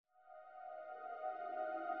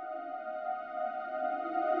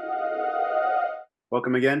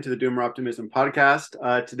Welcome again to the Doomer Optimism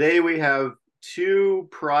podcast. Today we have two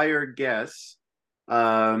prior guests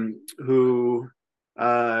who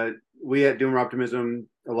we at Doomer Optimism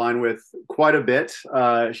align with quite a bit,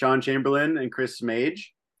 Shaun Chamberlin and Chris Smaje.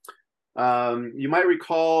 You might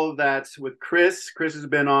recall that with Chris has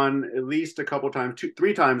been on at least a couple times,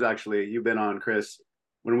 three times actually. You've been on, Chris,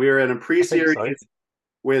 when we were in a I think pre-series so.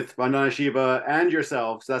 with Vandana Shiva and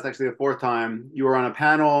yourself. So that's actually the fourth time. You were on a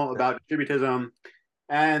panel about distributism,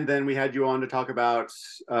 and then we had you on to talk about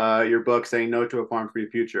your book, Saying No to a Farm-Free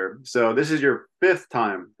Future. So this is your fifth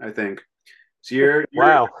time, I think. So you're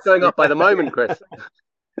Wow. Going up by the moment, Chris.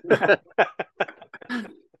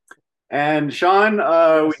 and Shaun,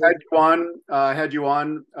 we Yes. had you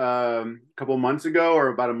on a couple months ago or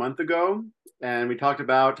about a month ago, and we talked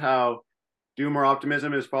about how Doomer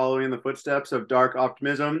Optimism is following in the footsteps of Dark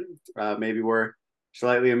Optimism. Maybe we're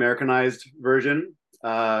slightly Americanized version.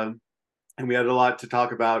 And we had a lot to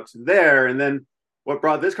talk about there. And then what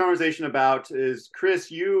brought this conversation about is, Chris,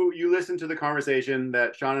 you listened to the conversation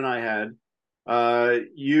that Shaun and I had.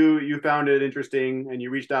 You found it interesting, and you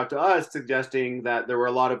reached out to us suggesting that there were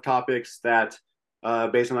a lot of topics that,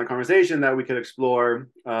 based on that conversation, that we could explore,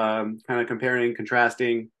 kind of comparing,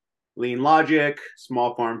 contrasting lean logic,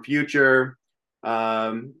 small farm future,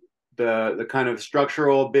 the kind of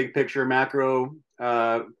structural, big picture, macro,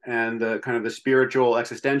 and the kind of the spiritual,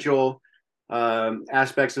 existential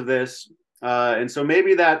aspects of this. And so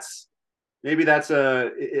maybe that's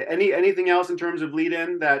anything else in terms of lead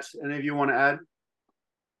in that any of you want to add?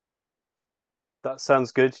 That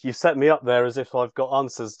sounds good. You set me up there as if I've got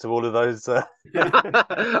answers to all of those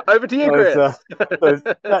Over to you, those Chris.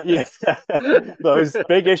 yeah, those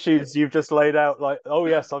big issues you've just laid out. Like, oh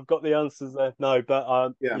yes, I've got the answers there. No,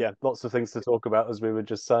 but Yeah. yeah, lots of things to talk about as we were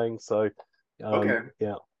just saying. So, Okay.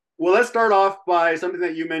 yeah. Well, let's start off by something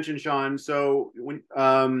that you mentioned, Shaun. So when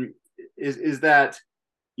is that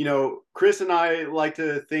Chris and I like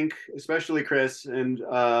to think, especially Chris, and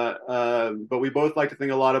but we both like to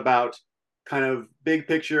think a lot about kind of big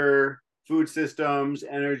picture food systems,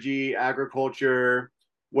 energy, agriculture,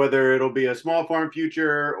 whether it'll be a small farm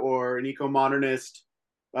future or an eco-modernist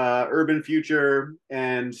urban future.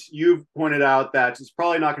 And you've pointed out that it's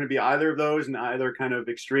probably not going to be either of those in either kind of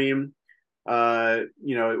extreme. Uh,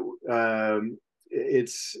 you know,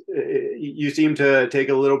 you seem to take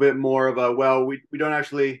a little bit more of a, well, we don't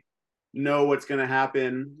actually know what's going to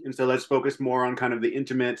happen, and so let's focus more on kind of the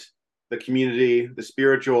intimate, the community, the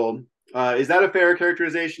spiritual. Is that a fair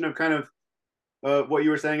characterization of kind of what you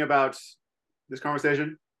were saying about this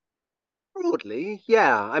conversation? Broadly,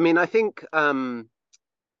 yeah. I mean, I think the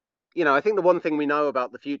one thing we know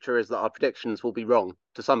about the future is that our predictions will be wrong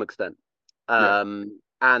to some extent. Yeah.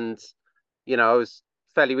 And I was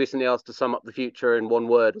fairly recently asked to sum up the future in one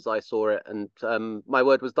word as I saw it, and my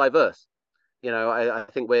word was diverse. I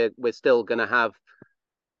think we're still going to have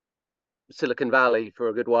Silicon Valley for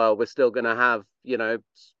a good while. We're still going to have,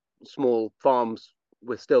 small farms.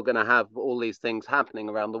 We're still going to have all these things happening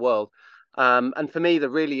around the world. And for me, the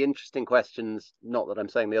really interesting questions, not that I'm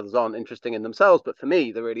saying the others aren't interesting in themselves, but for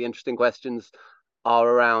me, the really interesting questions are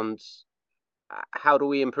around how do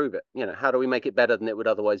we improve it? How do we make it better than it would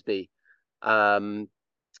otherwise be? Um,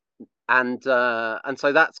 and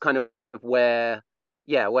so that's kind of where,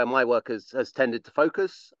 where my work has tended to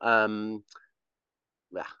focus. Yeah,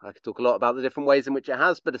 I could talk a lot about the different ways in which it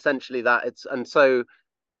has, but essentially that it's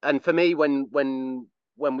and for me, when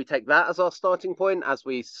we take that as our starting point, as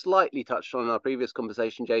we slightly touched on in our previous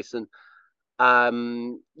conversation, Jason,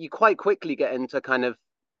 you quite quickly get into kind of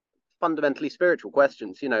fundamentally spiritual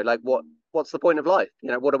questions. Like what's the point of life?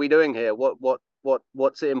 What are we doing here?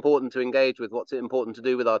 What's it important to engage with? What's it important to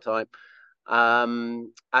do with our time? And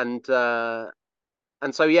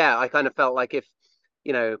so yeah, I kind of felt like if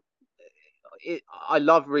you know I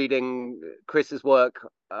love reading Chris's work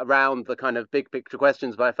around the kind of big picture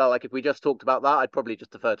questions, but I felt like if we just talked about that, I'd probably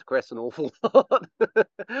just defer to Chris an awful lot.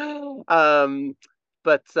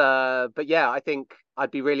 But yeah, I think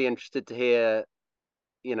I'd be really interested to hear,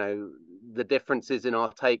 the differences in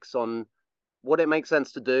our takes on what it makes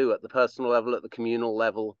sense to do at the personal level, at the communal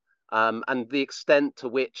level, and the extent to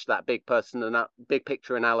which that big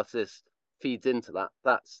picture analysis feeds into that.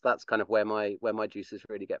 That's kind of where my juices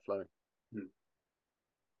really get flowing.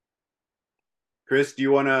 Chris, do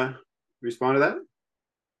you want to respond to that?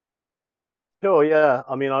 Sure, yeah.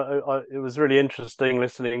 I mean, it was really interesting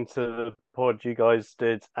listening to the pod you guys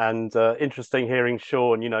did, and interesting hearing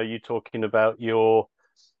Shaun. You talking about your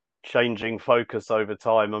changing focus over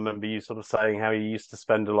time. I remember you sort of saying how you used to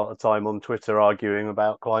spend a lot of time on Twitter arguing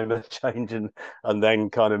about climate change, and then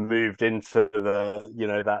kind of moved into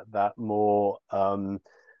the, that more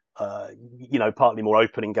partly more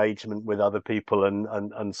open engagement with other people,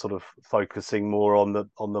 and sort of focusing more on the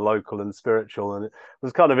local and spiritual. And it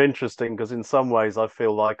was kind of interesting because in some ways I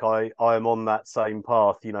feel like I am on that same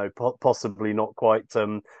path, possibly not quite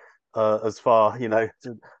as far,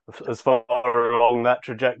 as far along that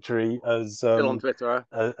trajectory Still on Twitter,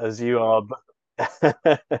 as you are, but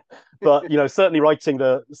but certainly writing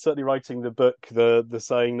the book, the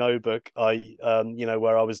Saying No book, I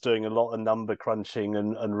where I was doing a lot of number crunching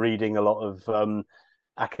and reading a lot of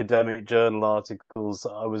academic journal articles.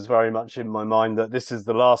 I was very much in my mind that this is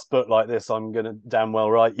the last book like this I'm going to damn well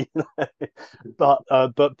write.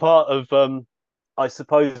 But part of I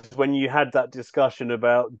suppose when you had that discussion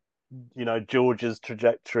about George's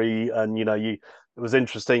trajectory, and it was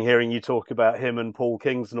interesting hearing you talk about him and Paul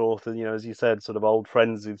Kingsnorth, and as you said, sort of old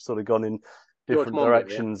friends who've sort of gone in George different Monbiot, yeah.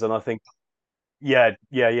 directions. And I think,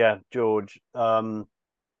 yeah, George. Um,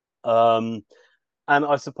 and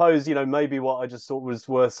I suppose, maybe what I just thought was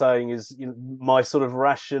worth saying is, my sort of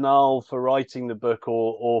rationale for writing the book,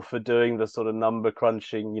 or for doing the sort of number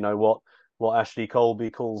crunching, what Ashley Colby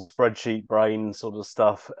calls spreadsheet brain sort of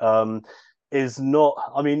stuff, is not.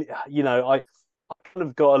 I mean, I kind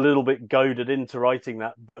of got a little bit goaded into writing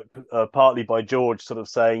that book, partly by George sort of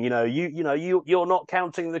saying, you're not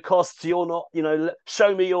counting the costs, you're not,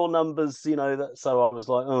 show me your numbers, that. So I was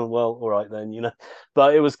like, oh well, all right then,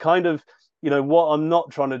 but it was kind of, what I'm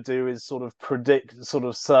not trying to do is sort of predict, sort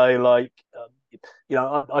of say like,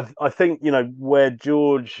 I think where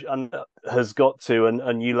George has got to,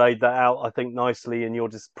 and you laid that out, I think, nicely in your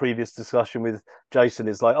previous discussion with Jason,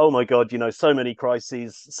 is like, oh my God, so many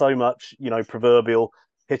crises, so much, proverbial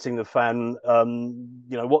hitting the fan.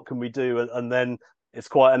 What can we do? And then it's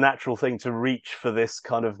quite a natural thing to reach for this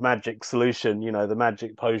kind of magic solution, the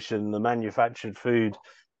magic potion, the manufactured food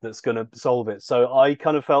that's going to solve it. So I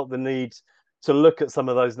kind of felt the need to look at some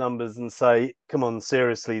of those numbers and say, come on,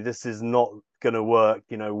 seriously, this is not going to work.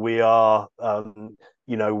 We are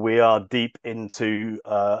deep into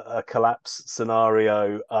a collapse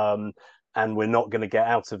scenario, and we're not going to get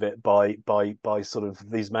out of it by sort of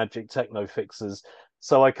these magic techno fixes.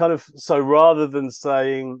 So rather than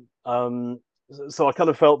saying, so I kind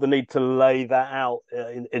of felt the need to lay that out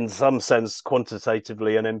in some sense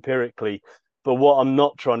quantitatively and empirically. But what I'm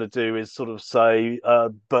not trying to do is sort of say,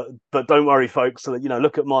 but don't worry, folks. So that,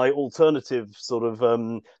 look at my alternative sort of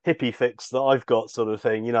hippie fix that I've got, sort of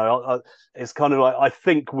thing. It's kind of like, I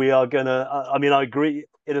think we are gonna. I mean, I agree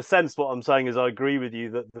in a sense. What I'm saying is, I agree with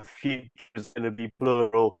you that the future is going to be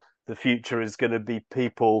plural. The future is going to be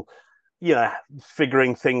people,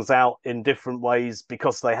 figuring things out in different ways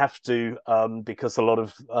because they have to, because a lot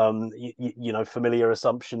of familiar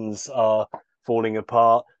assumptions are falling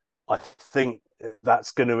apart. I think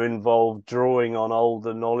that's going to involve drawing on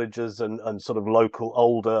older knowledges, and sort of local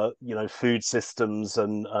older, food systems,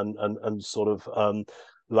 and sort of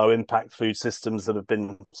low impact food systems that have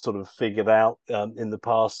been sort of figured out in the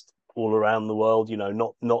past all around the world.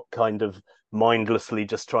 Not kind of mindlessly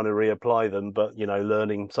just trying to reapply them, but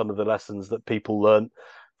learning some of the lessons that people learned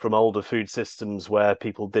from older food systems where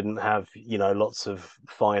people didn't have lots of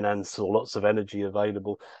finance or lots of energy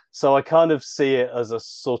available. So I kind of see it as a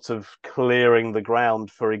sort of clearing the ground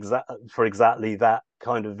for exactly that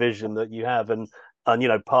kind of vision that you have. And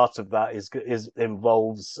part of that is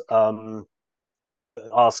involves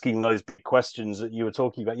asking those big questions that you were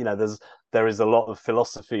talking about. There is a lot of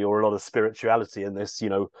philosophy or a lot of spirituality in this.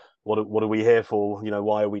 What are we here for?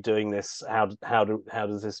 Why are we doing this? How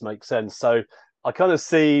does this make sense? So I kind of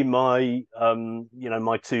see my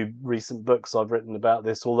my two recent books I've written about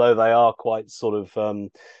this, although they are quite sort of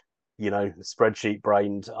spreadsheet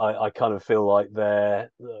brained. I kind of feel like they're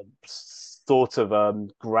sort of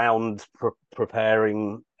ground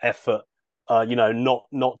preparing effort.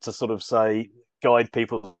 Not to sort of say guide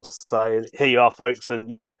people to say, here you are, folks,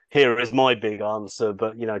 and here is my big answer,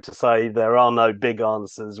 but to say there are no big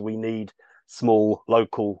answers. We need small,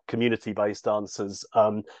 local, community-based answers.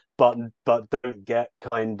 But don't get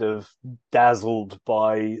kind of dazzled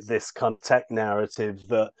by this kind of tech narrative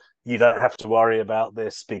that you don't have to worry about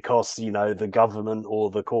this because the government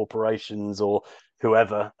or the corporations or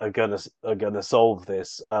whoever are gonna solve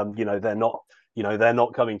this. They're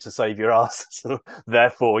not coming to save your ass. So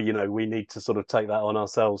therefore, we need to sort of take that on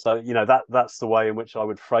ourselves. So that's the way in which I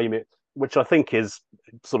would frame it, which I think is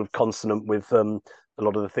sort of consonant with a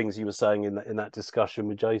lot of the things you were saying in that discussion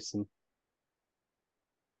with Jason.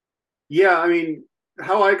 Yeah, I mean,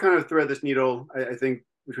 how I kind of thread this needle, I think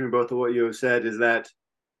between both of what you have said is that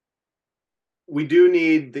we do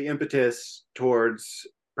need the impetus towards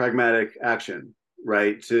pragmatic action,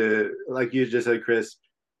 right? To, like you just said, Chris,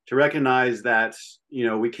 to recognize that, you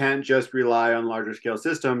know, we can't just rely on larger scale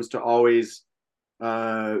systems to always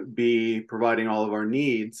be providing all of our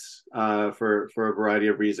needs for a variety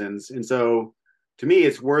of reasons. And so, to me,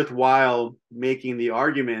 it's worthwhile making the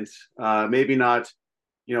argument, maybe not,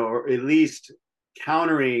 you know, or at least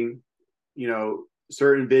countering, you know,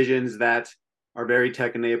 certain visions that are very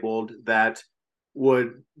tech enabled that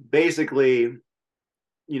would basically,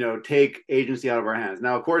 you know, take agency out of our hands.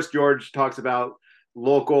 Now, of course, George talks about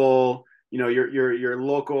local, you know, your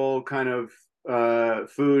local kind of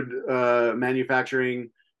food manufacturing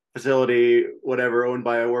facility, whatever, owned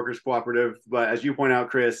by a workers cooperative. But as you point out,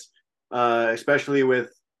 Chris, especially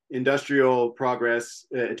with industrial progress,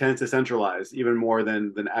 it tends to centralize even more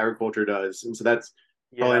than agriculture does, and so that's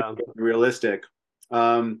probably not realistic.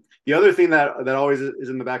 The other thing that always is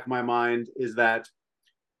in the back of my mind is that,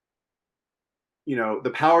 you know,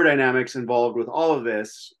 the power dynamics involved with all of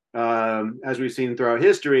this, as we've seen throughout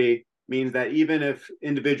history, means that even if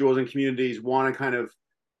individuals and communities want to kind of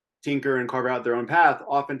tinker and carve out their own path,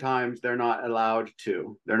 oftentimes they're not allowed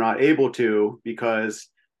to. They're not able to because,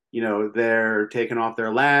 you know, they're taken off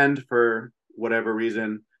their land for whatever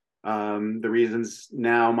reason. The reasons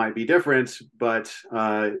now might be different, but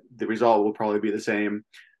the result will probably be the same.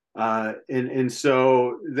 And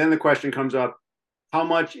so then the question comes up: how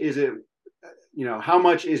much is it? You know, how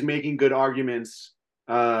much is making good arguments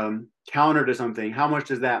counter to something? How much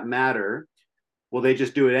does that matter? Will they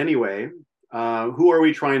just do it anyway? Who are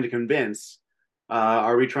we trying to convince?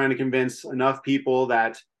 Are we trying to convince enough people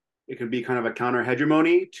that it can be kind of a counter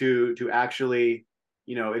hegemony to actually,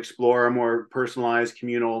 you know, explore a more personalized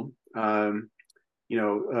communal,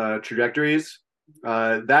 trajectories?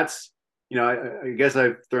 That's, you know, I guess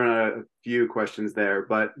I've thrown out a few questions there,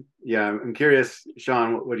 but yeah, I'm curious,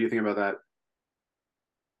 Shaun, what do you think about that?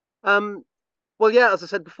 Well, yeah, as I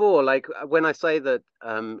said before, like when I say that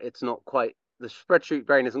it's not quite, the spreadsheet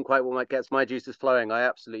brain isn't quite what gets my juices flowing, I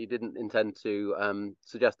absolutely didn't intend to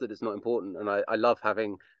suggest that it's not important. And I love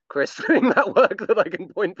having Chris doing that work that I can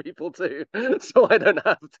point people to, so I don't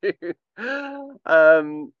have to.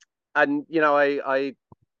 And you know, I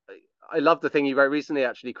love the thing you wrote recently,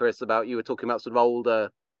 actually, Chris, about you were talking about sort of older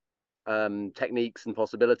techniques and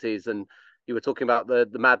possibilities, and you were talking about the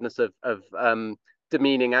madness of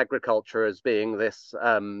demeaning agriculture as being this,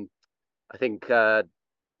 I think,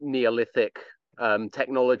 Neolithic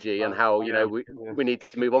technology, and how, you know, we need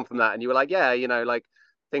to move on from that. And you were like, yeah, you know, like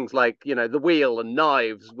things like, you know, the wheel and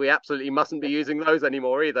knives, we absolutely mustn't be using those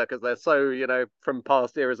anymore either, because they're so, you know, from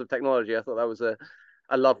past eras of technology. I thought that was a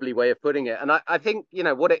lovely way of putting it. And I think, you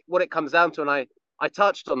know, what it comes down to, and I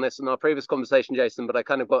touched on this in our previous conversation, Jason, but I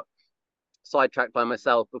kind of got sidetracked by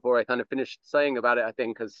myself before I kind of finished saying about it, I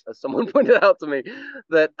think, as someone pointed out to me,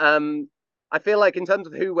 that I feel like in terms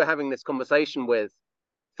of who we're having this conversation with,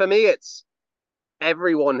 for me, it's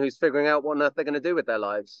everyone who's figuring out what on earth they're going to do with their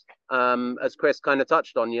lives. As Chris kind of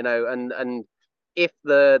touched on, you know, and if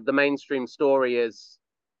the mainstream story is,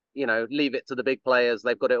 you know, leave it to the big players,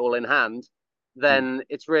 they've got it all in hand, then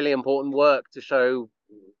it's really important work to show,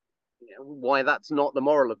 you know, why that's not the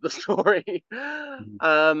moral of the story.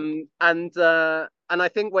 And I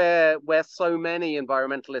think where so many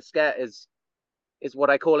environmentalists get is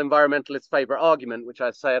what I call environmentalists' favorite argument, which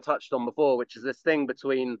I touched on before, which is this thing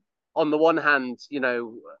between, on the one hand, you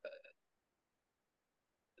know,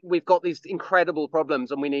 we've got these incredible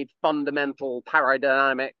problems and we need fundamental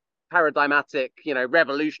paradigmatic, you know,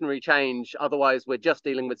 revolutionary change. Otherwise, we're just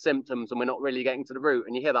dealing with symptoms and we're not really getting to the root.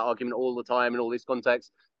 And you hear that argument all the time in all these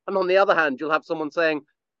contexts. And on the other hand, you'll have someone saying,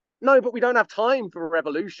 no, but we don't have time for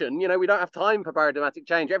revolution. You know, we don't have time for paradigmatic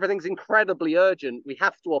change. Everything's incredibly urgent. We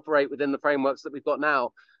have to operate within the frameworks that we've got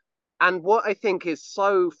now. And what I think is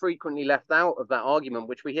so frequently left out of that argument,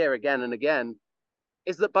 which we hear again and again,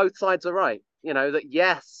 is that both sides are right. You know, that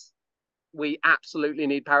yes, we absolutely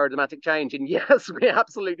need paradigmatic change. And yes, we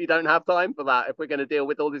absolutely don't have time for that if we're going to deal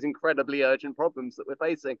with all these incredibly urgent problems that we're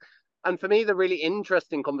facing. And for me, the really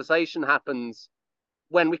interesting conversation happens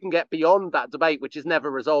when we can get beyond that debate, which is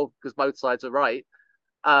never resolved because both sides are right,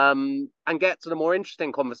 and get to the more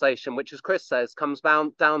interesting conversation, which, as Chris says, comes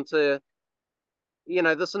down to, you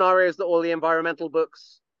know, the scenarios that all the environmental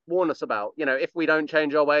books warn us about. You know, if we don't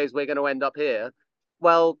change our ways, we're going to end up here.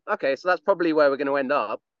 Well, okay, so that's probably where we're going to end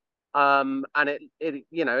up. And it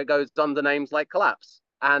you know, it goes under names like collapse.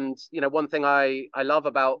 And, you know, one thing I love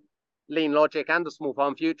about Lean Logic and A Small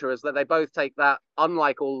Farm Future is that they both take that,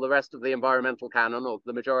 unlike all the rest of the environmental canon, or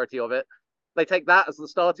the majority of it, They take that as the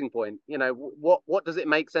starting point. You know, what does it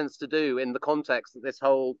make sense to do in the context that this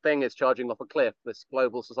whole thing is charging off a cliff, this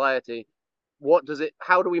global society? What does it?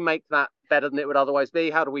 How do we make that better than it would otherwise be?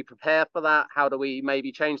 How do we prepare for that? How do we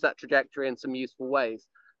maybe change that trajectory in some useful ways?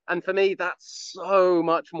 And for me, that's so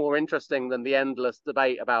much more interesting than the endless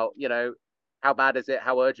debate about, you know, how bad is it?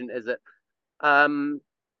 How urgent is it? Um,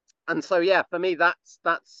 and so yeah, for me,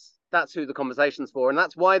 that's who the conversation's for, and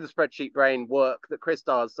that's why the spreadsheet brain work that Chris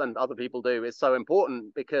does and other people do is so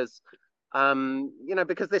important, because you know,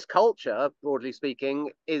 because this culture, broadly speaking,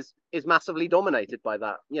 is massively dominated by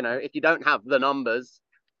that. You know, if you don't have the numbers,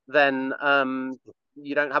 then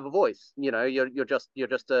you don't have a voice. You know, you're just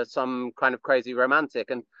some kind of crazy romantic,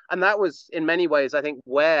 and that was in many ways, I think,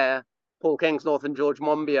 where Paul Kingsnorth and George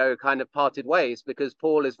Monbiot kind of parted ways, because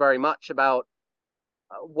Paul is very much about,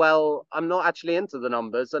 well, I'm not actually into the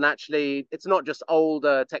numbers, and actually, it's not just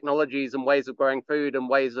older technologies and ways of growing food and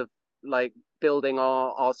ways of like building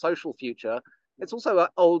our social future. It's also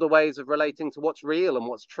older ways of relating to what's real and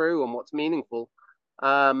what's true and what's meaningful.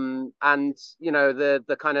 And you know,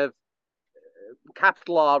 the kind of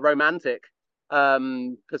capital R romantic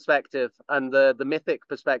perspective and the mythic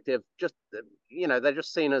perspective, just, you know, they're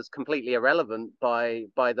just seen as completely irrelevant by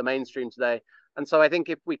the mainstream today. And so I think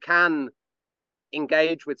if we can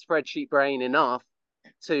engage with spreadsheet brain enough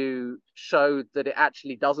to show that it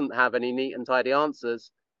actually doesn't have any neat and tidy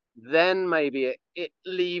answers, then maybe it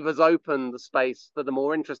leaves open the space for the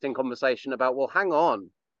more interesting conversation about, well, hang on,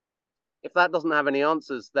 if that doesn't have any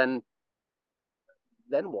answers, then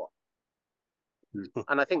what?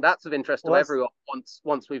 And I think that's of interest to everyone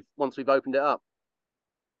once we've opened it up.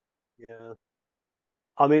 Yeah,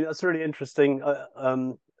 I mean, that's really interesting.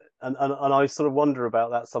 And I sort of wonder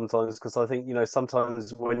about that sometimes, because I think, you know,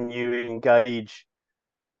 sometimes when you engage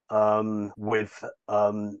with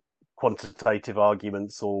quantitative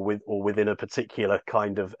arguments, or within a particular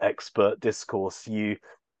kind of expert discourse, you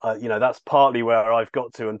know, that's partly where I've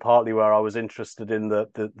got to, and partly where I was interested in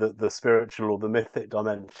the spiritual or the mythic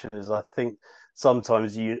dimension. Is, I think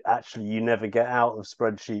sometimes you never get out of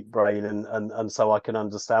spreadsheet brain, and so I can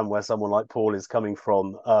understand where someone like Paul is coming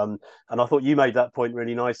from. And I thought you made that point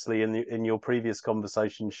really nicely in your previous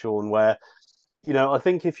conversation, Shaun, where, you know, I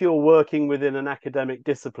think if you're working within an academic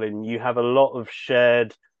discipline, you have a lot of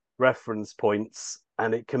shared reference points,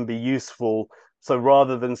 and it can be useful. So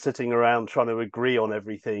rather than sitting around trying to agree on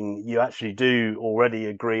everything, you actually do already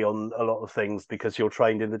agree on a lot of things because you're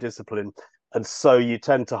trained in the discipline. And so you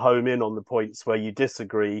tend to home in on the points where you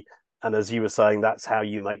disagree. And as you were saying, that's how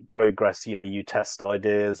you make progress. You test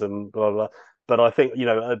ideas and blah, blah. But I think, you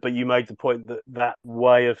know, but you made the point that that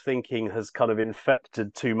way of thinking has kind of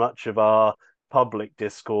infected too much of our public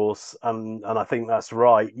discourse, and I think that's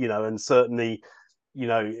right, you know. And certainly, you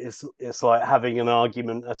know, it's like having an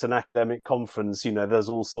argument at an academic conference. You know, there's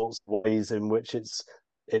all sorts of ways in which it's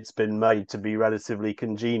been made to be relatively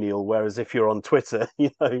congenial, whereas if you're on Twitter, you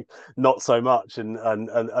know, not so much,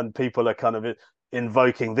 and people are kind of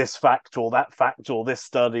invoking this fact or that fact or this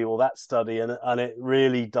study or that study, and it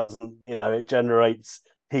really doesn't, you know, it generates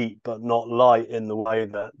heat but not light in the way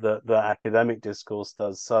that the academic discourse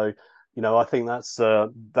does. So, you know, I think that's a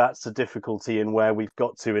difficulty in where we've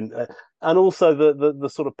got to, and also the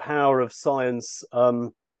sort of power of science.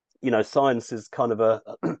 You know, science is kind of a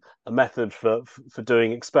method for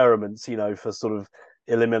doing experiments. You know, for sort of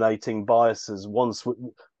eliminating biases.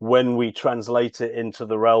 When we translate it into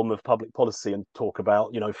the realm of public policy and talk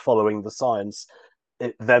about, you know, following the science,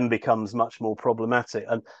 it then becomes much more problematic.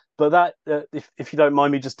 And but that, if you don't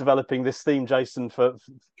mind me just developing this theme, Jason, for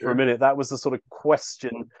Sure. a minute, that was the sort of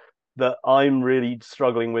question that I'm really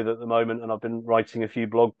struggling with at the moment, and I've been writing a few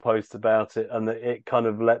blog posts about it, and that it kind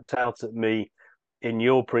of leapt out at me in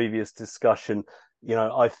your previous discussion. You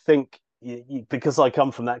know, I think because I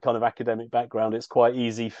come from that kind of academic background, it's quite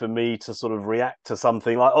easy for me to sort of react to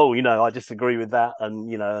something like, oh, you know, I disagree with that, and,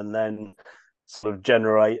 you know, and then sort of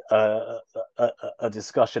generate a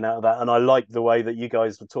discussion out of that. And I like the way that you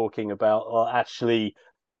guys were talking about, actually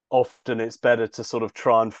often it's better to sort of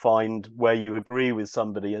try and find where you agree with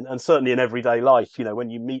somebody, and certainly in everyday life, you know, when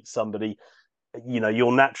you meet somebody, you know,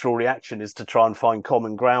 your natural reaction is to try and find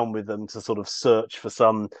common ground with them, to sort of search for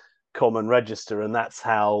some common register. And that's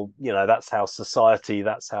how, you know, that's how society,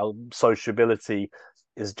 that's how sociability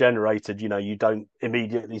is generated. You know, you don't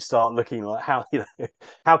immediately start looking like, how, you know,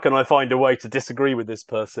 how can I find a way to disagree with this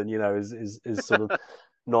person, you know, is sort of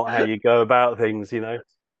not how you go about things, you know.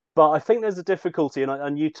 But I think there's a difficulty,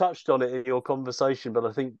 and you touched on it in your conversation, but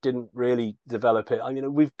I think didn't really develop it. I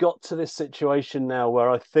mean, we've got to this situation now where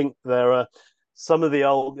I think there are some of the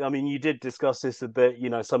old, I mean, you did discuss this a bit,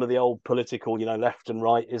 some of the old political, left and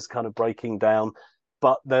right is kind of breaking down.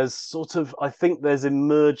 But there's sort of, I think there's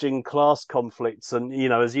emerging class conflicts. And,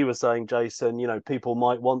 as you were saying, Jason, people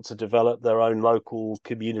might want to develop their own local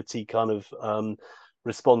community kind of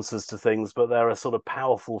responses to things, but there are sort of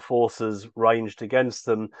powerful forces ranged against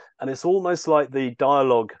them. And it's almost like the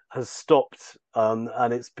dialogue has stopped,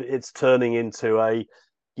 and it's turning into a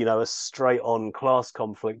straight on class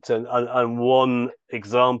conflict. And one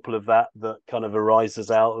example of that kind of arises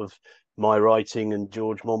out of my writing and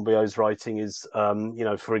George Monbiot's writing is,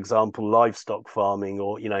 for example, livestock farming,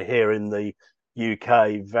 or, here in the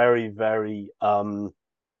UK, very, very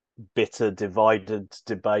bitter, divided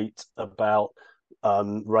debate about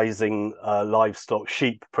raising livestock,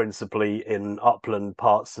 sheep principally, in upland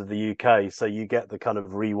parts of the UK. So you get the kind of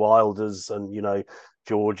rewilders, and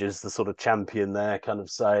George is the sort of champion there, kind of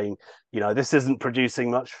saying, this isn't producing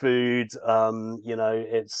much food.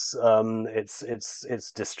 It's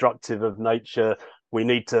destructive of nature. We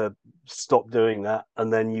need to stop doing that.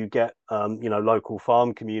 And then you get local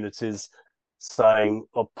farm communities saying,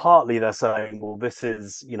 or partly they're saying, well, this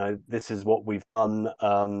is what we've done.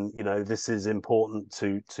 This is important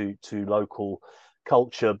to local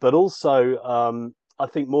culture, but also I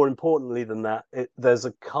think more importantly than that, there's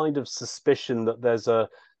a kind of suspicion that there's a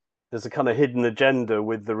kind of hidden agenda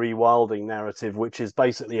with the rewilding narrative, which is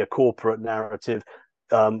basically a corporate narrative.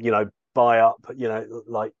 Buy up,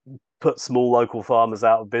 like put small local farmers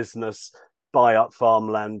out of business, buy up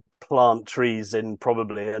farmland, plant trees in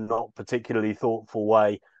probably a not particularly thoughtful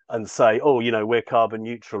way, and say, oh, we're carbon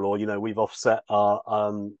neutral, or we've offset our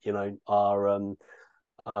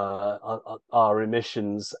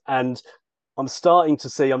emissions. And I'm starting to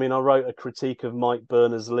see, I mean, I wrote a critique of Mike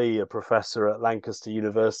Berners-Lee, a professor at Lancaster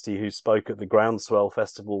University who spoke at the Groundswell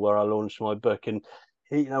Festival where I launched my book. And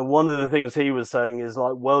he, one of the things he was saying is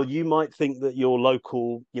like, well, you might think that your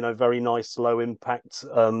local, very nice, low impact,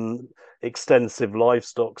 extensive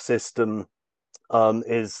livestock system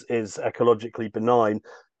is ecologically benign,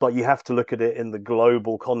 but you have to look at it in the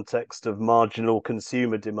global context of marginal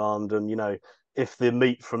consumer demand. And, if the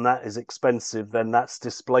meat from that is expensive, then that's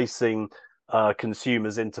displacing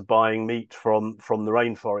consumers into buying meat from the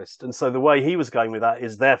rainforest. And so the way he was going with that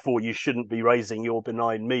is, therefore, you shouldn't be raising your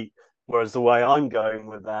benign meat. Whereas the way I'm going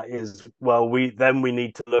with that is, well, we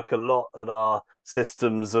need to look a lot at our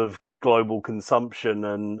systems of global consumption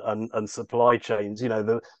and supply chains.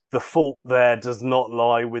 The fault there does not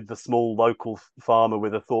lie with the small local farmer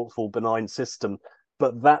with a thoughtful, benign system.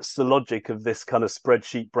 But that's the logic of this kind of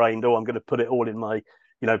spreadsheet brained, oh, I'm going to put it all in my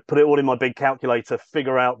big calculator,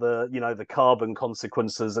 figure out the carbon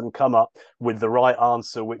consequences, and come up with the right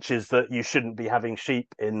answer, which is that you shouldn't be having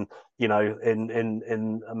sheep in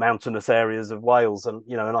mountainous areas of Wales. And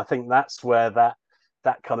and I think that's where that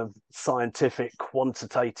kind of scientific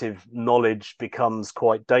quantitative knowledge becomes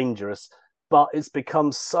quite dangerous. But it's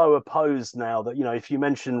become so opposed now that, if you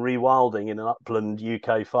mention rewilding in an upland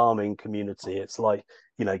UK farming community, it's like,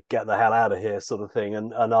 get the hell out of here sort of thing.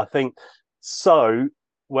 And I think so.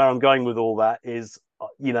 Where I'm going with all that is,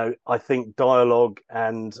 I think dialogue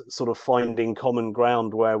and sort of finding common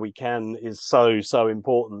ground where we can is so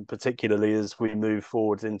important, particularly as we move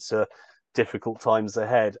forward into difficult times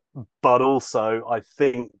ahead. But also, I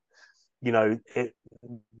think,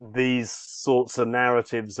 these sorts of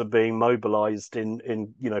narratives are being mobilized in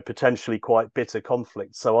potentially quite bitter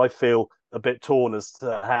conflict. So I feel a bit torn as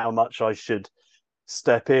to how much I should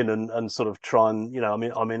step in and sort of try and,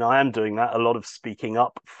 I am doing that, a lot of speaking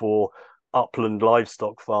up for upland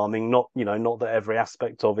livestock farming. Not that every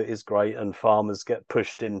aspect of it is great, and farmers get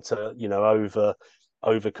pushed into over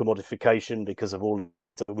commodification because of all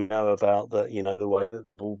that we know about the way that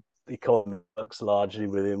the economy works largely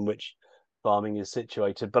within which farming is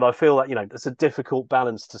situated. But I feel that it's a difficult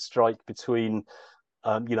balance to strike between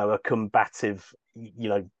a combative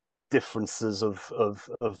differences of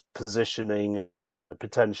positioning,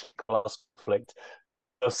 potential class conflict,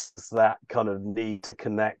 just that kind of need to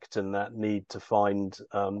connect and that need to find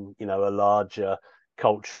a larger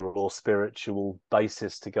cultural or spiritual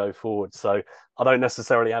basis to go forward. So I don't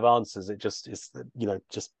necessarily have answers. It just is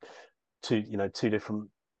just two different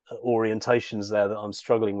orientations there that I'm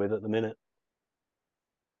struggling with at the minute.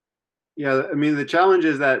 Yeah, I mean, the challenge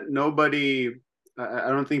is that I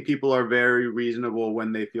don't think people are very reasonable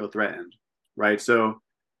when they feel threatened, right? So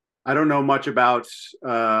I don't know much about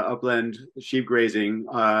upland sheep grazing.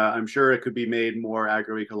 I'm sure it could be made more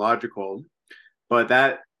agroecological, but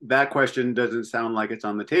that question doesn't sound like it's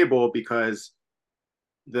on the table, because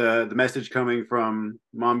the message coming from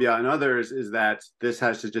Monbiot and others is that this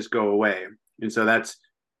has to just go away. And so that's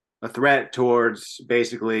a threat towards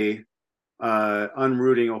basically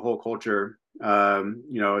unrooting a whole culture,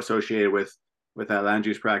 associated with that land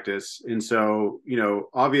use practice. And so,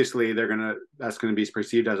 obviously that's gonna be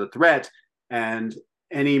perceived as a threat. And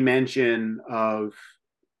any mention of,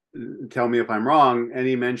 tell me if I'm wrong,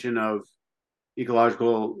 any mention of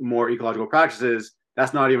more ecological practices,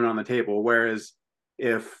 that's not even on the table. Whereas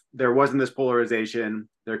if there wasn't this polarization,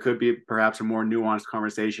 there could be perhaps a more nuanced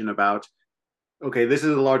conversation about, okay, this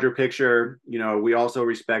is a larger picture. We also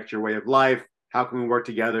respect your way of life. How can we work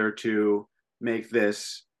together to make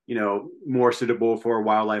this, more suitable for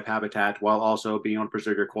wildlife habitat while also being able to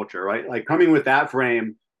preserve your culture, right? Like coming with that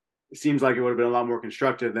frame seems like it would have been a lot more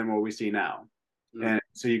constructive than what we see now. And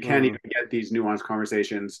so you can't even get these nuanced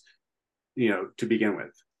conversations, to begin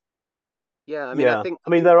with. Yeah, I mean, I Yeah, think I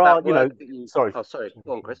mean there are, that word that you. sorry. Oh, sorry.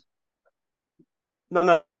 Go on, Chris. No,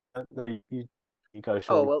 no, you go, Oh,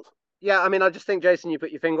 Shaun. well, yeah, I mean, I just think, Jason, you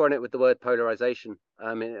put your finger on it with the word polarization.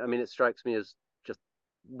 I mean, it strikes me as just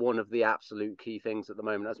one of the absolute key things at the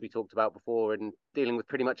moment, as we talked about before, in dealing with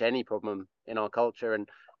pretty much any problem in our culture. And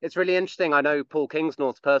it's really interesting. I know Paul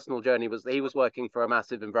Kingsnorth's personal journey was he was working for a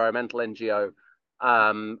massive environmental NGO,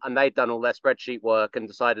 and they'd done all their spreadsheet work and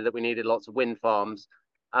decided that we needed lots of wind farms.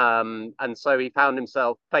 And so he found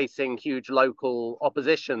himself facing huge local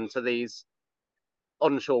opposition to these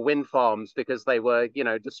onshore wind farms because they were,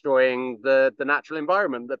 destroying the natural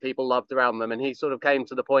environment that people loved around them. And he sort of came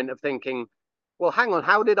to the point of thinking, well, hang on,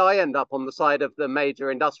 how did I end up on the side of the major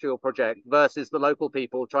industrial project versus the local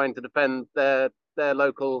people trying to defend their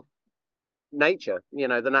local nature,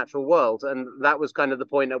 the natural world? And that was kind of the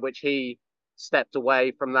point at which he stepped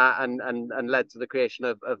away from that and led to the creation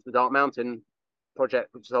of the Dark Mountain project,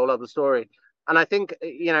 which is a whole other story. And I think,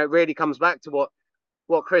 it really comes back to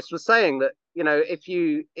what Chris was saying, that if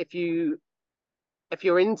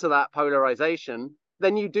you're into that polarization,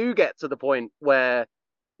 then you do get to the point where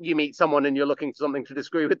you meet someone and you're looking for something to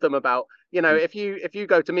disagree with them about. If you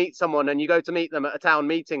go to meet someone and you go to meet them at a town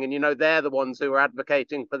meeting and they're the ones who are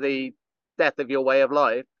advocating for the death of your way of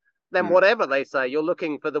life, then whatever they say, you're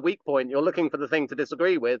looking for the weak point, you're looking for the thing to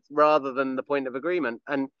disagree with rather than the point of agreement.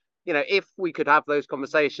 And if we could have those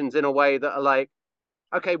conversations in a way that are like,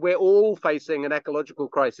 okay, we're all facing an ecological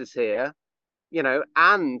crisis here,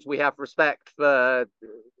 and we have respect for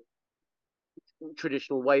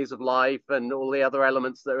traditional ways of life and all the other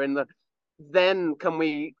elements that are in then can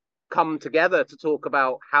we come together to talk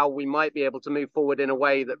about how we might be able to move forward in a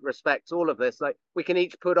way that respects all of this? Like, we can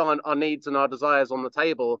each put on our needs and our desires on the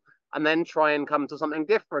table and then try and come to something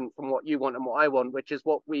different from what you want and what I want, which is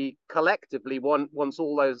what we collectively want. Once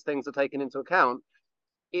all those things are taken into account,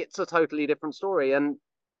 it's a totally different story. And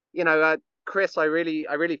Chris, I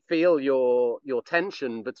really feel your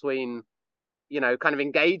tension between kind of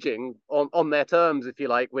engaging on their terms, if you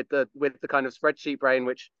like, with the kind of spreadsheet brain,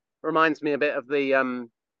 which reminds me a bit of the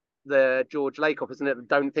George Lakoff, isn't it?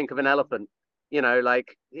 Don't think of an elephant.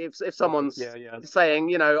 Like if someone's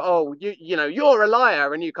saying, oh, you're a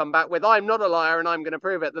liar, and you come back with, I'm not a liar and I'm going to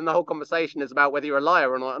prove it, then the whole conversation is about whether you're a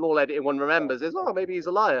liar or not, and all anyone remembers is, oh, maybe he's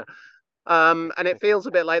a liar. And it feels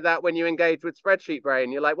a bit like that when you engage with spreadsheet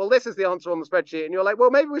brain. You're like, well, this is the answer on the spreadsheet, and you're like,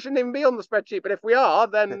 well, maybe we shouldn't even be on the spreadsheet. But if we are,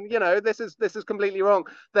 then this is completely wrong.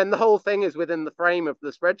 Then the whole thing is within the frame of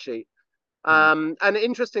the spreadsheet. And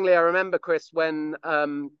interestingly, I remember, Chris, when I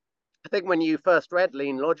think when you first read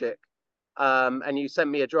Lean Logic, and you sent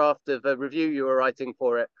me a draft of a review you were writing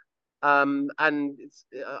for it. And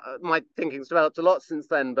my thinking's developed a lot since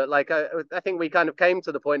then, but like I think we kind of came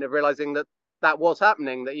to the point of realizing that was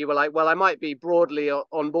happening, that you were like, well, I might be broadly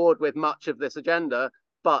on board with much of this agenda,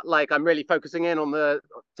 but like I'm really focusing in on the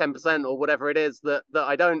 10% or whatever it is that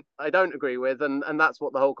I don't agree with, and that's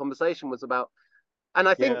what the whole conversation was about. And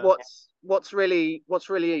I think what's really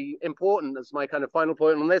important as my kind of final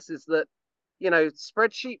point on this is that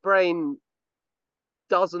spreadsheet brain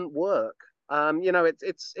doesn't work.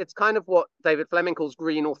 It's kind of what David Fleming calls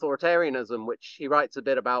green authoritarianism, which he writes a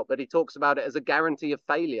bit about, but he talks about it as a guarantee of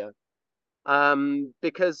failure,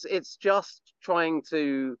 because it's just trying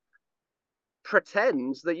to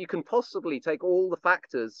pretend that you can possibly take all the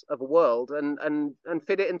factors of a world and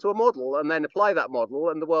fit it into a model and then apply that model,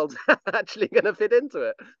 and the world's actually going to fit into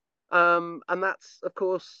it. And that's of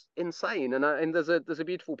course insane. And there's a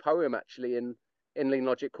beautiful poem actually in Lean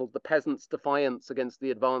Logic called "The Peasant's Defiance Against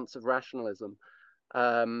the Advance of Rationalism,"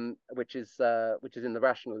 which is in the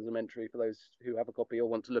rationalism entry for those who have a copy or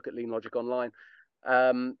want to look at Lean Logic online.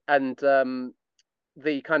 And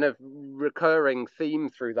the kind of recurring theme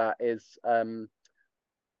through that is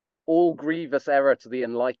all grievous error to the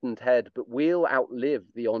enlightened head, but we'll outlive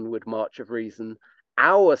the onward march of reason.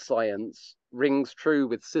 Our science rings true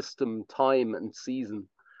with system, time, and season.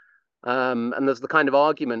 And there's the kind of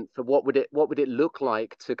argument for what would it look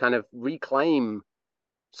like to kind of reclaim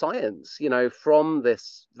science, from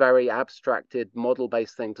this very abstracted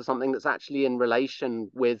model-based thing to something that's actually in relation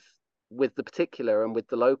with the particular and with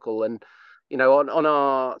the local. And on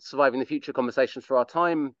our Surviving the Future conversations for our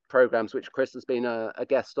time programs, which Chris has been a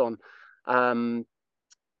guest on,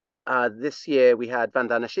 this year we had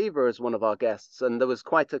Vandana Shiva as one of our guests, and there was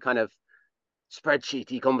quite a kind of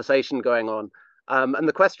spreadsheety conversation going on. And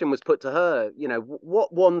the question was put to her,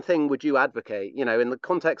 what one thing would you advocate, in the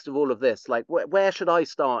context of all of this? Like, where should I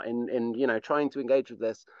start in trying to engage with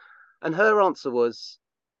this? And her answer was,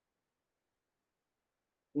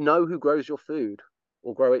 know who grows your food,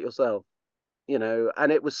 or grow it yourself.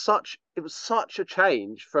 And it was such a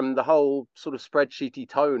change from the whole sort of spreadsheety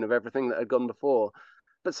tone of everything that had gone before.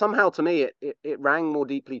 But somehow to me, it rang more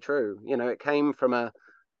deeply true. It came from a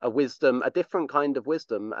wisdom, a different kind of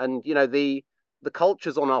wisdom. And, the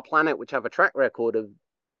cultures on our planet which have a track record of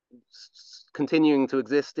continuing to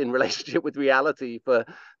exist in relationship with reality for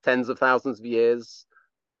tens of thousands of years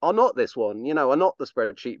are not this one, are not the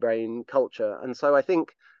spreadsheet brain culture. And so I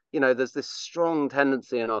think, there's this strong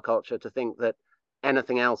tendency in our culture to think that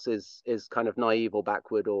anything else is kind of naive or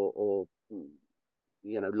backward or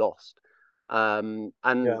lost. And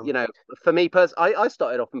Yeah. For me personally, I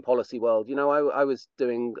started off in policy world. I was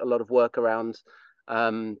doing a lot of work around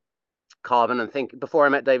carbon, and before I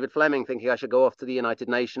met David Fleming, thinking I should go off to the United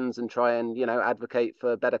Nations and try and advocate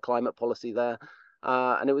for better climate policy there.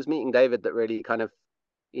 And it was meeting David that really kind of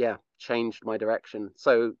changed my direction.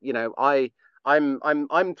 So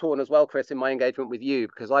I'm torn as well, Chris, in my engagement with you,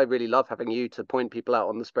 because I really love having you to point people out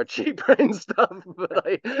on the spreadsheet brain stuff, but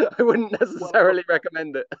I wouldn't necessarily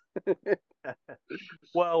recommend it.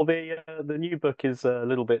 Well, the new book is a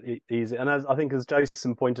little bit easy, and I think as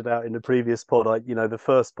Jason pointed out in the previous pod, the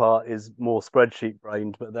first part is more spreadsheet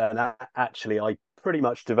brained, but then actually I pretty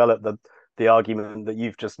much developed the argument that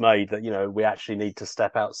you've just made, that we actually need to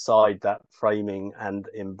step outside that framing and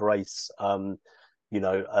embrace a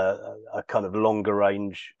kind of longer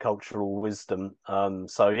range cultural wisdom.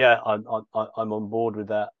 So yeah, I'm on board with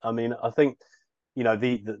that. I mean, I think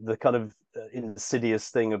the kind of insidious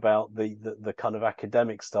thing about the kind of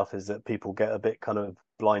academic stuff is that people get a bit kind of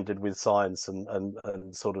blinded with science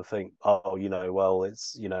and sort of think, oh, well,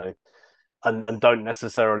 it's and don't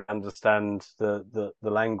necessarily understand the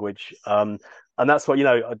language. And that's what,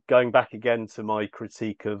 going back again to my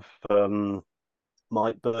critique of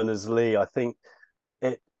Mike Berners-Lee, I think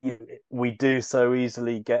we do so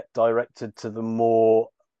easily get directed to the more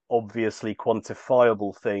obviously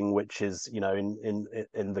quantifiable thing, which is,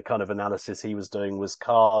 in the kind of analysis he was doing, was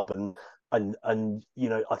carbon. And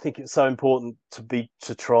I think it's so important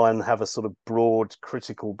to try and have a sort of broad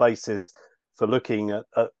critical basis for looking at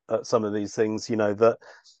some of these things, that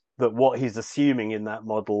what he's assuming in that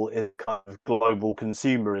model is kind of global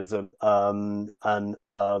consumerism, and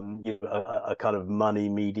a kind of money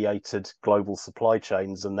mediated global supply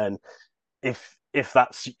chains. And then if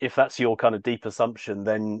that's your kind of deep assumption,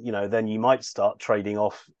 then you might start trading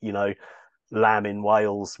off lamb in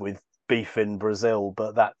Wales with beef in Brazil.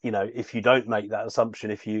 But that, if you don't make that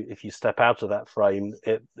assumption, if you step out of that frame,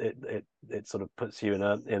 it sort of puts you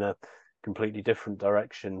in a completely different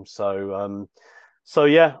direction. So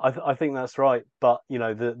yeah, I think that's right. But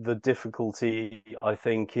the difficulty, I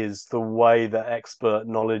think, is the way that expert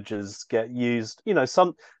knowledges get used.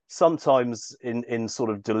 Sometimes in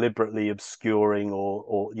sort of deliberately obscuring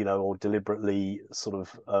or deliberately sort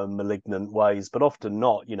of malignant ways, but often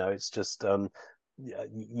not. It's just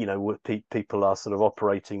people are sort of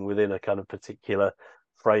operating within a kind of particular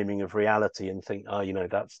framing of reality and think, oh,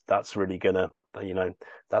 that's really gonna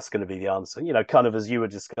that's going to be the answer. Kind of as you were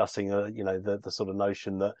discussing, the sort of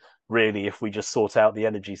notion that really, if we just sort out the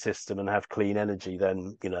energy system and have clean energy,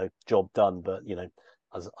 then job done. But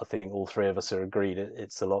as I think all three of us are agreed,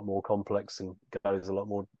 it's a lot more complex and goes a lot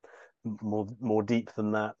more deep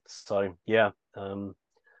than that. So yeah.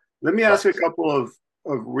 Let me ask a couple of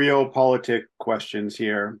realpolitik questions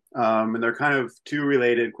here, and they're kind of two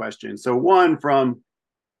related questions. So one from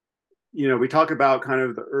we talk about kind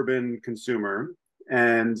of the urban consumer,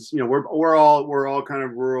 and we're all kind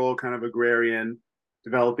of rural, kind of agrarian,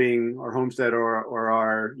 developing our homestead or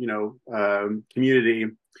our community.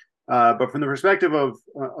 But from the perspective of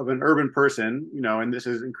an urban person, and this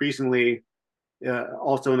is increasingly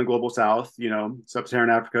also in the global South, sub-Saharan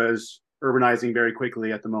Africa is urbanizing very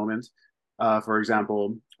quickly at the moment. For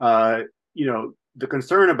example, the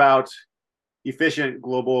concern about efficient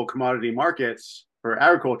global commodity markets for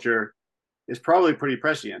agriculture is probably pretty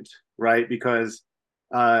prescient, right? Because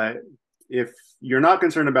if you're not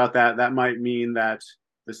concerned about that, that might mean that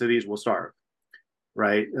the cities will starve,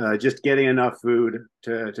 right? Just getting enough food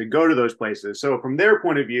to go to those places. So from their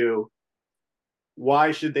point of view,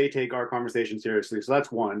 why should they take our conversation seriously? So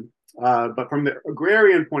that's one. But from the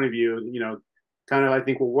agrarian point of view, kind of I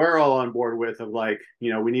think what we're all on board with of like,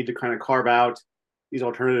 we need to kind of carve out these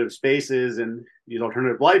alternative spaces and these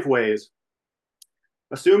alternative life ways,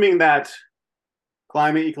 assuming that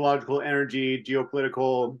climate, ecological, energy,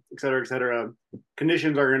 geopolitical, et cetera,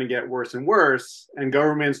 conditions are going to get worse and worse, and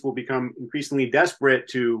governments will become increasingly desperate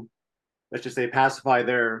to, let's just say, pacify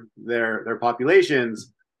their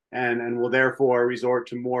populations, and will therefore resort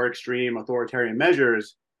to more extreme authoritarian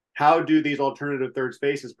measures. How do these alternative third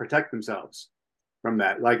spaces protect themselves from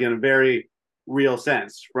that? Like in a very real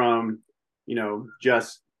sense, from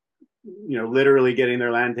just literally getting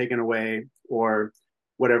their land taken away or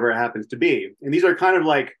whatever it happens to be. And these are kind of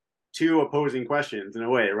like two opposing questions in a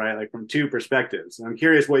way, right? Like from two perspectives. I'm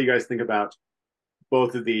curious what you guys think about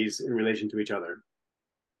both of these in relation to each other.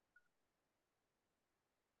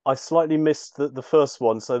 I slightly missed the first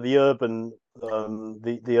one. So the urban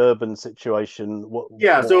the urban situation.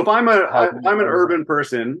 Yeah. So if I'm how I'm an urban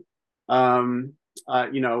person, I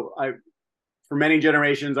for many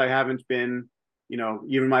generations I haven't been,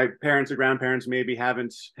 even my parents or grandparents maybe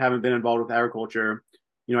haven't been involved with agriculture.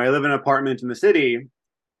 I live in an apartment in the city.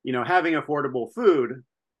 Having affordable food,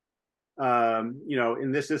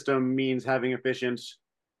 in this system means having efficient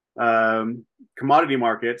commodity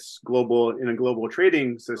markets, in a global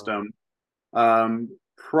trading system.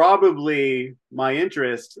 Probably my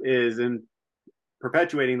interest is in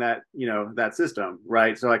perpetuating that system,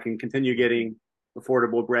 right? So I can continue getting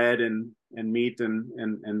affordable bread and meat and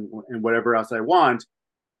whatever else I want.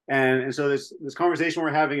 And so this conversation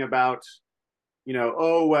we're having about,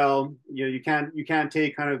 oh well, you can't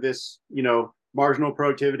take kind of this, marginal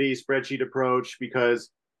productivity spreadsheet approach because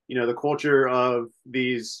the culture of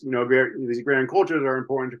these these agrarian cultures are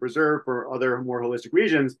important to preserve for other more holistic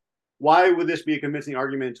regions. Why would this be a convincing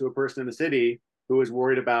argument to a person in the city who is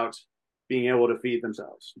worried about being able to feed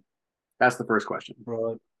themselves? That's the first question.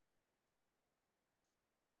 Right.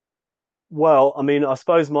 Well, I mean, I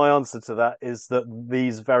suppose my answer to that is that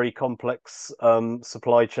these very complex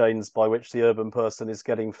supply chains by which the urban person is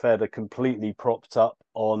getting fed are completely propped up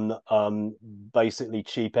on basically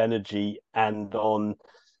cheap energy and on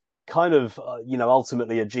kind of,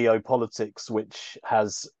 ultimately a geopolitics which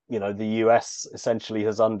has, the US essentially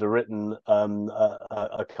has underwritten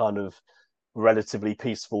a kind of relatively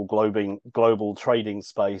peaceful global trading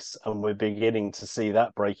space, and we're beginning to see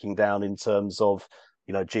that breaking down in terms of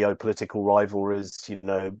geopolitical rivalries,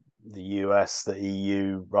 the US, the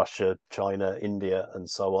EU, Russia, China, India, and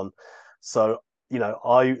so on. So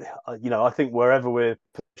I think wherever we're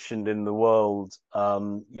positioned in the world, there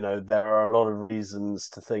are a lot of reasons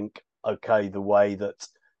to think, okay, the way that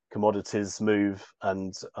commodities move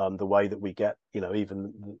and the way that we get,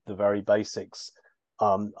 even the very basics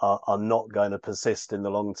are not going to persist in the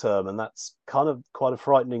long term, and that's kind of quite a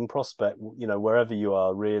frightening prospect, wherever you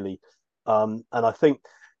are really. And I think,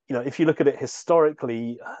 if you look at it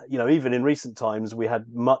historically, even in recent times, we had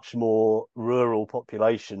much more rural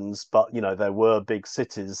populations, but, there were big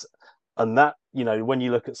cities. And that, when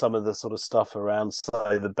you look at some of the sort of stuff around,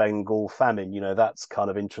 say, the Bengal famine, that's kind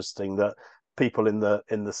of interesting that people in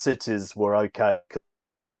the cities were okay.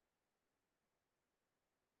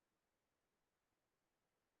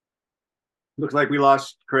 Looks like we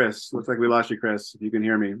lost Chris. Looks like we lost you, Chris, if you can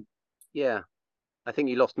hear me. Yeah. I think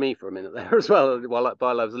you lost me for a minute there as well. While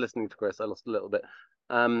I was listening to Chris, I lost a little bit.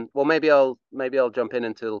 Well, maybe I'll jump in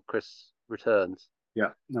until Chris returns. Yeah.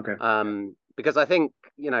 Okay. Because I think,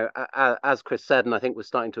 as Chris said, and I think we're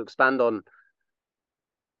starting to expand on,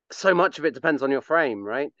 so much of it depends on your frame,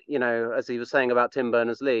 right? As he was saying about Tim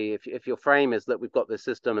Berners-Lee, if your frame is that we've got this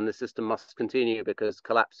system and this system must continue because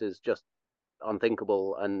collapse is just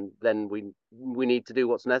unthinkable, and then we need to do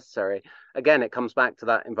what's necessary. Again, it comes back to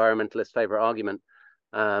that environmentalist favorite argument.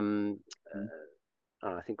 I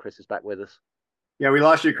think Chris is back with us. Yeah, we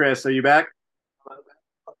lost you, Chris. Are you back?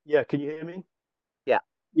 Yeah, can you hear me? Yeah.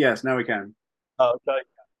 Yes, now we can. Oh, okay.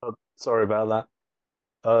 Sorry about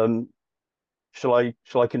that. Shall I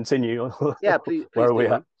continue? Yeah, please. Where are we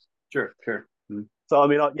at? Sure. So, I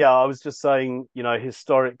mean, I was just saying,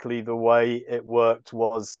 historically, the way it worked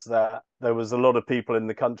was that there was a lot of people in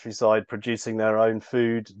the countryside producing their own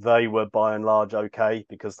food. They were by and large okay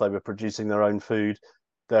because they were producing their own food.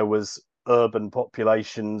 There was urban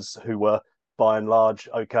populations who were by and large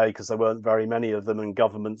okay because there weren't very many of them, and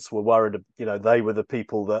governments were worried. They were the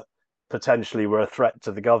people that potentially were a threat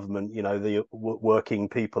to the government. The working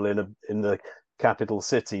people in the capital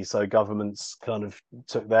city. So governments kind of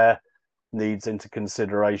took their needs into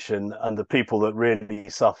consideration, and the people that really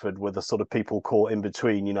suffered were the sort of people caught in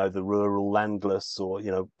between, the rural landless, or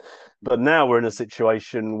but now we're in a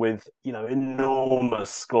situation with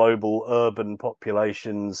enormous global urban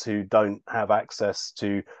populations who don't have access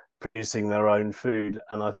to producing their own food,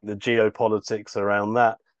 and I think the geopolitics around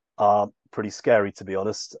that are pretty scary, to be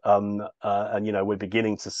honest. And we're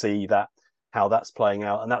beginning to see that, how that's playing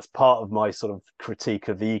out, and that's part of my sort of critique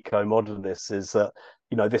of the eco-modernists, is that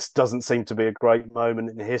this doesn't seem to be a great moment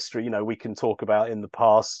in history. We can talk about in the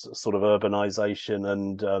past sort of urbanization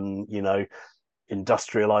and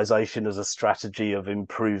industrialization as a strategy of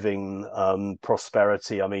improving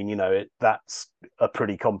prosperity. I mean, that's a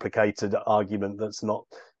pretty complicated argument that's not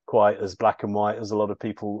quite as black and white as a lot of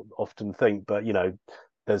people often think. But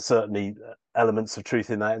there's certainly elements of truth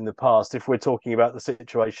in that in the past. If we're talking about the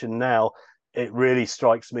situation now, it really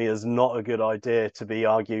strikes me as not a good idea to be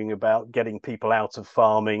arguing about getting people out of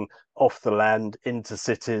farming, off the land, into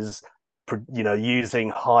cities, using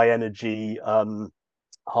high energy,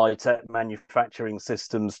 high tech manufacturing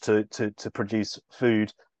systems to produce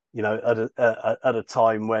food, at a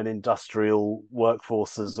time when industrial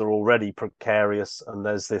workforces are already precarious, and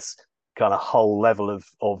there's this kind of whole level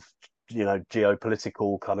of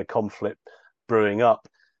geopolitical kind of conflict brewing up.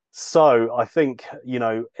 So I think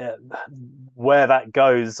where that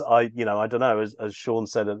goes, I don't know. As Shaun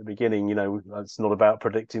said at the beginning, it's not about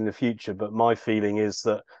predicting the future, but my feeling is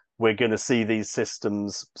that we're going to see these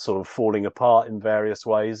systems sort of falling apart in various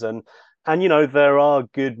ways, and there are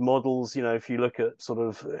good models. If you look at sort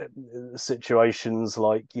of situations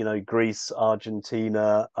like Greece,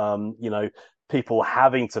 Argentina, people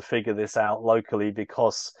having to figure this out locally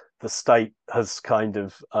because the state has kind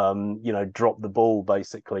of dropped the ball,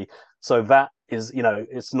 basically. So that is,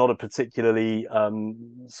 it's not a particularly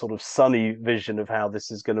sort of sunny vision of how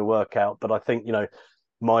this is going to work out, but I think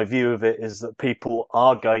my view of it is that people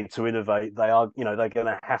are going to innovate. They are, they're going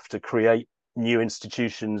to have to create new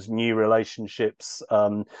institutions, new relationships,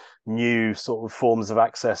 new sort of forms of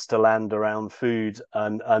access to land around food,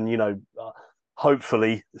 and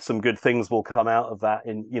hopefully some good things will come out of that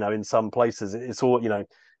in some places. It's all,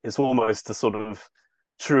 it's almost a sort of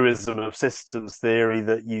truism of systems theory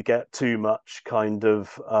that you get too much kind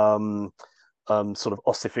of sort of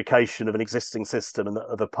ossification of an existing system, and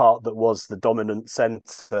the part that was the dominant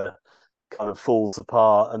center kind of falls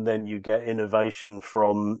apart, and then you get innovation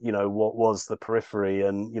from what was the periphery,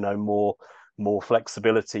 and more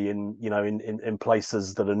flexibility in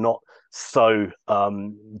places that are not so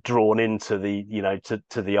drawn into the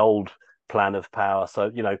to the old plan of power. So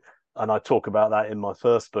and I talk about that in my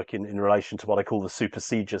first book in relation to what I call the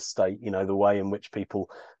supersedure state, the way in which people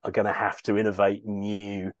are going to have to innovate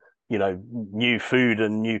new food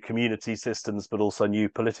and new community systems, but also new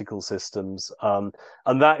political systems.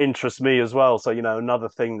 And that interests me as well. So, another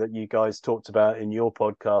thing that you guys talked about in your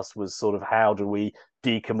podcast was sort of how do we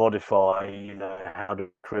decommodify, how to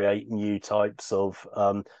create new types of,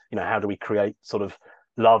 how do we create sort of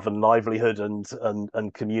love and livelihood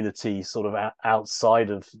and community sort of outside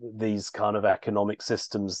of these kind of economic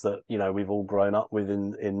systems that, we've all grown up with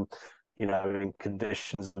in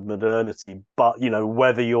conditions of modernity. But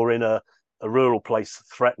whether you're in a rural place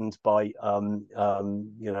threatened by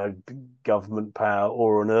government power,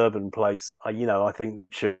 or an urban place, I think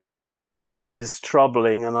is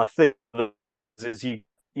troubling. And I think is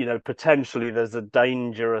potentially there's a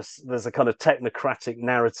kind of technocratic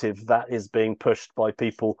narrative that is being pushed by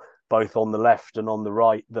people both on the left and on the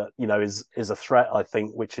right that is a threat, I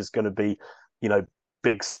think, which is going to be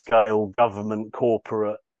big scale government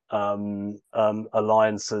corporate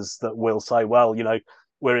alliances that will say, well,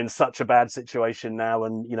 we're in such a bad situation now,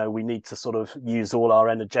 and we need to sort of use all our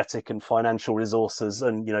energetic and financial resources,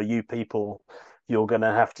 and you people, you're going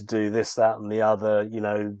to have to do this, that, and the other.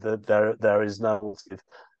 There is no.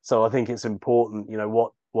 So I think it's important.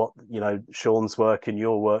 What Shaun's work and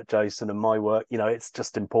your work, Jason, and my work. It's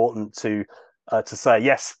just important to say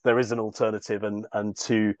yes, there is an alternative, and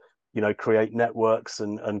to create networks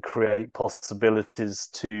and create possibilities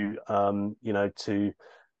to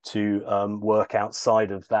work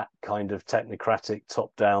outside of that kind of technocratic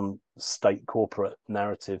top-down state corporate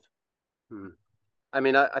narrative. I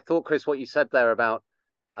mean, I thought, Chris, what you said there about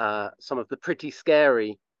some of the pretty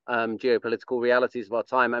scary geopolitical realities of our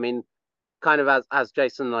time. I mean, kind of as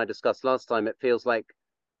Jason and I discussed last time, it feels like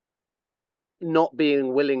not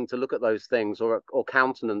being willing to look at those things, or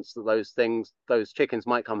countenance that those chickens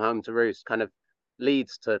might come home to roost, kind of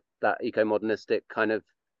leads to that eco-modernistic kind of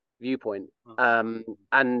viewpoint.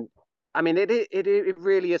 And I mean, it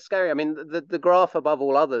really is scary. I mean, the graph above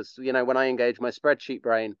all others, you know, when I engage my spreadsheet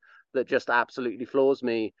brain, that just absolutely floors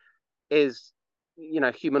me is, you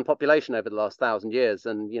know, human population over the last 1,000 years,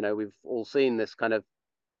 and you know, we've all seen this kind of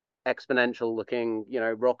exponential looking, you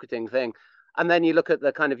know, rocketing thing. And then you look at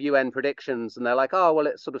the kind of UN predictions, and they're like, oh, well,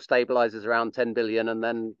 it sort of stabilizes around 10 billion, and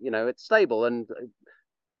then you know, it's stable, and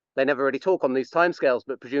they never really talk on these timescales,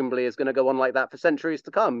 but presumably is going to go on like that for centuries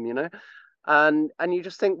to come, you know. And you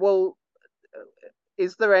just think, well,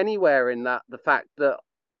 is there anywhere in that the fact that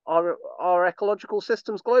our ecological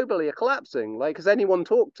systems globally are collapsing? Like, has anyone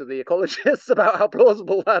talked to the ecologists about how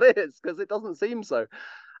plausible that is? Because it doesn't seem so.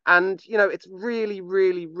 And you know, it's really,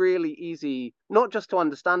 really, really easy not just to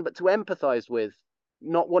understand, but to empathize with,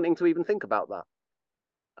 not wanting to even think about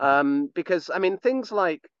that. Because I mean, things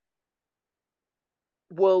like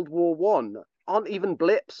World War One aren't even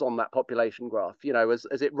blips on that population graph. You know, as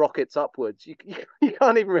it rockets upwards, you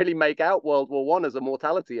can't even really make out World War One as a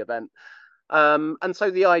mortality event. And so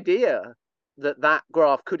the idea that that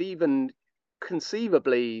graph could even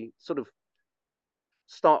conceivably sort of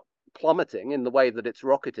start plummeting in the way that it's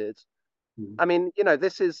rocketed. I mean, you know,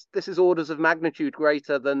 this is orders of magnitude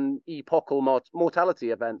greater than epochal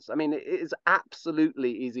mortality events. I mean, it is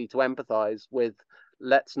absolutely easy to empathize with.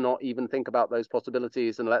 Let's not even think about those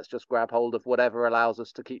possibilities, and let's just grab hold of whatever allows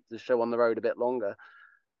us to keep the show on the road a bit longer.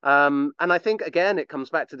 And I think again, it comes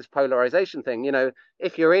back to this polarization thing. You know,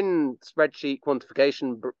 if you're in spreadsheet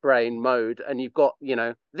quantification brain mode, and you've got, you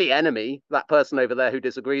know, the enemy, that person over there who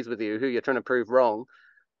disagrees with you, who you're trying to prove wrong,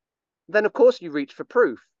 then of course you reach for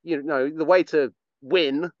proof. You know, the way to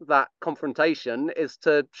win that confrontation is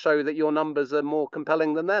to show that your numbers are more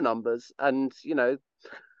compelling than their numbers. And, you know,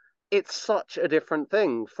 it's such a different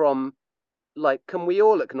thing from, like, can we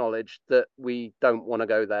all acknowledge that we don't want to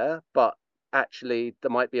go there, but actually there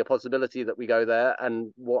might be a possibility that we go there,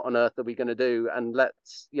 and what on earth are we going to do? And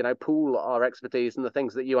let's, you know, pool our expertise and the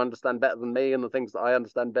things that you understand better than me and the things that I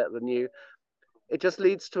understand better than you. It just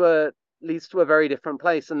leads to a very different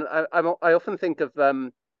place. And I often think of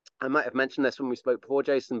I might have mentioned this when we spoke before,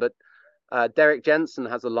 Jason, but Derek Jensen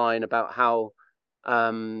has a line about how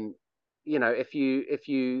you know, if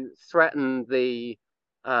you threaten the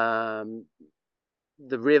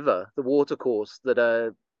river, the watercourse that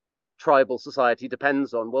a tribal society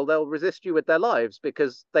depends on, well, they'll resist you with their lives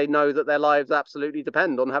because they know that their lives absolutely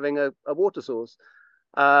depend on having a water source.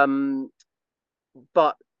 Um,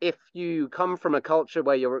 but if you come from a culture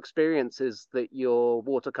where your experience is that your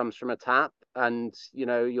water comes from a tap and, you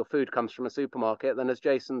know, your food comes from a supermarket, then as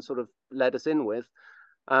Jason sort of led us in with,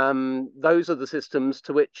 those are the systems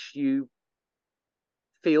to which you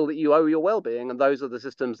feel that you owe your well-being, and those are the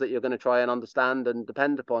systems that you're going to try and understand and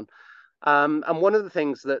depend upon. And one of the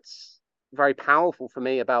things that's very powerful for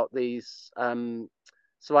me about these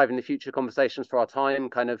surviving the future conversations for our time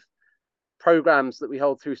kind of programs that we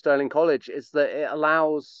hold through Stirling College is that it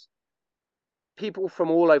allows people from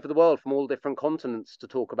all over the world, from all different continents, to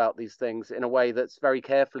talk about these things in a way that's very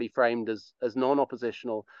carefully framed as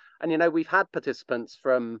non-oppositional. And you know, we've had participants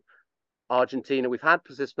from Argentina, we've had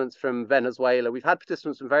participants from Venezuela, we've had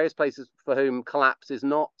participants from various places for whom collapse is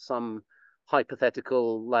not some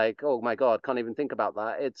hypothetical, like, oh my God, can't even think about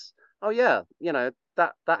that. It's, oh yeah, you know,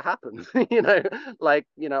 that happens. You know, like,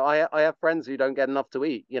 you know, I have friends who don't get enough to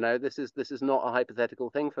eat. You know, this is not a hypothetical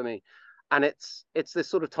thing for me. And it's this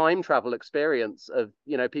sort of time travel experience of,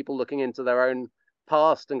 you know, people looking into their own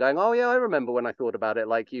past and going, oh yeah, I remember when I thought about it,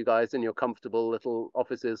 like you guys in your comfortable little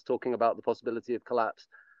offices talking about the possibility of collapse.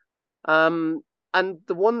 Um, and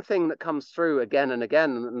the one thing that comes through again and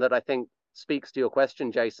again, and that I think speaks to your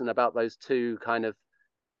question, Jason, about those two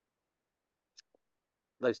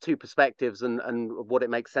perspectives and what it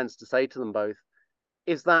makes sense to say to them both,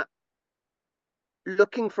 is that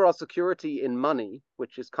looking for our security in money,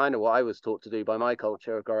 which is kind of what I was taught to do by my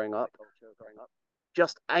culture growing up,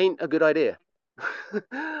 just ain't a good idea.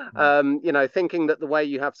 You know, thinking that the way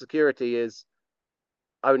you have security is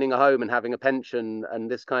owning a home and having a pension and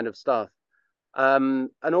this kind of stuff. An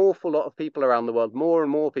awful lot of people around the world, more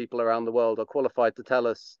and more people around the world, are qualified to tell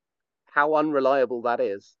us how unreliable that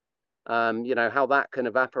is. You know, how that can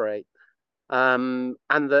evaporate. And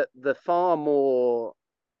that the far more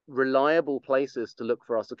reliable places to look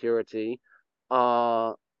for our security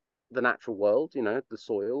are the natural world, you know, the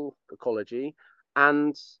soil, ecology,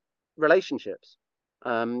 and relationships.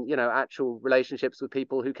 You know, actual relationships with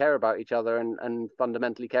people who care about each other and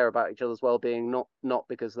fundamentally care about each other's well-being, not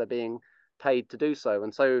because they're being paid to do so.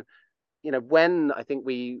 And so, you know, when I think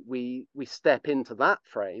we step into that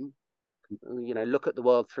frame, you know, look at the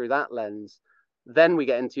world through that lens, then we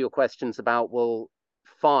get into your questions about, well,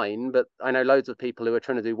 fine, but I know loads of people who are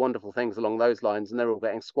trying to do wonderful things along those lines, and they're all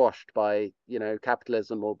getting squashed by, you know,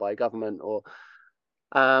 capitalism or by government or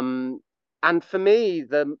and for me,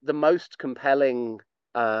 the most compelling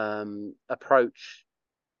approach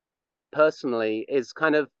personally is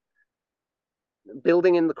kind of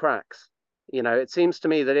building in the cracks. You know, it seems to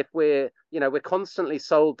me that if we're constantly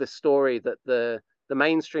sold this story that the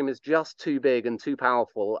mainstream is just too big and too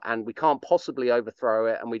powerful and we can't possibly overthrow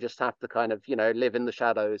it and we just have to kind of, you know, live in the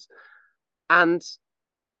shadows. And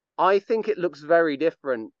I think it looks very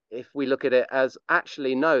different if we look at it as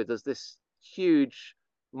actually, no, there's this huge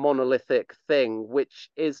monolithic thing which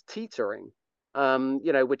is teetering,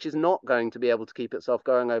 you know, which is not going to be able to keep itself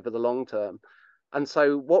going over the long term. And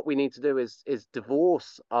so what we need to do is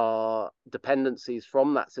divorce our dependencies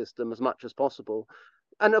from that system as much as possible.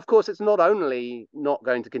 And of course, it's not only not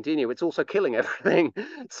going to continue; it's also killing everything.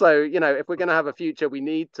 So, you know, if we're going to have a future, we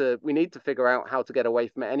need to figure out how to get away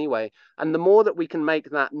from it anyway. And the more that we can make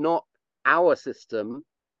that not our system,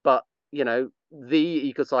 but you know, the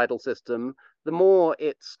ecocidal system, the more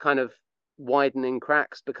its kind of widening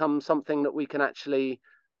cracks become something that we can actually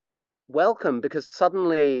welcome, because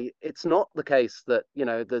suddenly it's not the case that, you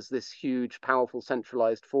know, there's this huge powerful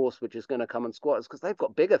centralized force which is going to come and squat us, because they've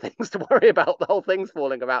got bigger things to worry about. The whole thing's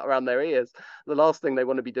falling about around their ears. The last thing they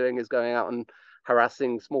want to be doing is going out and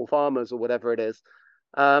harassing small farmers or whatever it is.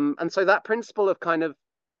 And so that principle of kind of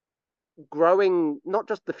growing not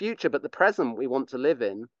just the future but the present we want to live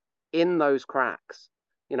in those cracks,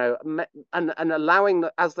 you know, and allowing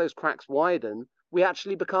that as those cracks widen, we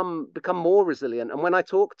actually become more resilient. And when I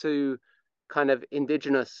talk to kind of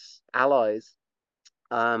indigenous allies,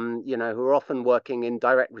 you know, who are often working in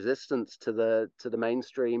direct resistance to the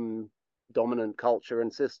mainstream dominant culture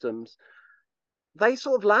and systems, they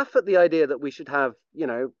sort of laugh at the idea that we should have, you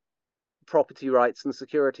know, property rights and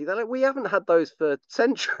security. They're like, we haven't had those for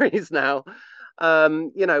centuries now.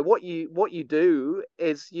 You know, what you do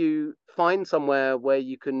is you find somewhere where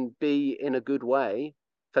you can be in a good way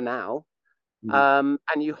for now, and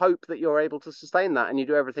you hope that you're able to sustain that, and you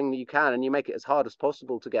do everything that you can, and you make it as hard as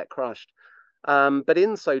possible to get crushed. But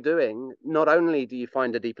in so doing, not only do you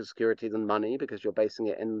find a deeper security than money because you're basing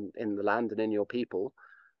it in the land and in your people,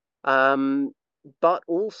 um, but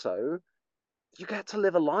also you get to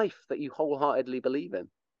live a life that you wholeheartedly believe in.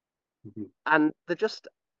 Mm-hmm. And there just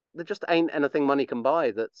ain't anything money can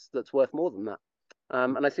buy that's worth more than that.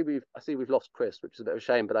 And I see we've lost Chris, which is a bit of a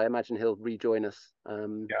shame, but I imagine he'll rejoin us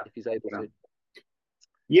Yeah. if he's able Yeah. to.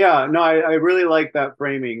 Yeah, no, I really like that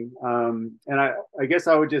framing. And I guess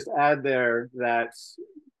I would just add there that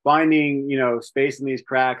finding, you know, space in these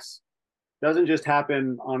cracks doesn't just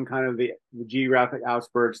happen on kind of the geographic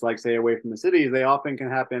outskirts, like say away from the cities. They often can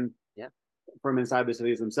happen Yeah. from inside the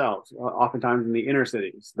cities themselves, oftentimes in the inner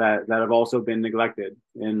cities that have also been neglected,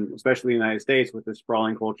 and especially in the United States with the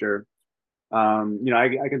sprawling culture. You know,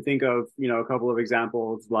 I can think of, you know, a couple of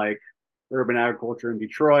examples like urban agriculture in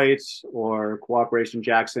Detroit or Cooperation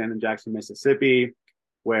Jackson in Jackson, Mississippi,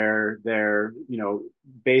 where they're, you know,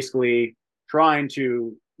 basically trying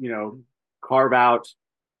to, you know, carve out,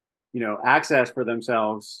 you know, access for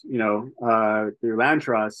themselves, you know, through land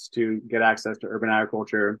trusts to get access to urban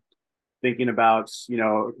agriculture. Thinking about, you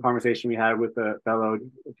know, a conversation we had with a fellow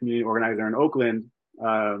community organizer in Oakland,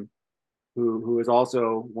 who is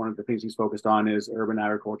also one of the things he's focused on is urban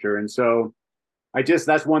agriculture. And so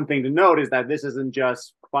that's one thing to note, is that this isn't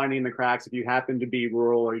just finding the cracks. If you happen to be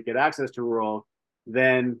rural or you get access to rural,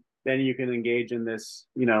 then you can engage in this,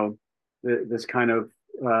 you know, this kind of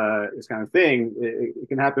thing. It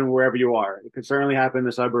can happen wherever you are. It could certainly happen in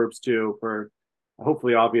the suburbs too, for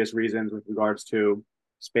hopefully obvious reasons with regards to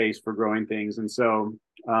space for growing things. And so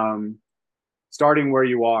starting where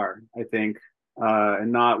you are, I think,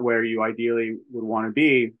 and not where you ideally would want to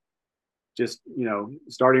be, just, you know,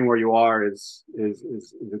 starting where you are is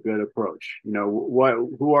a good approach. You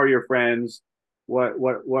know, who are your friends? What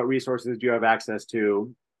resources do you have access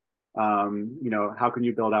to? You know, how can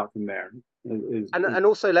you build out from there? And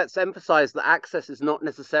also let's emphasize that access is not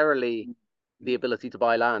necessarily the ability to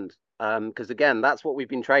buy land. Because again, that's what we've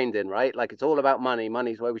been trained in, right? Like it's all about money.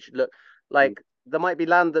 Money's where we should look. Like there might be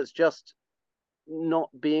land that's just not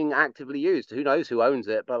being actively used. Who knows who owns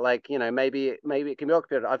it? But like, you know, maybe it can be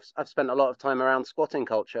occupied. I've spent a lot of time around squatting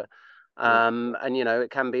culture. And you know, it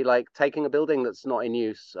can be like taking a building that's not in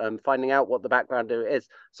use, finding out what the background is.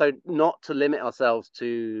 So not to limit ourselves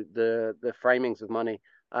to the framings of money.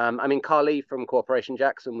 I mean, Carly from Corporation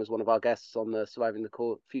Jackson was one of our guests on the Surviving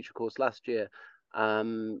the Future course last year.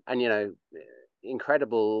 And you know,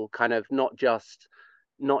 incredible kind of not just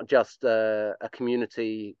a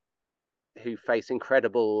community who face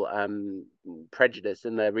incredible prejudice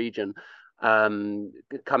in their region,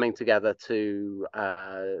 coming together to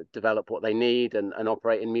develop what they need and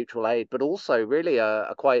operate in mutual aid, but also really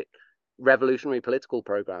a quite revolutionary political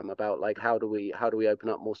program about like how do we open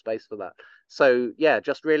up more space for that. So yeah,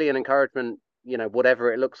 just really an encouragement,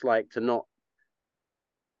 whatever it looks like, to not,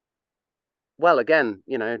 well, again,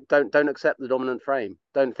 don't accept the dominant frame.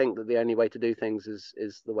 Don't think that the only way to do things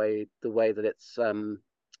is the way that it's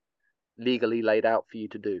legally laid out for you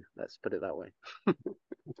to do. Let's put it that way.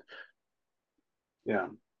 Yeah.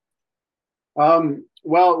 Well,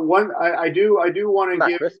 I do want to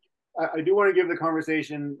give I do want to give the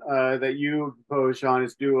conversation that you proposed, Shaun,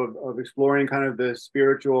 is of exploring kind of the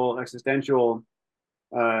spiritual, existential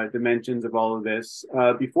dimensions of all of this.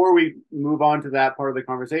 Before we move on to that part of the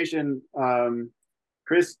conversation,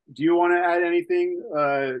 Chris, do you want to add anything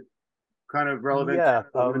kind of relevant to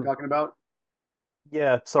what we've been talking about?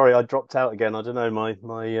 Yeah, sorry, I dropped out again. I don't know.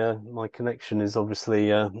 My connection is obviously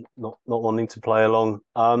not wanting to play along.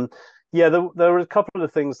 Yeah, there were a couple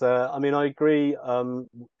of things there. I mean, I agree.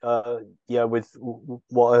 Yeah, with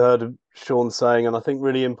what I heard of Shaun saying, and I think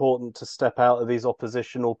really important to step out of these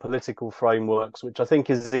oppositional political frameworks, which I think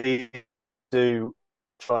is easy to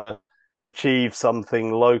try to achieve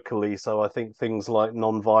something locally. So I think things like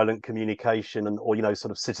non-violent communication or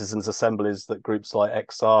sort of citizens' assemblies that groups like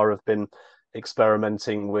XR have been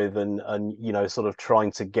experimenting with, and sort of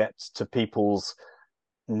trying to get to people's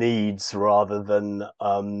needs rather than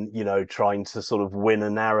trying to sort of win a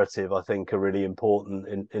narrative, I think are really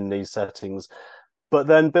important in these settings. But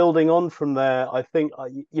then building on from there, I think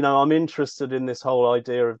I'm interested in this whole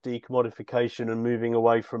idea of decommodification and moving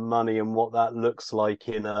away from money and what that looks like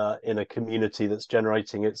in a community that's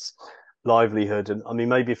generating its livelihood. And I mean,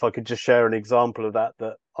 maybe if I could just share an example of that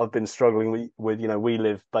I've been struggling with. We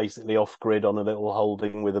live basically off grid on a little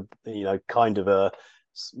holding with a kind of a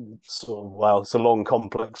sort of, well, it's a long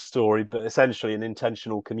complex story, but essentially an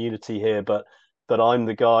intentional community here. But I'm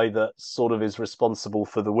the guy that sort of is responsible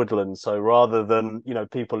for the woodland. So rather than,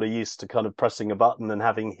 people are used to kind of pressing a button and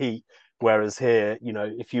having heat, whereas here,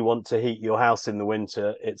 if you want to heat your house in the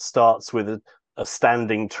winter, it starts with a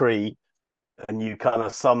standing tree, and you kind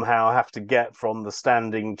of somehow have to get from the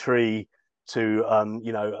standing tree to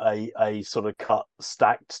a sort of cut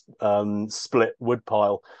stacked split wood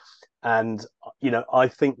pile. And I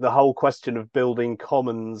think the whole question of building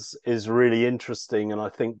commons is really interesting. And I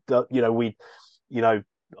think that we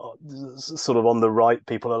sort of on the right,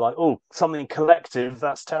 people are like, oh, something collective,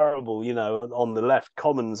 that's terrible. On the left,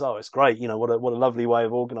 commons, oh, it's great. What a lovely way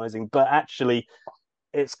of organizing. But actually,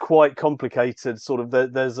 it's quite complicated. Sort of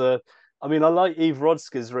I mean, I like Eve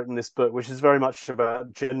Rodsky's written this book, which is very much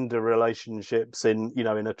about gender relationships in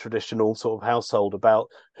a traditional sort of household, about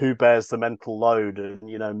who bears the mental load. And,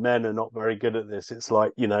 men are not very good at this. It's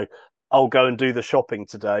like, I'll go and do the shopping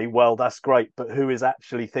today. Well, that's great. But who is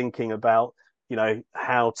actually thinking about,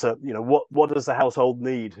 how to, what does the household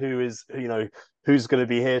need? Who's going to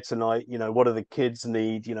be here tonight? What do the kids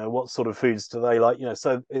need? What sort of foods do they like?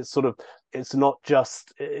 So it's not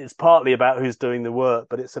just, it's partly about who's doing the work,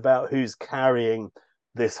 but it's about who's carrying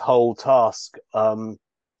this whole task. And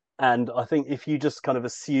I think if you just kind of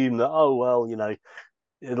assume that, oh, well,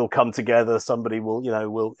 it'll come together, somebody will,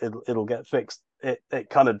 it'll get fixed. It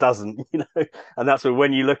kind of doesn't, and that's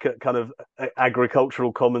when you look at kind of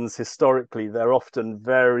agricultural commons historically, they're often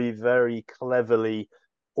very, very cleverly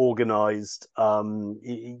organized, to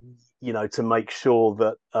make sure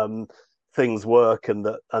that things work and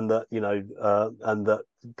that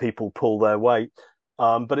people pull their weight.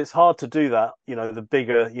 But it's hard to do that, the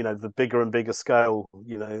bigger and bigger scale,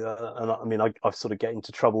 and I mean, I sort of get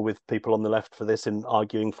into trouble with people on the left for this, in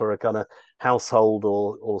arguing for a kind of household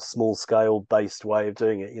or small scale based way of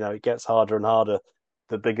doing it. It gets harder and harder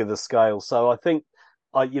the bigger the scale. So I think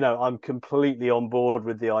I'm completely on board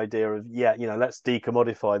with the idea of, let's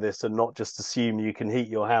decommodify this and not just assume you can heat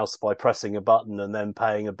your house by pressing a button and then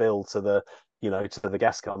paying a bill to the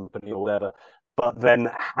gas company or whatever. But then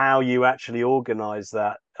how you actually organize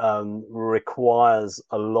that requires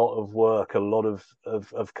a lot of work, a lot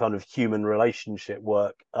of kind of human relationship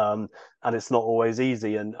work, and it's not always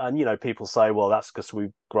easy. And people say, well, that's because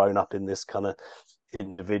we've grown up in this kind of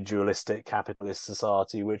individualistic capitalist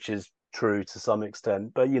society, which is true to some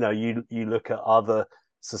extent. But you look at other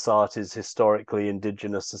societies, historically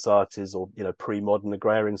indigenous societies, or pre-modern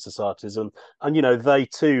agrarian societies, and they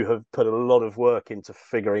too have put a lot of work into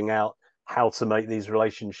figuring out how to make these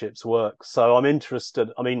relationships work. So I'm interested,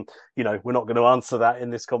 I mean, we're not going to answer that in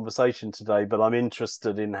this conversation today, but I'm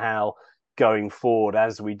interested in how going forward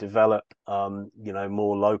as we develop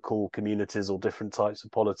more local communities or different types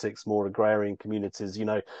of politics, more agrarian communities,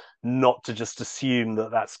 not to just assume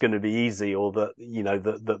that that's going to be easy, or that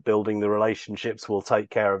that building the relationships will take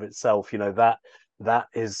care of itself. That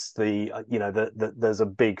is there's a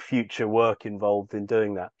big future work involved in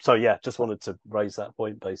doing that. So yeah, just wanted to raise that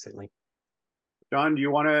point basically. Shaun, do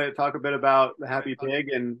you want to talk a bit about the Happy Pig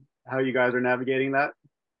and how you guys are navigating that?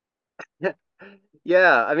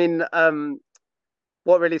 Yeah, I mean,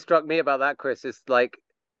 what really struck me about that, Chris, is like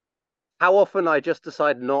how often I just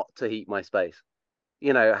decide not to heat my space.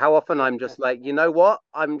 How often I'm just like, you know what?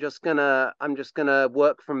 I'm just gonna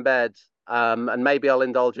work from bed, and maybe I'll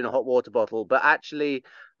indulge in a hot water bottle, but actually,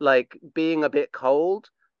 like being a bit cold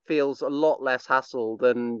feels a lot less hassle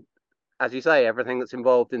than, as you say, everything that's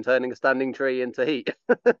involved in turning a standing tree into heat.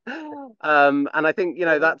 And I think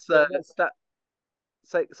that's that.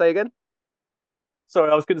 Say again. Sorry,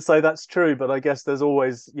 I was going to say that's true, but I guess there's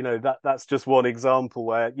always, that's just one example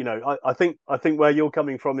where, I think where you're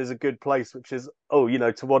coming from is a good place, which is,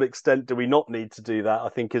 to what extent do we not need to do that? I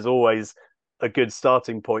think is always a good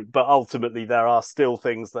starting point. But ultimately, there are still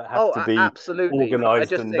things that have Oh, to be absolutely. But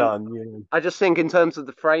organized and done. I just think in terms of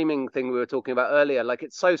the framing thing we were talking about earlier, like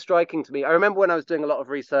it's so striking to me. I remember when I was doing a lot of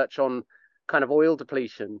research on kind of oil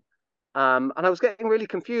depletion, and I was getting really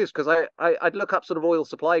confused because I'd look up sort of oil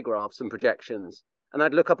supply graphs and projections, and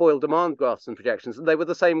I'd look up oil demand graphs and projections, and they were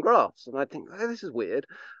the same graphs. And I'd think, oh, this is weird.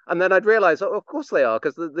 And then I'd realize, oh, of course they are,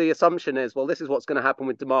 because the assumption is, well, this is what's going to happen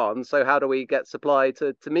with demand. So how do we get supply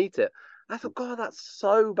to meet it? I thought, God, that's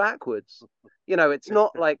so backwards. It's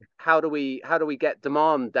not like how do we get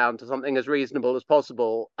demand down to something as reasonable as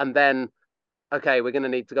possible, and then okay, we're going to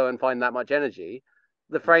need to go and find that much energy.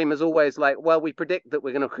 The frame is always like, well, we predict that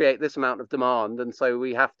we're going to create this amount of demand, and so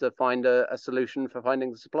we have to find a solution for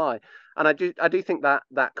finding the supply. And I do think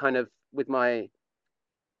that kind of, with my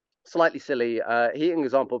slightly silly heating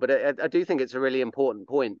example, but I do think it's a really important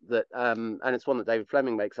point that, and it's one that David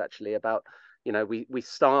Fleming makes actually about, we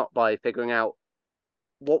start by figuring out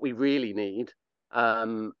what we really need,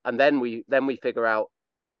 and then we figure out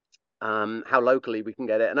how locally we can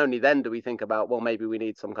get it, and only then do we think about, well, maybe we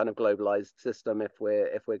need some kind of globalized system if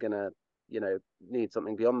we're gonna need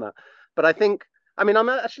something beyond that. But I mean, I'm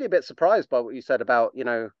actually a bit surprised by what you said about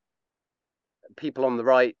people on the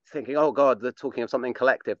right thinking, oh God, they're talking of something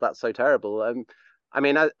collective, that's so terrible. I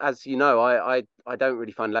mean, as you know, I don't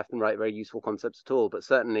really find left and right very useful concepts at all, but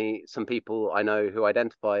certainly some people I know who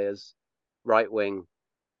identify as right wing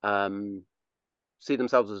see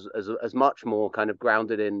themselves as much more kind of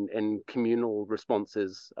grounded in communal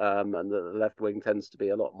responses, and the left wing tends to be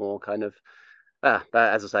a lot more kind of, but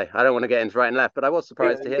as I say, I don't want to get into right and left, but I was Yeah,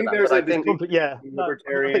 surprised to I hear think that. there's But a I think, distinction Yeah, between no, I think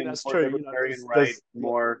libertarian, that's more true. libertarian right,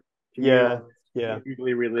 more Yeah, communal, yeah,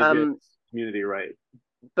 usually religious community right.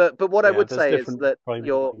 but what I yeah. would There's say is different that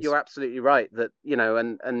you're framings. absolutely right that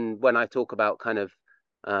and when I talk about kind of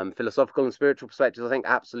philosophical and spiritual perspectives, I think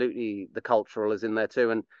absolutely the cultural is in there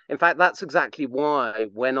too. And in fact, that's exactly why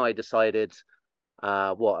when I decided,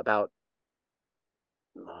 about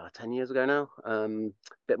 10 years ago now, a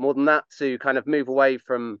bit more than that, to kind of move away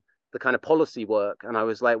from the kind of policy work. And I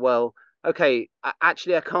was like, well, okay,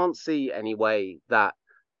 actually, I can't see any way that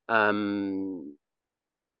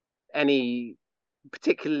any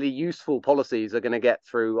particularly useful policies are going to get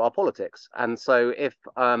through our politics. And so if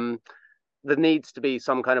there needs to be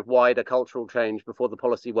some kind of wider cultural change before the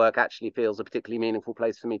policy work actually feels a particularly meaningful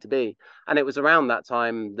place for me to be. And it was around that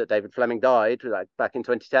time that David Fleming died, like back in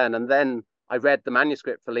 2010. And then I read the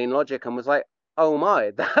manuscript for Lean Logic and was like, oh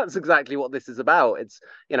my, that's exactly what this is about. It's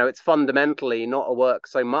fundamentally not a work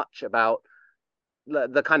so much about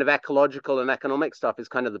the kind of ecological and economic stuff is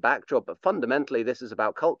kind of the backdrop, but fundamentally this is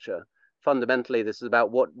about culture. Fundamentally, this is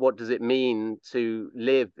about what does it mean to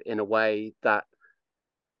live in a way that,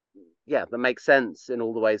 yeah, that makes sense in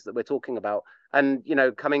all the ways that we're talking about. And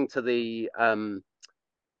coming to the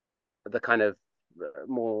kind of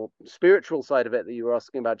more spiritual side of it that you were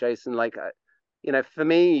asking about, Jason, like for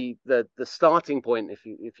me, the starting point, if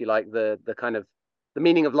you like, the kind of the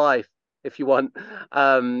meaning of life, if you want,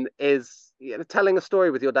 is telling a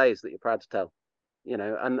story with your days that you're proud to tell.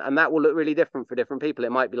 And that will look really different for different people.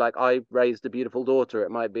 It might be like, I raised a beautiful daughter.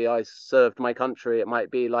 It might be I served my country. It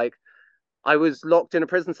might be like I was locked in a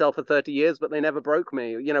prison cell for 30 years, but they never broke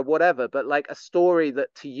me, whatever. But like a story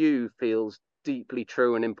that to you feels deeply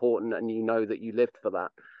true and important, and that you lived for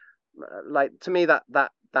that. Like, to me, that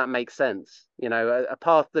makes sense. A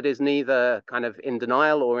path that is neither kind of in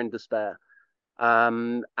denial or in despair.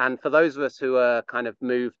 And for those of us who are kind of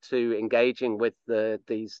moved to engaging with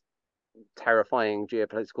these terrifying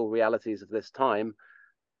geopolitical realities of this time,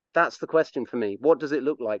 that's the question for me. What does it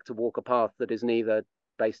look like to walk a path that is neither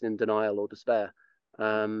based in denial or despair?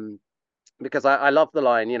 Because I love the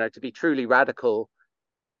line, you know, to be truly radical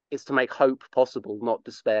is to make hope possible, not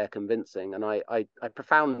despair convincing. And I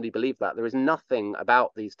profoundly believe that. There is nothing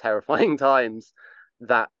about these terrifying times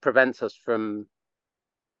that prevents us from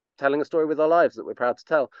telling a story with our lives that we're proud to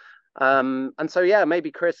tell. And so, yeah,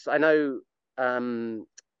 maybe Chris, I know, you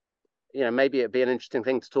know, maybe it'd be an interesting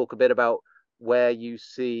thing to talk a bit about where you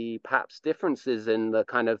see perhaps differences in the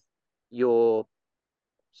kind of your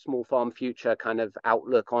small farm future kind of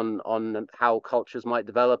outlook on how cultures might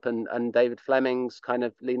develop, and David Fleming's kind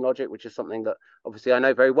of lean logic, which is something that obviously I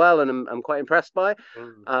know very well and I'm quite impressed by.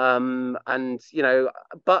 And you know,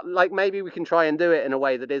 but like maybe we can try and do it in a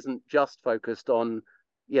way that isn't just focused on,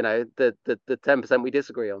 you know, the 10% we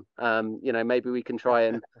disagree on. You know, maybe we can try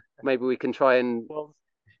and Well,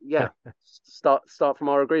 yeah, start from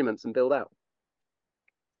our agreements and build out.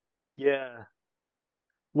 yeah.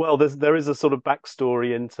 Well, there is a sort of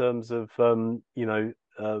backstory in terms of you know,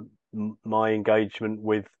 my engagement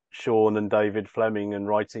with Shaun and David Fleming and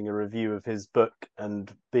writing a review of his book and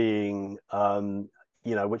being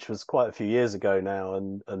you know, which was quite a few years ago now,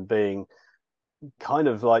 and being kind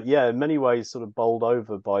of like, yeah, in many ways sort of bowled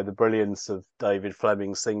over by the brilliance of David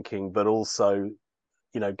Fleming's thinking, but also,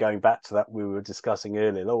 you know, going back to that we were discussing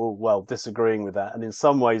earlier, oh well, disagreeing with that, and in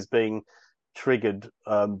some ways being triggered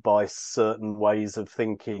by certain ways of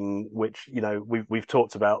thinking, which, you know, we've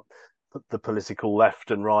talked about the political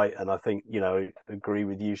left and right, and I think, you know, agree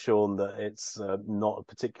with you, Shaun, that it's not a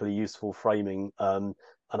particularly useful framing, and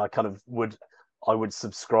I kind of would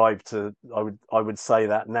subscribe to, I would say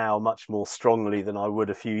that now much more strongly than I would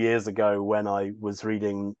a few years ago when I was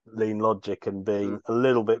reading Lean Logic and being a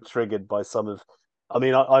little bit triggered by some of, I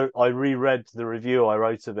mean, I reread the review I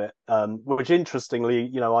wrote of it, which interestingly,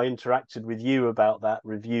 you know, I interacted with you about that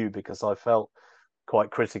review because I felt quite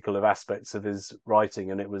critical of aspects of his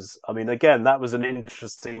writing. And it was, I mean, again, that was an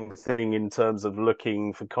interesting thing in terms of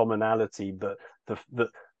looking for commonality. But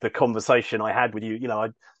the conversation I had with you, you know,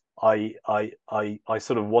 I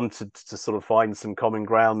sort of wanted to sort of find some common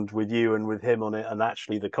ground with you and with him on it. And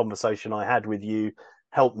actually, the conversation I had with you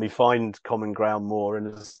helped me find common ground more. And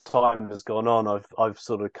as time has gone on, I've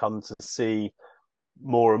sort of come to see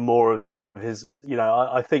more and more of his. You know,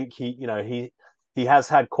 I think he has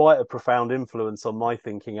had quite a profound influence on my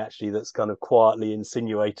thinking, actually. That's kind of quietly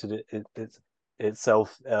insinuated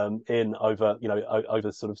itself in over, you know,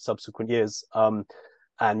 over sort of subsequent years.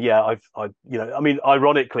 And yeah, I you know, I mean,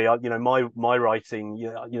 ironically, you know, my writing,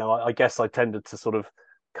 you know, I guess I tended to sort of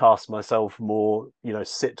cast myself more, you know,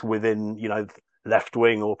 sit within, you know, left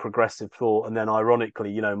wing or progressive thought, and then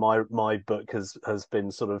ironically, you know, my book has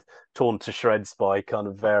been sort of torn to shreds by kind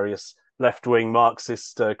of various left wing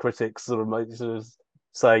Marxist critics, sort of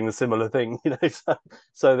saying the similar thing, you know.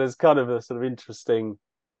 So there's kind of a sort of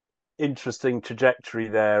interesting trajectory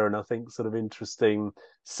there, and I think sort of interesting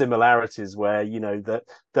similarities where, you know, that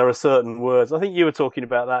there are certain words. I think you were talking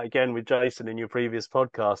about that again with Jason in your previous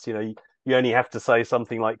podcast. You know, you only have to say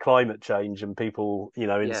something like climate change, and people, you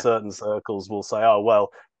know, in Yeah, certain circles will say, "Oh,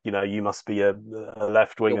 well, you know, you must be a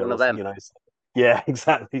left you're winger," one or of them. you know, yeah,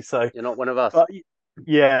 exactly. So, You're not one of us. but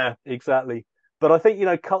yeah, exactly. But I think, you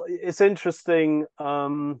know, it's interesting.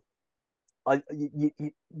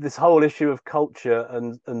 This whole issue of culture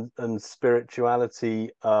and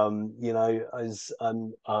spirituality, you know, is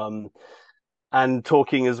and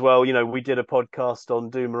talking as well. You know, we did a podcast on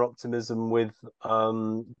Doomer optimism with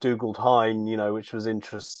Dougal Hine, you know, which was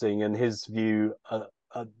interesting, and his view,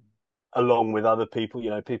 along with other people, you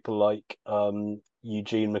know, people like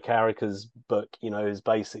Eugene McCarrick's book, you know, is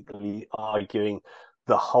basically arguing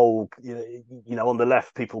the whole, you know, on the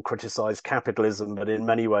left, people criticize capitalism, but in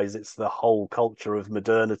many ways, it's the whole culture of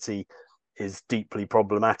modernity is deeply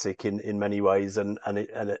problematic in many ways, and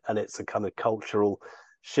it's a kind of cultural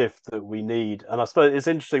shift that we need. And I suppose it's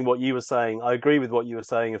interesting what you were saying. I agree with what you were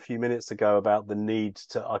saying a few minutes ago about the need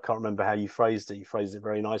to, I can't remember how you phrased it. You phrased it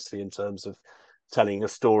very nicely in terms of telling a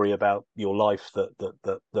story about your life that kind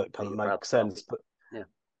of You're proud makes to tell. sense. But Yeah.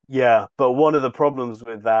 yeah, but one of the problems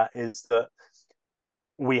with that is that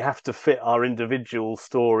we have to fit our individual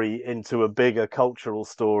story into a bigger cultural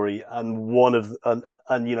story, and one of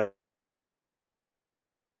and you know,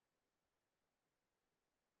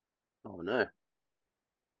 Oh no.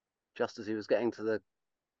 Just as he was getting to the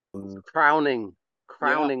um, crowning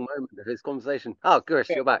Yeah, moment of his conversation. Oh, Chris,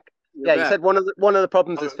 you're back. you're Yeah, you back. said one of the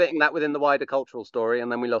problems is Oh, fitting that within the wider cultural story,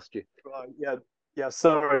 and then we lost you. right, yeah, yeah.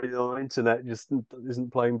 Sorry, the internet just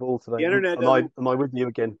isn't playing ball today. the internet Am I doesn't. am I with you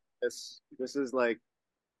again? This is like,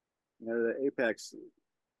 you know, the apex.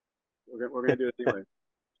 We're gonna do it anyway.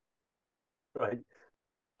 right.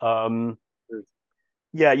 Um,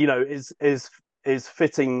 yeah, is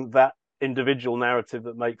fitting that individual narrative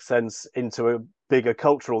that makes sense into a bigger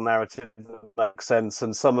cultural narrative that makes sense.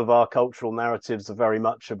 And some of our cultural narratives are very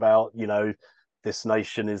much about, this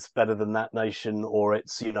nation is better than that nation, or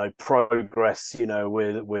it's, progress.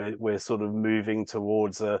 We're sort of moving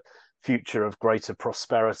towards a future of greater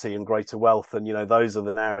prosperity and greater wealth. And those are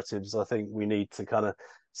the narratives I think we need to kind of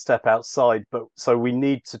step outside. But so we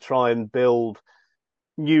need to try and build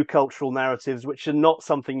new cultural narratives, which are not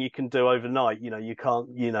something you can do overnight. You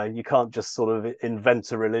can't just sort of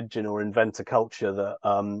invent a religion or invent a culture that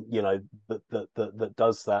that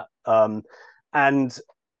does that. And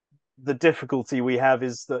the difficulty we have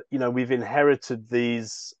is that we've inherited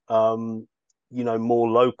these more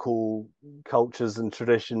local cultures and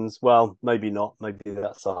traditions. Well, maybe not. Maybe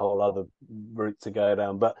that's a whole other route to go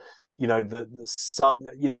down. But I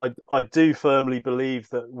do firmly believe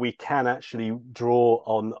that we can actually draw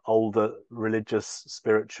on older religious,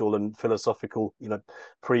 spiritual, and philosophical,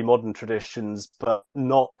 pre-modern traditions, but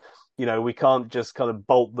not. We can't just kind of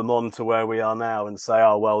bolt them on to where we are now and say,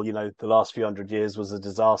 oh, well, the last few hundred years was a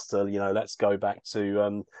disaster. Let's go back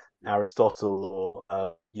to Aristotle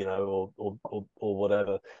or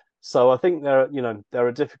whatever. So I think there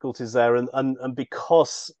are difficulties there, and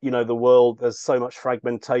because the world, there's so much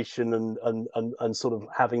fragmentation and sort of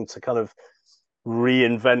having to kind of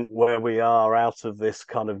reinvent where we are out of this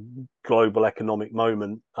kind of global economic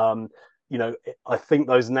moment. I think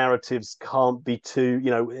those narratives can't be too.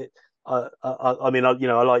 I mean,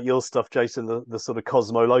 I like your stuff, Jason. The sort of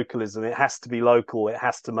cosmo-localism. It has to be local. It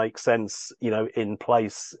has to make sense. In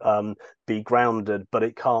place, be grounded, but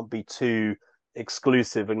it can't be too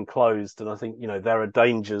exclusive and closed. And I think there are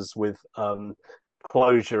dangers with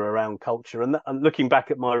closure around culture. And looking back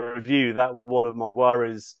at my review, that one of my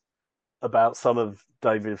worries about some of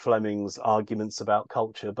David Fleming's arguments about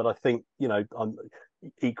culture. But I think I'm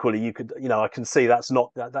equally, you could, I can see that's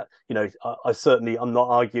not that I certainly, I'm not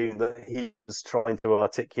arguing that he was trying to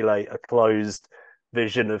articulate a closed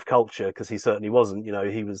vision of culture, because he certainly wasn't.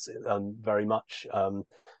 He was very much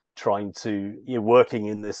trying to working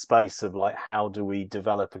in this space of like, how do we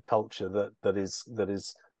develop a culture that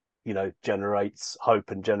is generates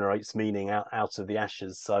hope and generates meaning out of the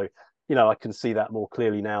ashes. So I can see that more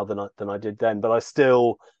clearly now than I did then. But I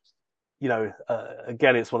still,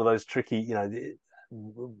 again, it's one of those tricky,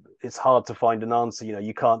 it's hard to find an answer.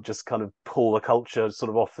 You can't just kind of pull a culture sort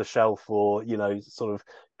of off the shelf, or sort of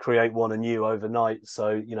create one anew overnight.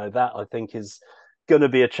 So that I think is going to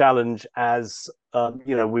be a challenge, as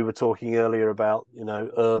we were talking earlier about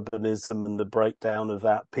urbanism and the breakdown of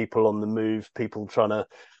that, people on the move, people trying to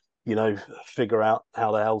figure out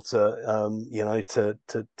how the hell to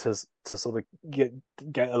sort of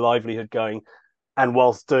get a livelihood going. And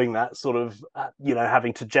whilst doing that, sort of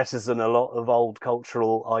having to jettison a lot of old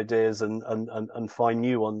cultural ideas and find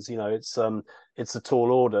new ones. It's a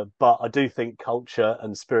tall order, but I do think culture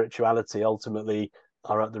and spirituality ultimately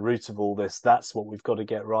are at the root of all this. That's what we've got to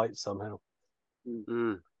get right somehow.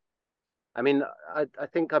 Mm-hmm. I mean, I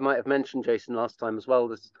think I might have mentioned, Jason, last time as well,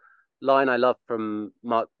 this line I love from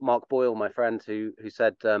Mark Boyle, my friend, who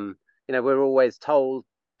said, we're always told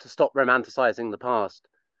to stop romanticizing the past.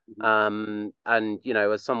 And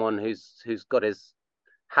as someone who's got his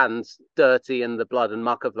hands dirty in the blood and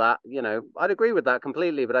muck of that, I'd agree with that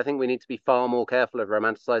completely. But I think we need to be far more careful of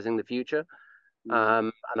romanticizing the future.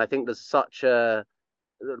 And I think there's such a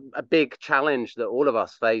big challenge that all of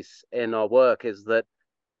us face in our work, is that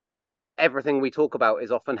everything we talk about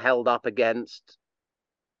is often held up against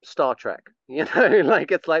Star Trek.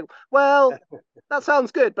 Like, it's like, well, that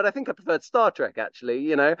sounds good, but I think I preferred Star Trek,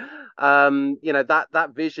 actually. That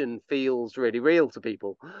vision feels really real to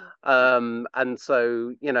people, and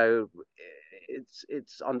so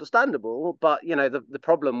it's understandable. But the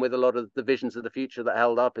problem with a lot of the visions of the future that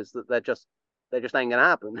held up is that they're just ain't gonna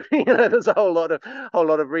happen. There's a whole lot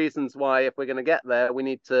of reasons why, if we're going to get there, we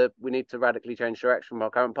need to radically change direction from our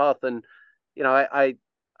current path. And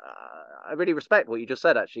I really respect what you just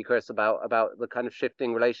said, actually, Chris, about the kind of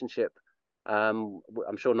shifting relationship. I'm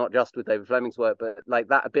sure not just with David Fleming's work, but like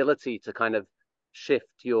that ability to kind of shift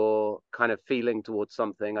your kind of feeling towards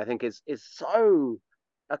something, I think is so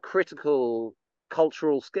a critical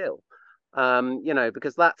cultural skill.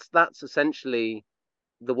 Because that's essentially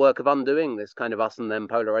the work of undoing this kind of us and them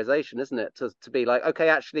polarization, isn't it? To be like, okay,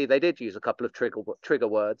 actually they did use a couple of trigger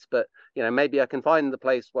words, but maybe I can find the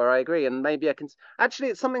place where I agree, and maybe I can actually,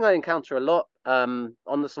 it's something I encounter a lot on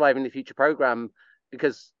the Surviving the Future program,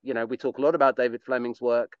 because we talk a lot about David Fleming's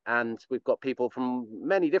work, and we've got people from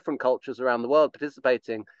many different cultures around the world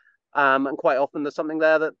participating. And quite often there's something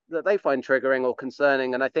there that they find triggering or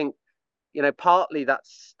concerning. And I think, partly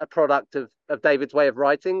that's a product of David's way of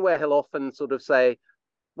writing, where he'll often sort of say,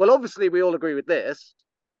 well, obviously we all agree with this,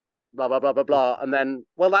 blah, blah, blah, blah, blah. And then,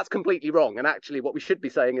 well, that's completely wrong. And actually what we should be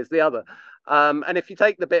saying is the other. And if you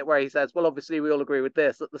take the bit where he says, well, obviously we all agree with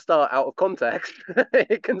this at the start out of context,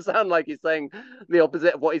 it can sound like he's saying the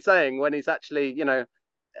opposite of what he's saying when he's actually,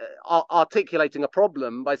 articulating a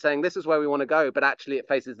problem by saying this is where we want to go, but actually it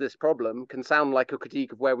faces this problem, can sound like a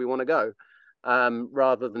critique of where we want to go,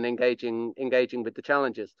 rather than engaging with the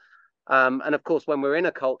challenges. And of course, when we're in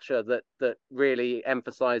a culture that really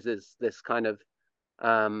emphasizes this kind of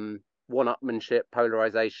one-upmanship,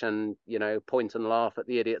 polarization, point and laugh at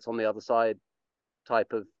the idiots on the other side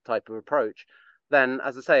type of approach, then,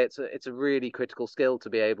 as I say, it's a really critical skill to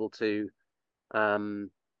be able to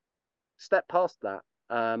step past that,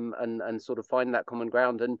 and sort of find that common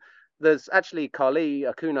ground. And there's actually Carly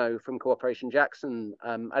Akuno from Cooperation Jackson.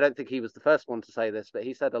 I don't think he was the first one to say this, but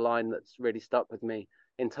he said a line that's really stuck with me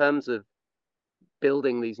in terms of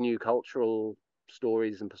building these new cultural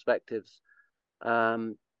stories and perspectives.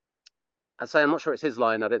 I say, I'm not sure it's his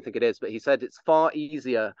line, I don't think it is, but he said it's far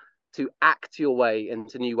easier to act your way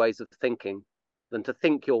into new ways of thinking than to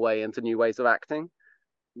think your way into new ways of acting.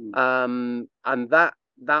 And that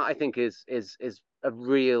I think is a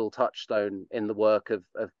real touchstone in the work of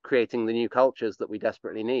creating the new cultures that we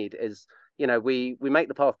desperately need. Is, we make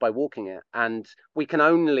the path by walking it, and we can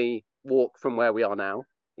only walk from where we are now.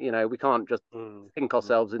 We can't just think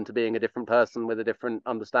ourselves into being a different person with a different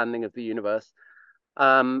understanding of the universe.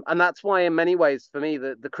 And that's why, in many ways, for me,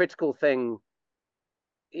 the critical thing,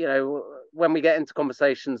 when we get into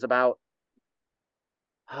conversations about,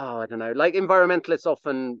 I don't know, like environmentalists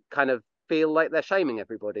often kind of feel like they're shaming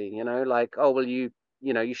everybody, like, oh, well, you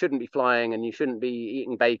shouldn't be flying, and you shouldn't be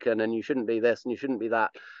eating bacon, and you shouldn't be this, and you shouldn't be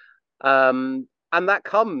that. And that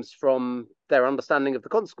comes from their understanding of the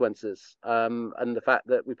consequences, and the fact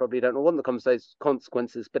that we probably don't want the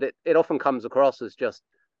consequences, but it often comes across as just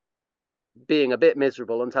being a bit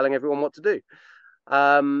miserable and telling everyone what to do.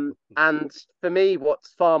 And for me,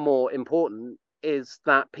 what's far more important is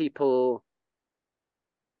that people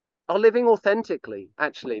are living authentically,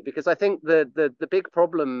 actually, because I think the big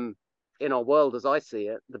problem in our world, as I see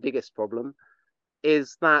it, the biggest problem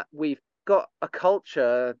is that we've got a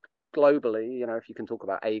culture globally, if you can talk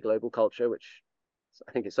about a global culture, which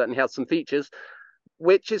I think it certainly has some features,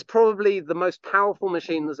 which is probably the most powerful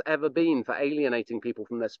machine there's ever been for alienating people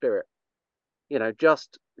from their spirit.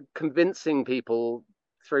 Just convincing people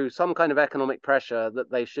through some kind of economic pressure that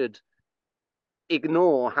they should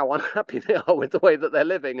ignore how unhappy they are with the way that they're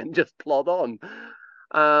living and just plod on.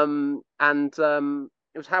 And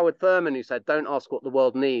it was Howard Thurman who said, don't ask what the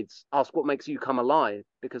world needs, ask what makes you come alive,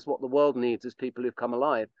 because what the world needs is people who've come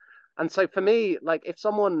alive. And so for me, like, if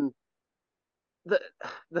someone, the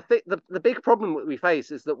big problem that we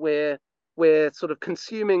face is that we're sort of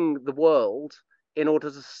consuming the world in order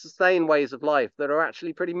to sustain ways of life that are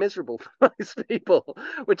actually pretty miserable for most people,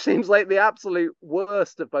 which seems like the absolute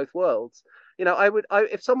worst of both worlds.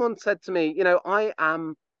 If someone said to me, I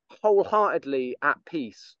am wholeheartedly at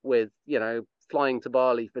peace with, flying to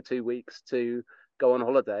Bali for 2 weeks to go on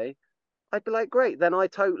holiday, I'd be like, great, then I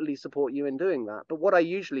totally support you in doing that. But what I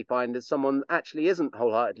usually find is someone actually isn't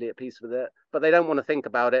wholeheartedly at peace with it, but they don't want to think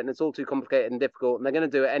about it, and it's all too complicated and difficult, and they're going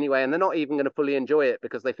to do it anyway, and they're not even going to fully enjoy it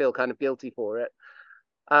because they feel kind of guilty for it.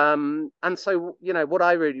 And so, what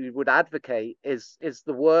I really would advocate is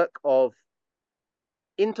the work of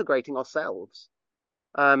integrating ourselves,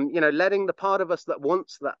 letting the part of us that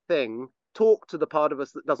wants that thing talk to the part of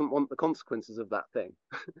us that doesn't want the consequences of that thing.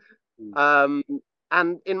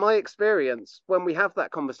 And in my experience, when we have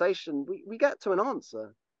that conversation, we get to an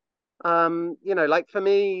answer. Like for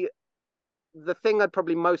me, the thing I'd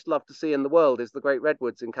probably most love to see in the world is the Great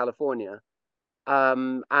Redwoods in California.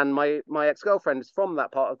 And my ex-girlfriend is from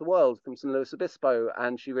that part of the world, from San Luis Obispo,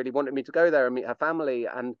 and she really wanted me to go there and meet her family.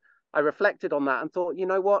 And I reflected on that and thought, you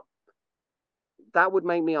know what? That would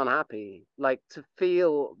make me unhappy. Like, to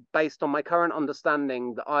feel, based on my current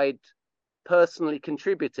understanding, that I'd personally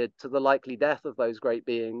contributed to the likely death of those great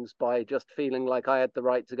beings by just feeling like I had the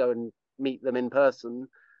right to go and meet them in person,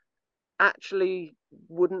 actually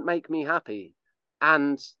wouldn't make me happy.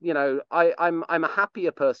 And I'm a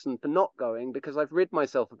happier person for not going, because I've rid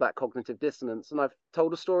myself of that cognitive dissonance, and I've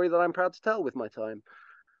told a story that I'm proud to tell with my time.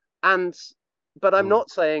 But I'm not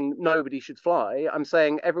saying nobody should fly. I'm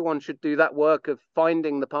saying everyone should do that work of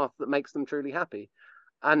finding the path that makes them truly happy.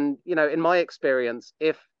 And in my experience,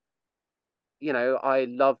 if I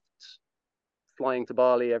loved flying to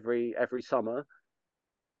Bali every summer,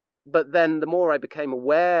 but then the more I became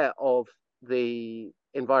aware of the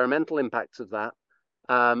environmental impacts of that,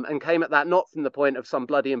 and came at that not from the point of some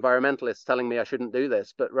bloody environmentalist telling me I shouldn't do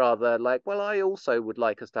this, but rather like, well, I also would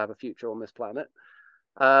like us to have a future on this planet.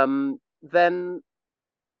 Then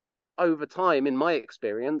over time, in my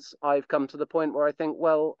experience, I've come to the point where I think,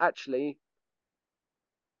 well, actually,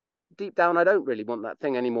 deep down, I don't really want that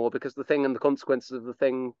thing anymore, because the thing and the consequences of the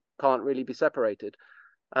thing can't really be separated.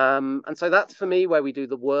 And so that's for me where we do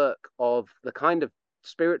the work of the kind of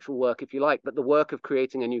spiritual work, if you like, but the work of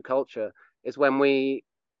creating a new culture is when we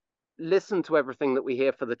listen to everything that we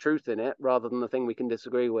hear for the truth in it rather than the thing we can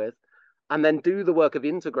disagree with, and then do the work of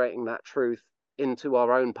integrating that truth into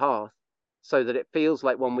our own path so that it feels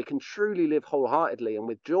like one we can truly live wholeheartedly and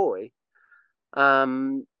with joy.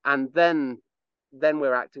 And then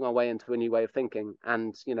we're acting our way into a new way of thinking.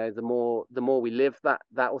 And the more we live that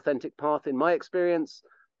authentic path, in my experience,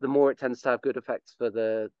 the more it tends to have good effects for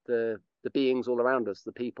the beings all around us,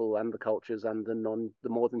 the people and the cultures and the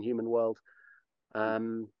more than human world.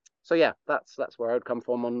 So yeah, that's where I would come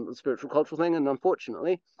from on the spiritual cultural thing. And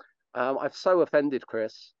unfortunately, I've so offended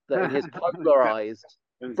Chris that in his polarized,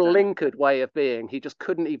 blinkered way of being, he just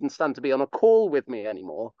couldn't even stand to be on a call with me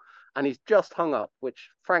anymore. And he's just hung up, which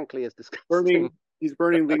frankly is disgusting. He's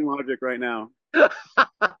burning lean logic right now.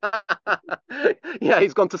 Yeah,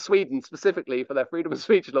 he's gone to Sweden specifically for their freedom of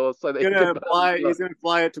speech laws, so he's gonna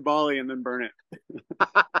fly it to Bali and then burn it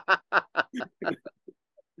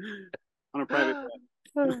on a private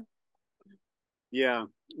jet. Yeah.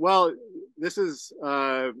 Well, this is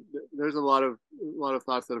there's a lot of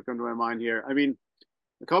thoughts that have come to my mind here. I mean,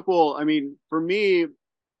 for me,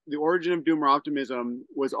 the origin of doomer optimism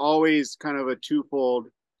was always kind of a twofold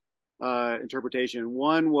interpretation.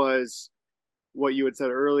 One was what you had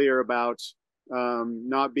said earlier about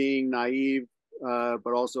not being naive,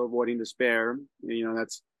 but also avoiding despair.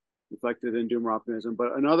 That's reflected in doomer optimism.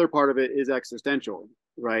 But another part of it is existential,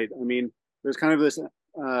 right? I mean, there's kind of this,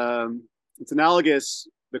 it's analogous,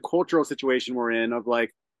 the cultural situation we're in of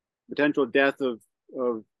like potential death of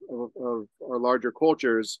our larger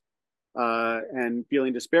cultures, and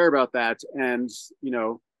feeling despair about that, and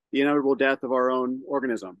the inevitable death of our own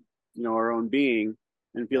organism, our own being,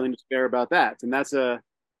 and feeling despair about that. And that's a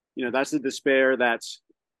despair that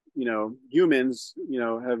humans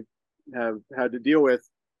have had to deal with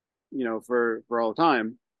for all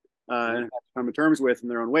time, and have to come to terms with in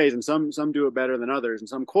their own ways. And some do it better than others, and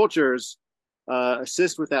some cultures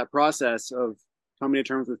assist with that process of coming to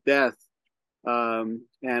terms with death, and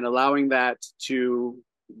allowing that to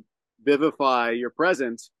vivify your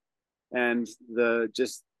present and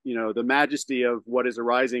the majesty of what is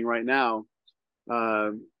arising right now.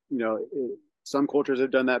 Some cultures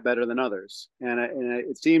have done that better than others, and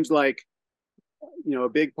it seems like a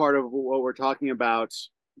big part of what we're talking about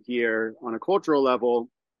here on a cultural level,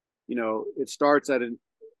 it starts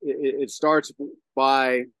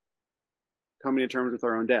by coming to terms with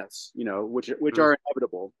our own deaths, which are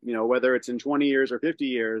inevitable, whether it's in 20 years or 50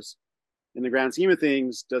 years. In the grand scheme of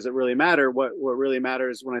things, does it really matter? What really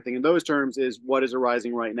matters when I think in those terms is what is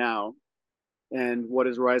arising right now. And what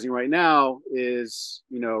is arising right now is,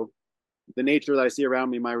 the nature that I see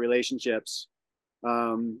around me, my relationships.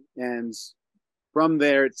 And from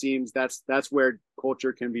there, it seems that's where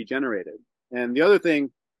culture can be generated. And the other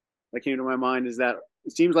thing that came to my mind is that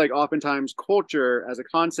it seems like oftentimes culture as a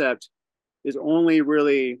concept is only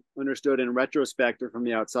really understood in retrospect or from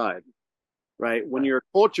the outside, right? When you're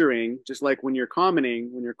culturing, just like when you're commenting,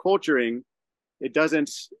 when you're culturing,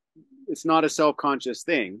 it's not a self-conscious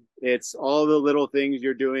thing. It's all the little things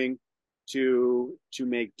you're doing to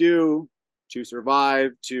make do, to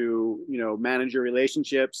survive, to manage your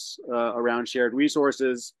relationships around shared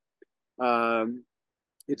resources.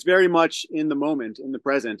 It's very much in the moment, in the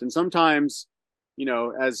present. And sometimes,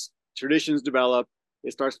 as traditions develop,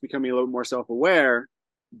 it starts becoming a little more self-aware.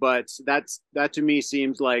 But that to me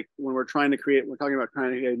seems like when we're talking about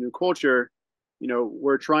trying to create a new culture,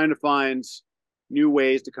 we're trying to find new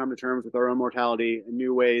ways to come to terms with our own mortality, and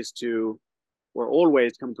old ways to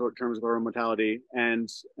come to terms with our own mortality, and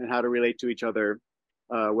how to relate to each other,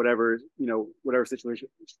 whatever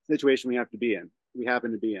situation we happen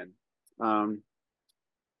to be in.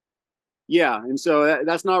 And so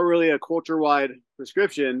that's not really a culture-wide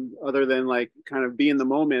prescription, other than like kind of be in the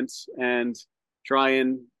moment and try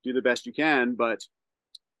and do the best you can, but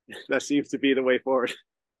that seems to be the way forward.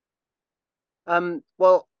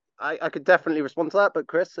 Well, I could definitely respond to that, but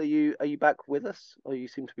Chris, are you back with us, or you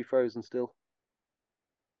seem to be frozen still?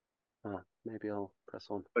 Maybe I'll press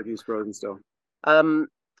on. Like he's frozen still. Well,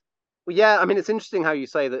 yeah, I mean, it's interesting how you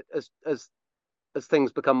say that as as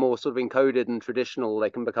things become more sort of encoded and traditional, they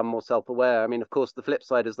can become more self-aware. I mean, of course, the flip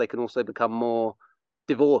side is they can also become more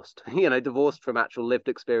divorced, divorced from actual lived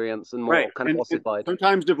experience and more kind of and ossified.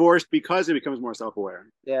 sometimes divorced because it becomes more self-aware.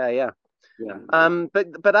 Yeah. Yeah.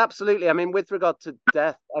 But absolutely. I mean, with regard to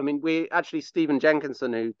death, I mean, we actually Stephen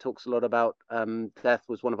Jenkinson, who talks a lot about death,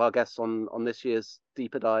 was one of our guests on this year's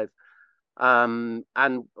deeper dive. And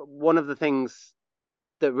one of the things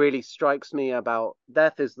that really strikes me about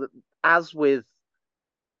death is that, as with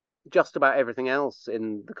just about everything else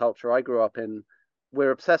in the culture I grew up in,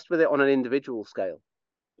 we're obsessed with it on an individual scale.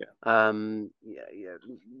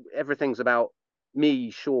 Everything's about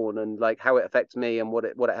me, Shaun, and like how it affects me and what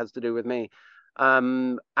it has to do with me.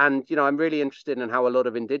 And I'm really interested in how a lot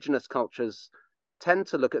of indigenous cultures tend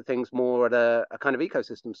to look at things more at a kind of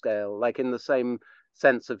ecosystem scale, like in the same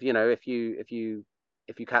sense of, if you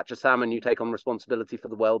catch a salmon, you take on responsibility for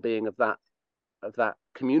the well-being of that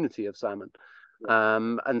community of salmon.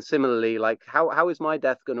 And similarly, like how is my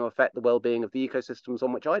death going to affect the well-being of the ecosystems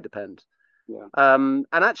on which I depend? Yeah. And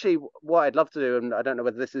actually, what I'd love to do, and I don't know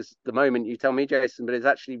whether this is the moment, you tell me, Jason, but is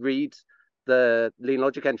actually read the Lean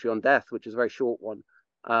Logic entry on death, which is a very short one.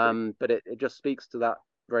 But it just speaks to that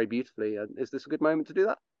very beautifully. Is this a good moment to do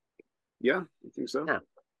that? Yeah, I think so. Yeah.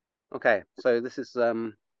 Okay. So this is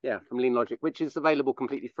from Lean Logic, which is available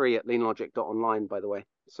completely free at leanlogic.online, by the way.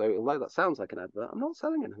 So although that sounds like an advert, I'm not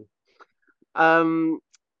selling anything.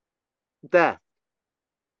 Death.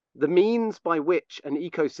 The means by which an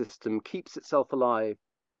ecosystem keeps itself alive,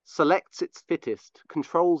 selects its fittest,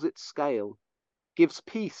 controls its scale, gives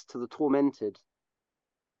peace to the tormented,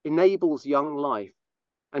 enables young life,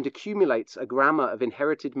 and accumulates a grammar of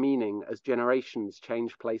inherited meaning as generations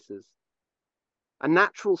change places. A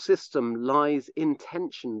natural system lies in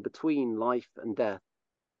tension between life and death.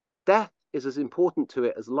 Death is as important to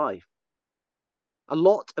it as life. A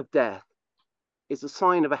lot of death is a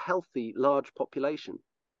sign of a healthy, large population.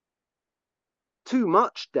 Too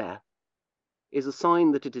much death is a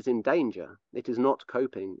sign that it is in danger. It is not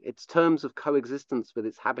coping. Its terms of coexistence with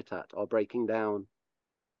its habitat are breaking down.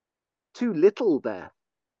 Too little death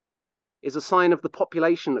is a sign of the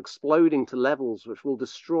population exploding to levels which will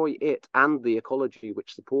destroy it and the ecology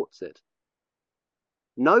which supports it.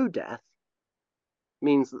 No death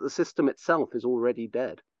means that the system itself is already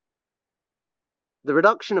dead. The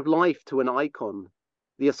reduction of life to an icon,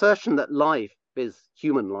 the assertion that life is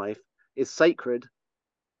human life, is sacred,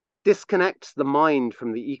 disconnects the mind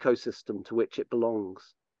from the ecosystem to which it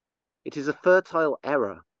belongs. It is a fertile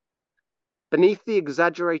error. Beneath the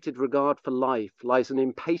exaggerated regard for life lies an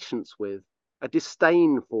impatience with, a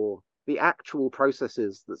disdain for, the actual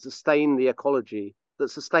processes that sustain the ecology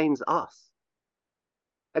that sustains us.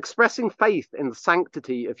 Expressing faith in the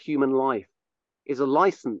sanctity of human life is a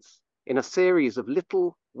license in a series of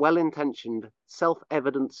little, well-intentioned,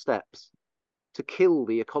 self-evident steps to kill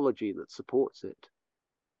the ecology that supports it.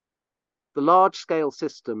 The large-scale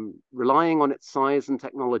system, relying on its size and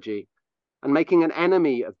technology, and making an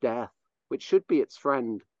enemy of death, which should be its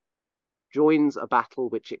friend, joins a battle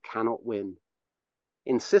which it cannot win.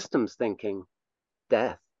 In systems thinking,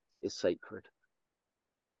 death is sacred.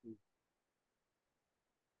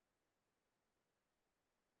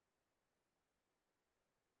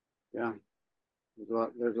 Yeah,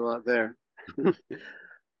 there's a lot there.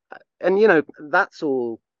 And that's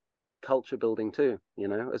all culture building too,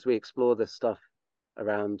 as we explore this stuff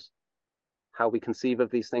around how we conceive of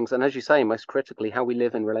these things, and as you say, most critically, how we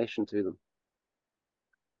live in relation to them.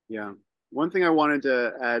 Yeah. One thing I wanted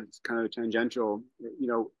to add, kind of tangential,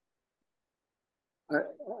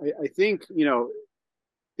 I think,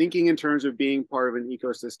 thinking in terms of being part of an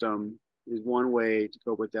ecosystem is one way to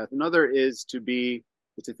cope with death. Another is to think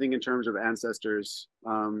in terms of ancestors.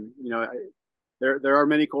 There are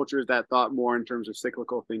many cultures that thought more in terms of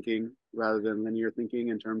cyclical thinking rather than linear thinking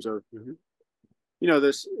in terms of,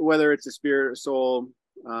 this, whether it's a spirit or soul,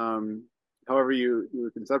 however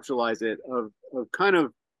you conceptualize it, of kind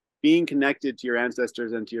of being connected to your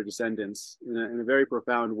ancestors and to your descendants in a very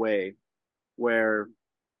profound way, where,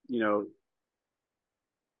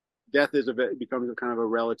 death becomes a kind of a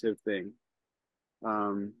relative thing,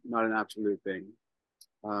 not an absolute thing.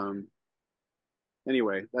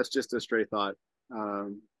 Anyway, that's just a stray thought.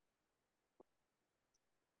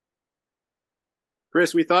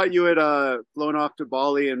 Chris, we thought you had flown off to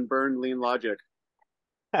Bali and burned Lean Logic.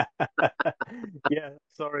 Yeah,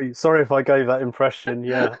 sorry if I gave that impression.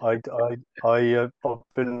 Yeah, I've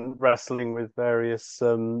been wrestling with various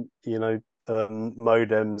modems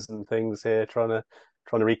and things here, trying to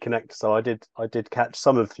reconnect. So I did catch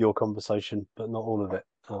some of your conversation, but not all of it.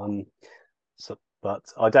 But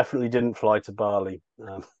I definitely didn't fly to Bali.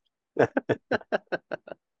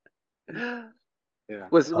 Yeah.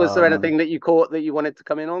 Was there anything that you caught that you wanted to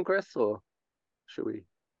come in on, Chris, or should we?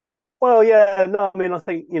 Well, yeah, no, I mean, I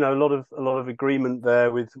think a lot of agreement there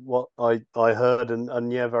with what I heard,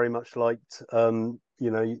 and yeah, very much liked the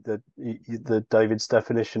David's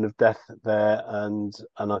definition of death there, and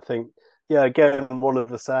I think yeah, again, one of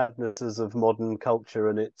the sadnesses of modern culture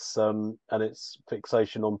and its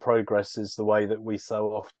fixation on progress is the way that we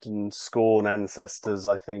so often scorn ancestors.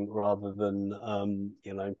 I think rather than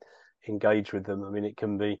engage with them. I mean, it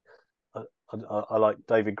can be I, I like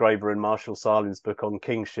David Graeber and Marshall Sahlins' book on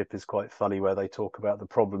kingship is quite funny, where they talk about the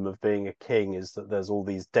problem of being a king is that there's all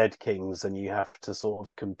these dead kings and you have to sort of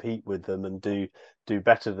compete with them and do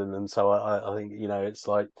better than them. So I think it's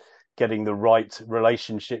like getting the right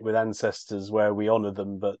relationship with ancestors where we honor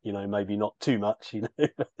them, but maybe not too much,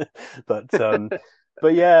 but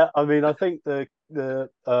but yeah, I mean, I think the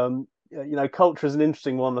culture is an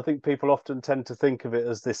interesting one. I think people often tend to think of it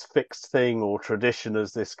as this fixed thing or tradition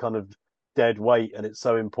as this kind of dead weight, and it's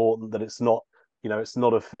so important that it's not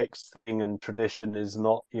a fixed thing, and tradition is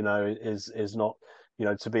not is not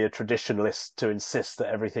to be a traditionalist, to insist that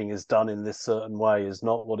everything is done in this certain way is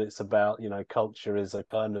not what it's about. Culture is a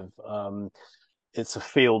kind of it's a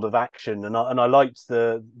field of action, and I liked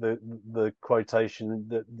the quotation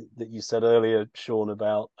that you said earlier, Shaun,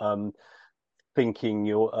 about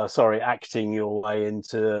acting your way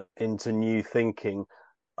into new thinking.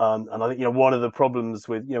 And I think one of the problems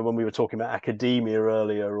with when we were talking about academia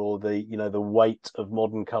earlier, or the weight of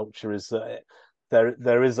modern culture, is that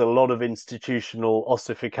there is a lot of institutional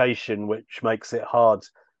ossification, which makes it hard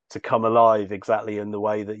to come alive exactly in the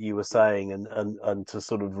way that you were saying, and to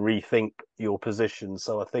sort of rethink your position.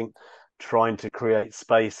 So I think trying to create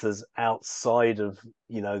spaces outside of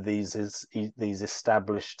these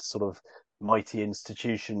established sort of mighty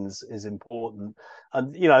institutions is important.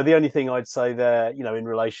 And the only thing I'd say there, in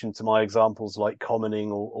relation to my examples like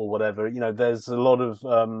commoning or whatever, there's a lot of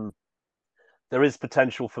there is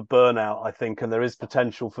potential for burnout, I think, and there is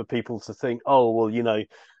potential for people to think, oh well,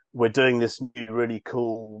 we're doing this new really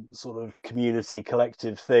cool sort of community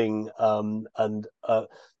collective thing, and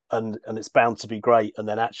it's bound to be great, and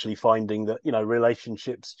then actually finding that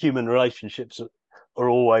human relationships are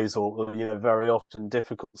always, or very often,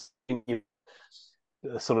 difficult.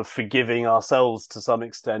 Sort of forgiving ourselves to some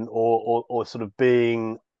extent, or sort of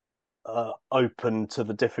being open to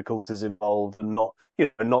the difficulties involved, and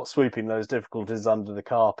not sweeping those difficulties under the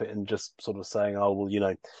carpet and just sort of saying, oh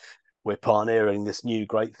well, we're pioneering this new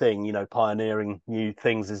great thing. Pioneering new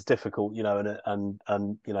things is difficult, and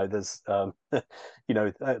there's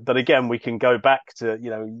but again, we can go back to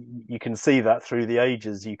you can see that through the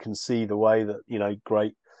ages. You can see the way that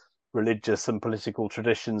great religious and political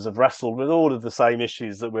traditions have wrestled with all of the same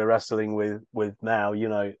issues that we're wrestling with now,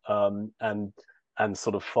 and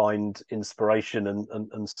sort of find inspiration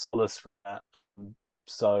and solace from that.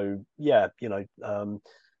 So yeah,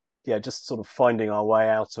 just sort of finding our way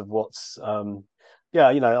out of what's I mean,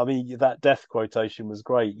 that death quotation was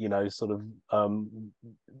great, sort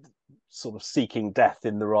of seeking death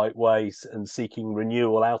in the right way and seeking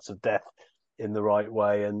renewal out of death in the right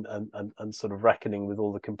way, and sort of reckoning with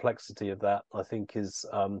all the complexity of that, I think is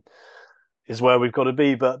where we've got to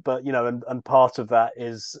be. But and part of that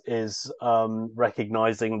is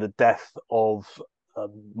recognizing the death of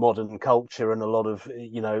modern culture, and a lot of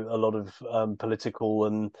political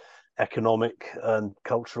and economic and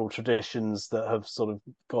cultural traditions that have sort of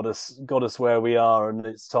got us where we are, and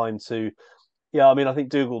it's time to I mean, I think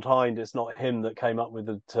Dougal Hind, it's not him that came up with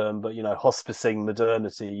the term, but hospicing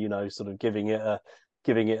modernity, sort of giving it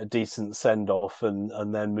a decent send off,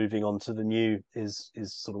 and then moving on to the new is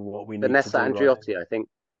sort of what we need to Vanessa do, right? Andriotti, I think.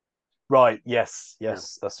 Right. Yes. Yeah.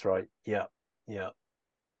 That's right. Yeah. Yeah.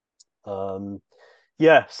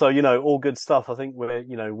 Yeah. So all good stuff. I think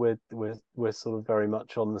we're sort of very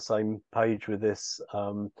much on the same page with this.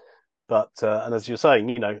 But and as you're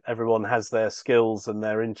saying, everyone has their skills and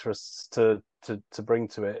their interests to bring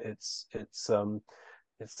to it. It's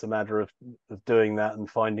a matter of doing that and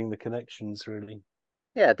finding the connections, really.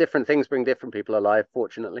 Yeah, different things bring different people alive,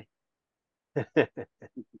 fortunately.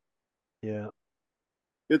 Yeah.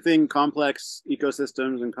 Good thing complex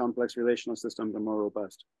ecosystems and complex relational systems are more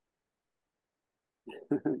robust.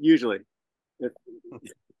 Usually,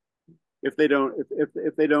 if they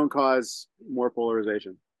don't cause more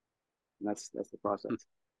polarization, and that's the process.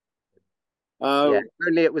 Yeah,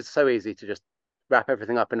 only it was so easy to just wrap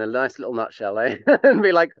everything up in a nice little nutshell, eh? And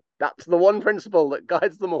be like, that's the one principle that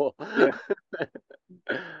guides them all. Yeah.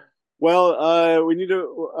 Well, we need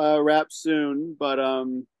to wrap soon, but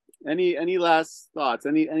any last thoughts?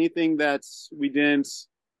 Anything that we didn't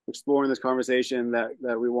explore in this conversation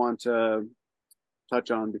that we want to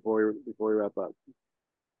touch on before we wrap up?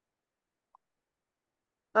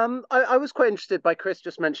 I was quite interested by Chris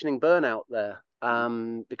just mentioning burnout there,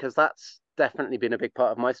 because that's definitely been a big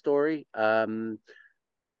part of my story. Some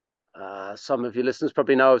of your listeners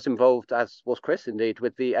probably know I was involved, as was Chris indeed,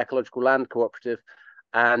 with the Ecological Land Cooperative.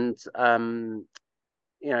 And,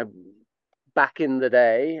 you know, back in the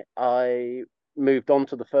day, I moved on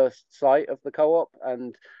to the first site of the co-op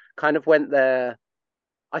and kind of went there,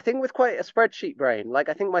 I think with quite a spreadsheet brain. Like,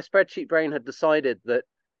 I think my spreadsheet brain had decided that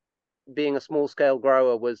being a small scale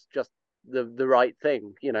grower was just the right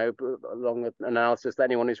thing, along with analysis that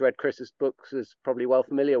anyone who's read Chris's books is probably well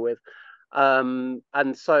familiar with. And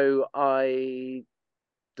so I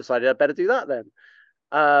decided I'd better do that then.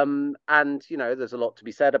 And there's a lot to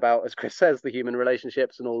be said about, as Chris says, the human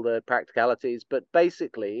relationships and all the practicalities. But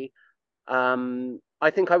basically,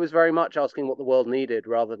 I think I was very much asking what the world needed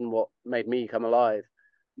rather than what made me come alive.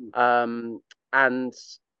 And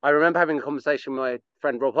I remember having a conversation with my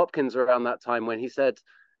friend Rob Hopkins around that time when he said,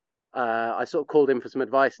 I sort of called him for some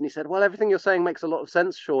advice, and he said, well, everything you're saying makes a lot of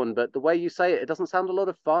sense, Shaun, but the way you say it doesn't sound a lot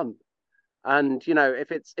of fun. And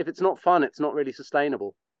if it's not fun, it's not really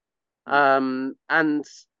sustainable. And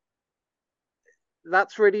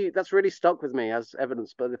that's really stuck with me, as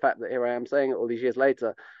evidenced by the fact that here I am saying it all these years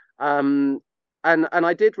later. And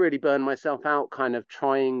I did really burn myself out, kind of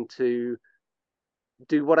trying to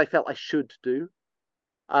do what I felt I should do.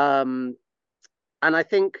 And I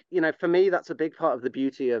think, for me, that's a big part of the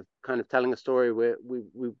beauty of kind of telling a story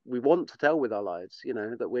we want to tell with our lives,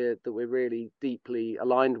 that we're really deeply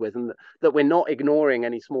aligned with, and that we're not ignoring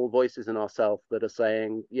any small voices in ourselves that are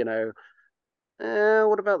saying,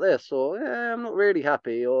 what about this? Or I'm not really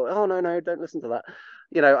happy, or oh no, don't listen to that.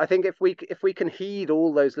 I think if we can heed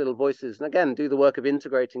all those little voices, and again do the work of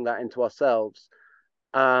integrating that into ourselves,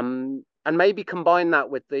 and maybe combine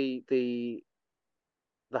that with the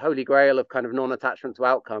holy grail of kind of non-attachment to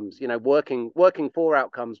outcomes, working for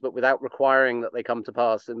outcomes, but without requiring that they come to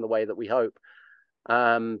pass in the way that we hope,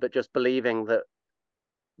 but just believing that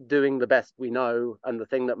doing the best we know and the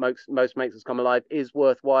thing that most makes us come alive is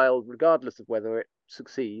worthwhile, regardless of whether it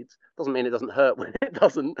succeeds. Doesn't mean it doesn't hurt when it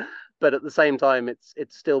doesn't, but at the same time,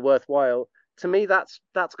 it's still worthwhile. To me, that's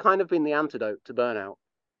kind of been the antidote to burnout.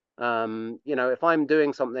 If I'm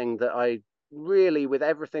doing something that I really, with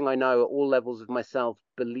everything I know at all levels of myself,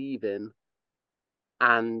 believe in,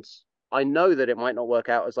 and I know that it might not work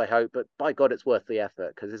out as I hope, but by God, it's worth the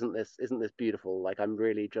effort, because isn't this beautiful? Like, I'm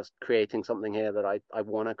really just creating something here that I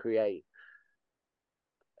want to create.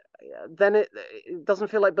 Then it doesn't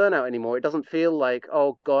feel like burnout anymore. It doesn't feel like,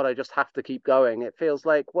 oh God, I just have to keep going. It feels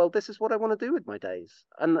like, well, this is what I want to do with my days.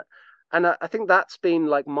 And I think that's been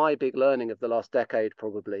like my big learning of the last decade,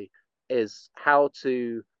 probably, is how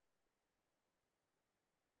to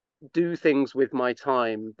do things with my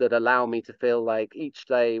time that allow me to feel like each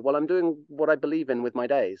day, well, I'm doing what I believe in with my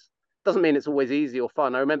days. Doesn't mean it's always easy or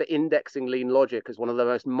fun. I remember indexing lean logic as one of the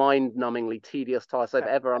most mind-numbingly tedious tasks I've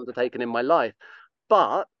ever undertaken in my life.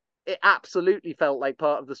 But it absolutely felt like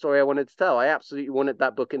part of the story I wanted to tell. I absolutely wanted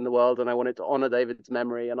that book in the world, and I wanted to honor David's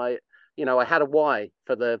memory. And I had a why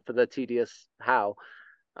for the tedious how.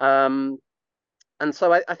 And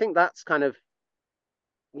so I think that's kind of,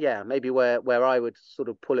 maybe where I would sort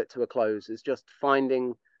of pull it to a close, is just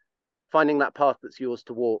finding that path that's yours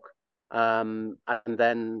to walk. And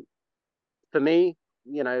then for me,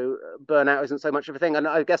 burnout isn't so much of a thing. And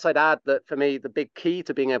I guess I'd add that for me, the big key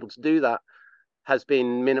to being able to do that has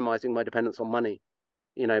been minimizing my dependence on money,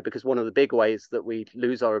 because one of the big ways that we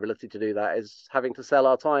lose our ability to do that is having to sell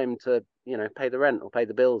our time to, pay the rent or pay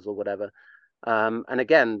the bills or whatever. And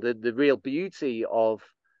again, the real beauty of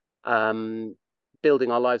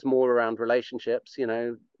building our lives more around relationships,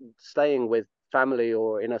 staying with family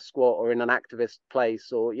or in a squat or in an activist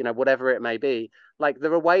place, or whatever it may be, like,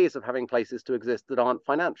 there are ways of having places to exist that aren't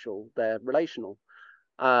financial, they're relational.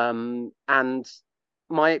 And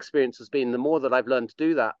my experience has been, the more that I've learned to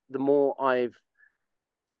do that, the more I've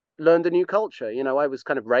learned a new culture. I was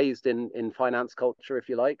kind of raised in finance culture, if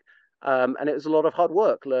you like, and it was a lot of hard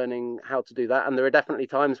work learning how to do that. And there are definitely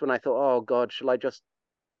times when I thought, oh God, shall I just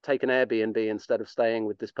take an Airbnb instead of staying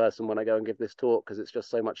with this person when I go and give this talk, because it's just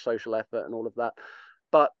so much social effort and all of that.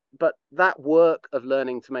 But that work of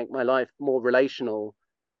learning to make my life more relational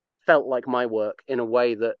felt like my work in a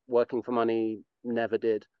way that working for money never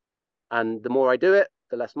did. And the more I do it,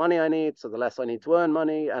 the less money I need, so the less I need to earn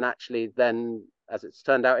money. And actually then, as it's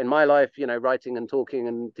turned out in my life, writing and talking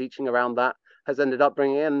and teaching around that has ended up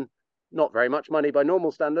bringing in not very much money by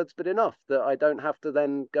normal standards, but enough that I don't have to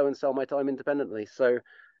then go and sell my time independently. So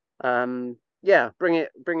yeah, bring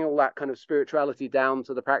all that kind of spirituality down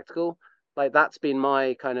to the practical. Like that's been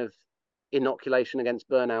my kind of inoculation against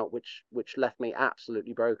burnout, which left me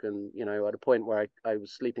absolutely broken. You know, at a point where I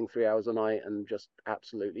was sleeping 3 hours a night and just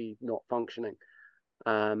absolutely not functioning.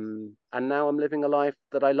 And now I'm living a life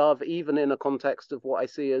that I love, even in a context of what I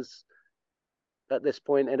see as at this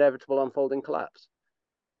point inevitable unfolding collapse.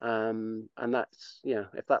 And that's, yeah,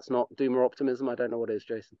 if that's not doom or optimism, I don't know what is,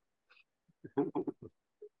 Jason.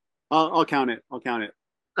 I'll count it. I'll count it.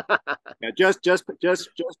 Yeah, just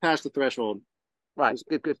past the threshold. Right,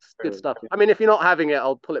 good stuff. I mean, if you're not having it,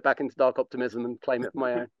 I'll pull it back into dark optimism and claim it for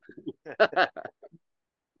my own.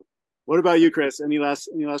 What about you, Chris? Any last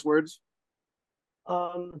words?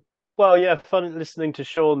 Well, yeah, fun listening to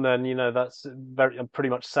Shaun then, that's very pretty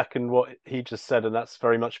much second what he just said, and that's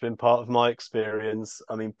very much been part of my experience.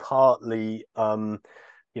 I mean, partly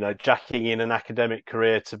jacking in an academic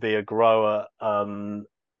career to be a grower, and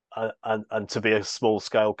to be a small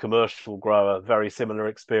scale commercial grower, very similar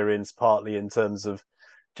experience, partly in terms of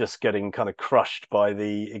just getting kind of crushed by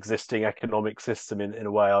the existing economic system in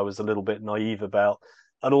a way I was a little bit naive about,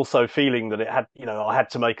 and also feeling that it had, I had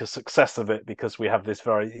to make a success of it, because we have this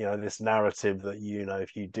very, this narrative that,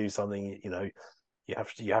 if you do something, you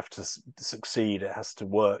have to succeed, it has to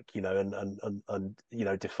work, and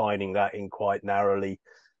defining that in quite narrowly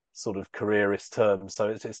sort of careerist terms. So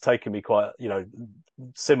it's taken me quite,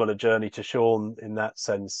 similar journey to Shaun in that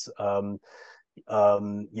sense, of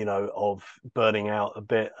burning out a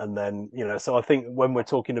bit. And then, so I think when we're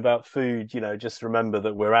talking about food, just remember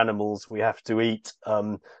that we're animals, we have to eat,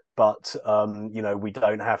 but we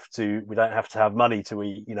don't have to have money to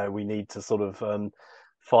eat. We need to sort of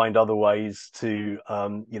find other ways to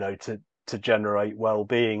to generate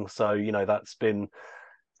well-being. So that's been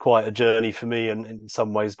quite a journey for me, and in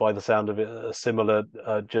some ways, by the sound of it, a similar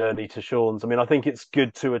journey to Shaun's. I mean, I think it's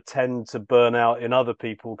good to attend to burnout in other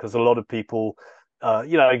people, because a lot of people,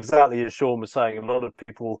 exactly as Shaun was saying, a lot of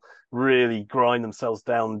people really grind themselves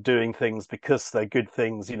down doing things because they're good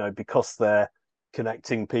things, because they're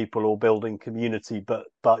connecting people or building community. But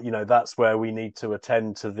that's where we need to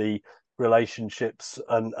attend to the relationships,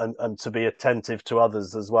 and to be attentive to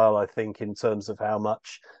others as well, I think, in terms of how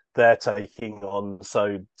much they're taking on.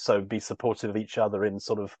 So be supportive of each other in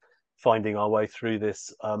sort of finding our way through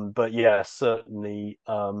this. But yeah, certainly,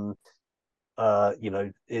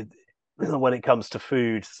 it when it comes to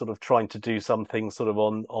food, sort of trying to do something sort of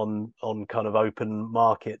on kind of open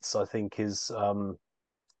markets, I think is a,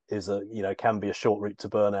 can be a short route to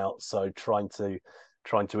burnout. So trying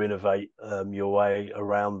to innovate your way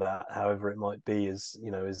around that, however it might be, is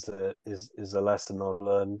is a lesson I've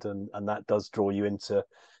learned, and that does draw you into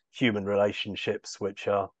human relationships, which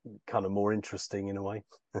are kind of more interesting in a way.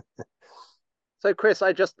 So, Chris,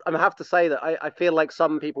 I have to say that I feel like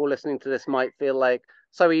some people listening to this might feel like,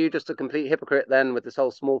 so are you just a complete hypocrite then with this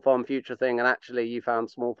whole small farm future thing? And actually, you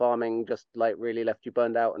found small farming just like really left you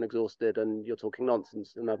burned out and exhausted, and you're talking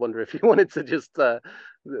nonsense. And I wonder if you wanted to just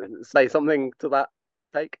say something to that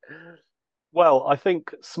take. Well, I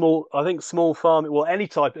think small farming, well, any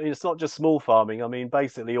type, it's not just small farming. I mean,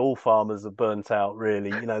 basically all farmers are burnt out,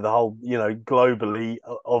 really, the whole, globally,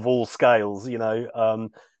 of all scales,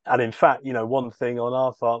 and in fact, one thing on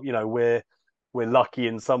our farm, we're lucky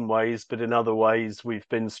in some ways, but in other ways we've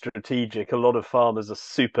been strategic. A lot of farmers are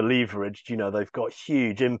super leveraged, they've got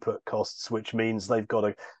huge input costs, which means they've got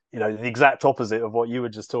to, the exact opposite of what you were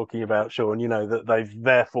just talking about, Shaun, that they've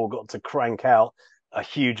therefore got to crank out a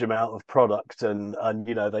huge amount of product, and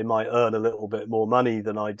they might earn a little bit more money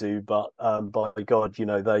than I do, but by God,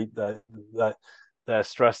 they're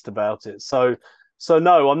stressed about it. So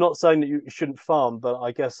no, I'm not saying that you shouldn't farm, but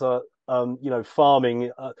I guess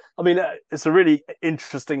farming, I mean, it's a really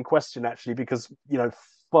interesting question, actually, because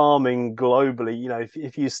farming globally,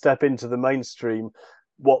 if you step into the mainstream,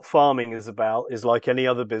 what farming is about is like any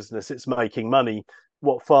other business, it's making money.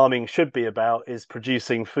 What farming should be about is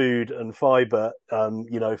producing food and fiber,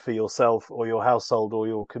 for yourself or your household or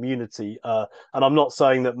your community. And I'm not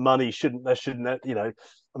saying that there shouldn't,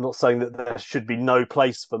 I'm not saying that there should be no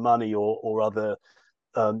place for money or other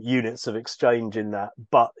units of exchange in that.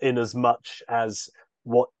 But in as much as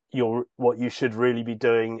what you should really be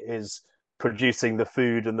doing is producing the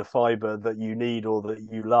food and the fiber that you need or that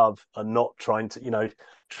you love, and not trying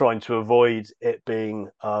to avoid it being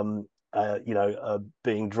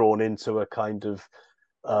being drawn into a kind of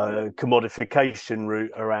commodification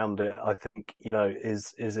route around it, I think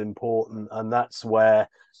is important. And that's where,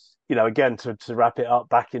 again, to wrap it up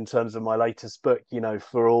back in terms of my latest book,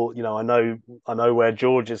 for all, I know where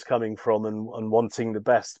George is coming from, and wanting the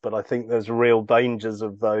best, but I think there's real dangers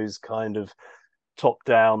of those kind of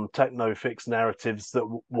top-down techno-fix narratives, that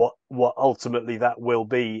what ultimately that will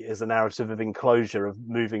be is a narrative of enclosure, of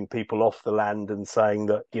moving people off the land and saying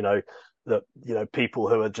that people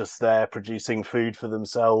who are just there producing food for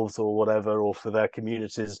themselves or whatever, or for their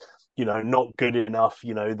communities, not good enough.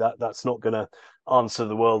 That's not going to answer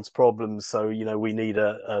the world's problems. So we need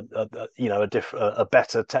a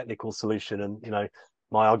better technical solution. And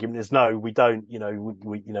my argument is no, we don't.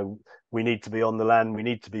 We need to be on the land. We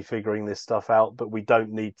need to be figuring this stuff out, but we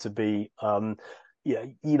don't need to be.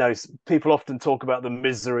 People often talk about the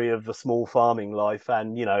misery of the small farming life,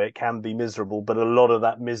 and it can be miserable, but a lot of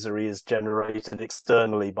that misery is generated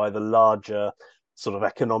externally by the larger sort of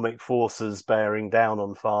economic forces bearing down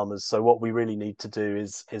on farmers. So what we really need to do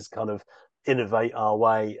is kind of innovate our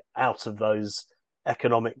way out of those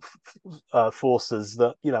economic forces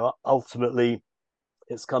that ultimately,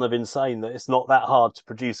 it's kind of insane that it's not that hard to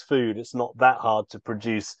produce food. It's not that hard to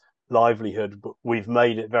produce livelihood, but we've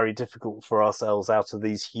made it very difficult for ourselves out of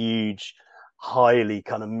these huge, highly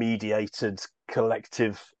kind of mediated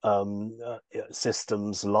collective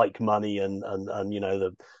systems like money and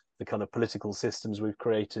the kind of political systems we've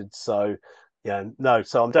created. So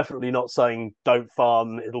so I'm definitely not saying don't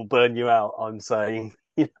farm, it'll burn you out. I'm saying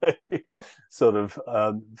sort of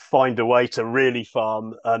find a way to really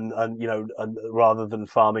farm and rather than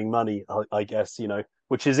farming money, I guess,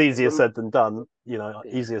 which is easier said than done,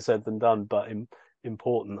 easier said than done, but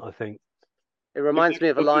important, I think. It reminds me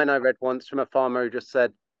of a line I read once from a farmer who just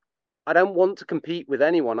said, I don't want to compete with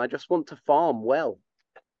anyone, I just want to farm well.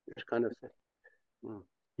 Which kind of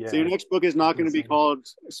yeah. So your next book is not going to be called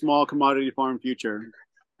Small Commodity Farm Future.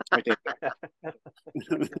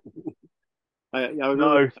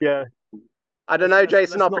 No, yeah. I don't know,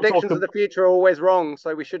 Jason. Our predictions of the future are always wrong,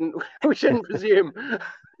 so we shouldn't presume.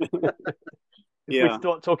 If we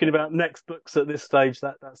start talking about next books at this stage,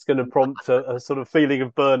 that's going to prompt a sort of feeling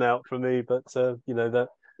of burnout for me. But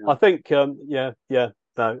I think, no,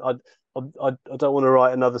 I don't want to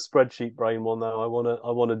write another spreadsheet brain one though. I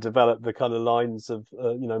want to develop the kind of lines of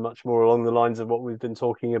much more along the lines of what we've been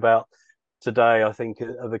talking about today. I think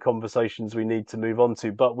are the conversations we need to move on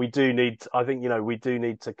to. But we do need, I think, we do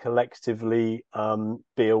need to collectively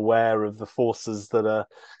be aware of the forces that are,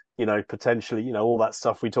 potentially, all that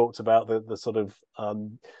stuff we talked about, the sort of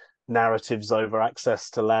narratives over access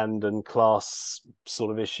to land and class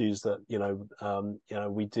sort of issues that,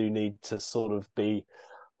 we do need to sort of be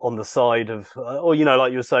on the side of, or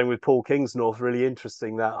like you were saying with Paul Kingsnorth, really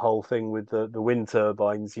interesting, that whole thing with the wind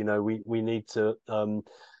turbines. We need to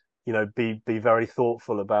be very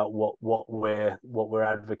thoughtful about what we're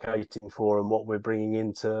advocating for and what we're bringing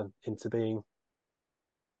into being.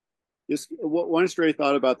 Just one stray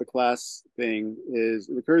thought about the class thing is,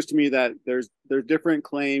 it occurs to me that there's different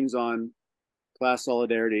claims on class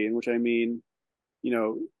solidarity, in which I mean,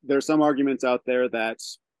 there's some arguments out there that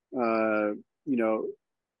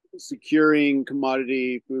securing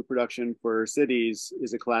commodity food production for cities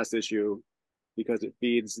is a class issue because it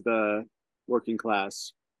feeds the working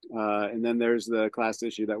class. And then there's the class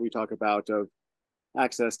issue that we talk about of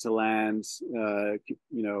access to land,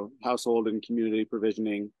 household and community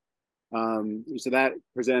provisioning. So that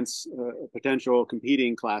presents a potential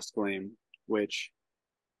competing class claim, which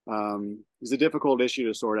is a difficult issue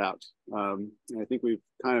to sort out. And I think we've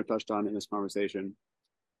kind of touched on it in this conversation.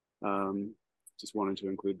 Just wanted to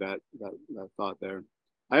include that thought there.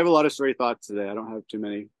 I have a lot of stray thoughts today. I don't have too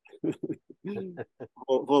many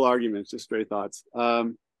whole arguments, just stray thoughts.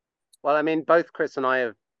 Well, I mean, both Chris and I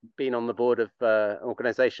have been on the board of an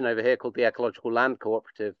organization over here called the Ecological Land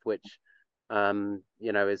Cooperative, which,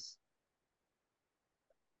 is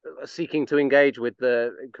seeking to engage with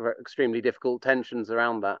the extremely difficult tensions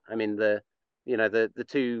around that. I mean, the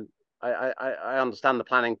two, I understand the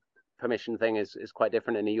planning permission thing is quite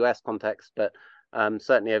different in a US context, but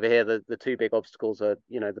certainly over here, the two big obstacles are,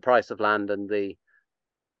 the price of land and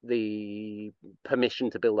the permission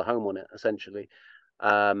to build a home on it, essentially.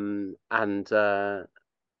 I mean,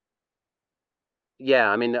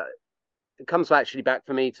 it comes actually back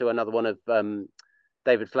for me to another one of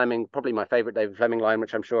David Fleming, probably my favorite David Fleming line,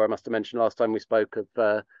 which I'm sure I must have mentioned last time we spoke, of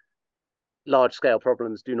large scale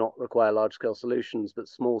problems do not require large scale solutions, but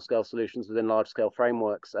small scale solutions within large scale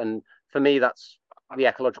frameworks. And for me, that's the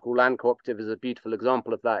Ecological Land Cooperative is a beautiful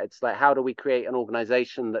example of that. It's like, how do we create an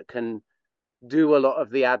organization that can do a lot of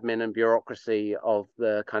the admin and bureaucracy of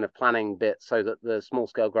the kind of planning bit so that the small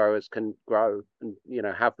scale growers can grow and,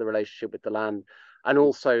 have the relationship with the land, and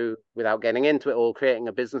also, without getting into it all, creating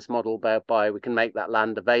a business model whereby we can make that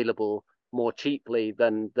land available more cheaply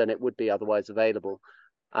than it would be otherwise available.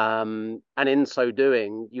 And in so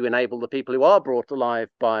doing, you enable the people who are brought alive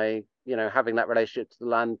by, having that relationship to the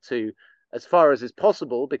land to, as far as is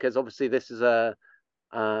possible, because obviously this is a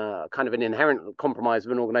kind of an inherent compromise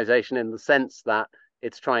of an organization in the sense that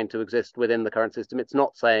it's trying to exist within the current system. It's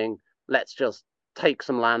not saying, let's just take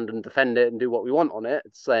some land and defend it and do what we want on it.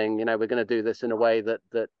 It's saying, we're going to do this in a way that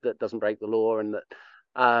doesn't break the law, and that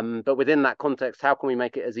but within that context, how can we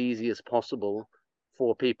make it as easy as possible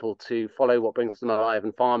for people to follow what brings them alive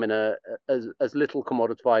and farm in as little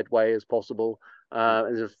commodified way as possible,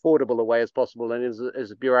 as affordable a way as possible, and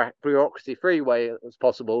as a bureaucracy free way as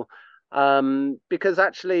possible, because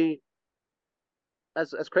actually,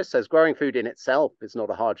 as Chris says, growing food in itself is not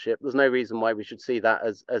a hardship. There's no reason why we should see that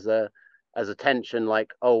as a tension,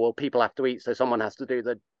 like, oh well, people have to eat, so someone has to do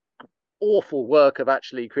the awful work of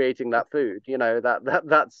actually creating that food.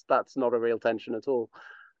 That's not a real tension at all.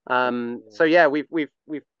 So yeah, we've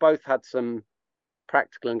both had some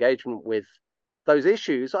practical engagement with those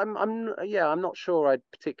issues. I'm not sure I'd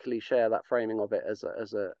particularly share that framing of it as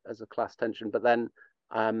a class tension. But then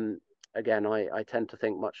again, I tend to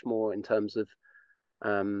think much more in terms of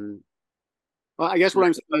well, I guess what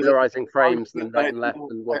I'm saying is polarizing frames than right and left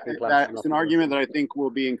and working class. It's an argument that I think will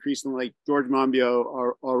be increasingly, like George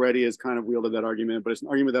Monbiot already has kind of wielded that argument, but it's an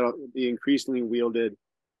argument that will be increasingly wielded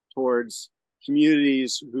towards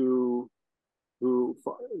communities who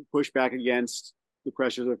push back against the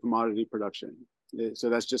pressures of commodity production. So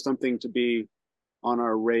that's just something to be on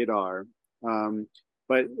our radar.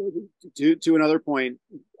 But to another point,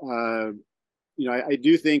 I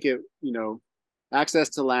do think access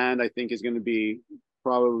to land, I think, is going to be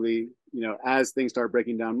probably, as things start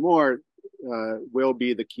breaking down more, will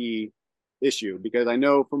be the key issue. Because I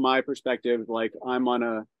know from my perspective, like I'm on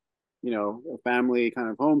a family kind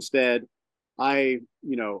of homestead. I'm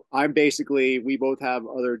basically, we both have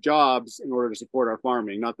other jobs in order to support our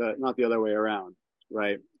farming, not the other way around,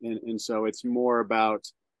 right? And so it's more about,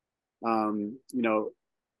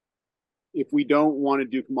 if we don't want to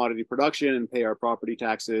do commodity production and pay our property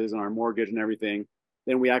taxes and our mortgage and everything,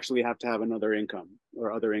 then we actually have to have another income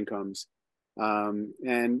or other incomes.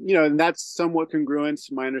 And that's somewhat congruent,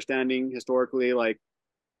 my understanding historically, like,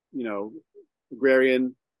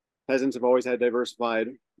 agrarian peasants have always had diversified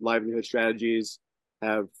livelihood strategies,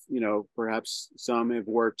 have, perhaps some have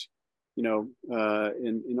worked,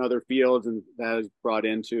 in other fields, and that has brought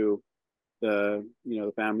into the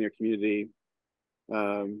family or community,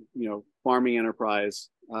 farming enterprise.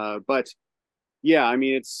 But yeah, I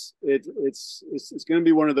mean, it's going to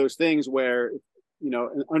be one of those things where,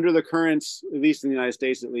 under the current, at least in the United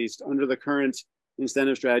States, at least under the current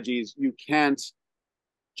incentive strategies, you can't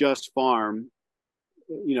just farm,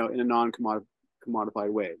 in a non-commodified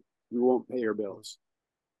way. You won't pay your bills.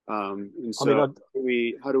 And so,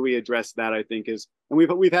 how do we address that? I think is, and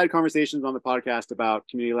we've had conversations on the podcast about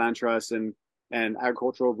community land trusts and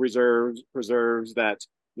agricultural preserves that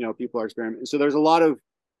people are experimenting. So there's a lot of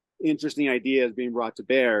interesting ideas being brought to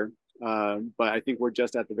bear, but I think we're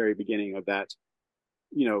just at the very beginning of that,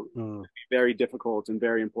 very difficult and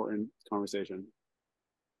very important conversation.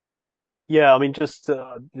 Yeah, I mean, just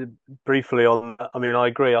briefly on that, I mean, I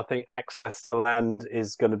agree. I think access to land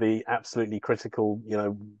is going to be absolutely critical,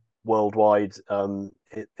 worldwide,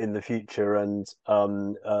 in the future. And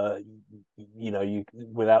you,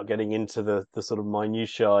 without getting into the sort of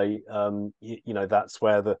minutiae, that's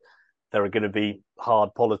where there are going to be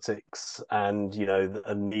hard politics and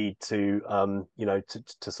a need to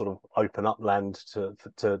to sort of open up land to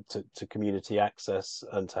community access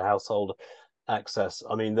and to household access.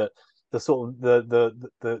 I mean, the sort of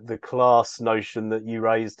the class notion that you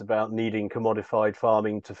raised about needing commodified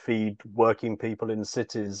farming to feed working people in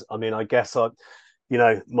cities. I mean, I guess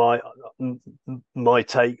my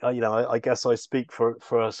take, I guess I speak for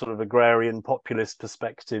a sort of agrarian populist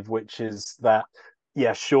perspective, which is that,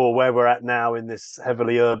 yeah, sure, where we're at now in this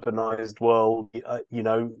heavily urbanized world,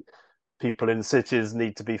 people in cities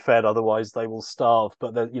need to be fed, otherwise they will starve.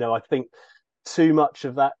 But then, I think too much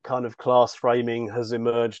of that kind of class framing has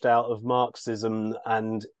emerged out of Marxism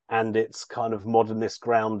and its kind of modernist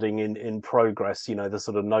grounding in progress. The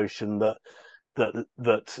sort of notion that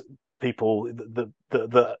people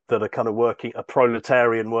that are kind of working, a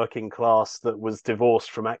proletarian working class that was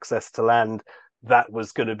divorced from access to land, that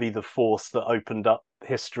was going to be the force that opened up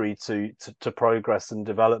history to progress and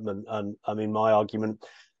development. And I mean, my argument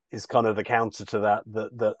is kind of the counter to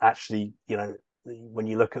that actually, when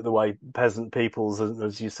you look at the way peasant peoples,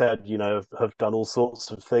 as you said, have done all sorts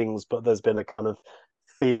of things, but there's been a kind of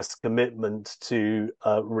fierce commitment to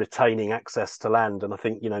retaining access to land. And I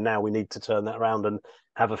think, now we need to turn that around and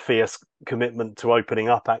have a fierce commitment to opening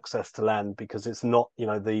up access to land, because it's not,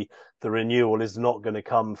 the renewal is not going to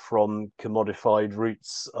come from commodified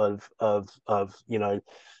routes of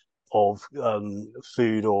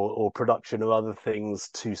food or production of other things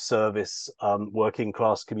to service working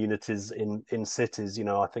class communities in cities.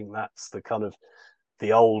 I think that's the kind of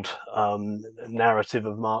the old narrative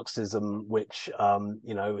of Marxism, which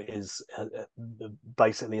is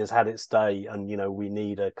basically has had its day, and we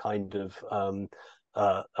need a kind of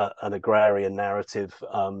an agrarian narrative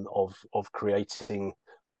of creating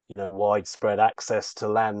widespread access to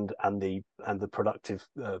land, and the productive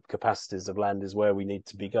capacities of land is where we need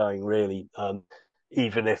to be going, really.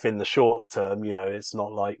 Even if in the short term, it's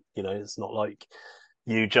not like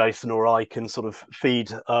you, Jason, or I can sort of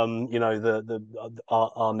feed our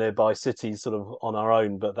nearby cities sort of on our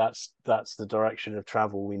own, but that's the direction of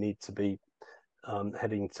travel we need to be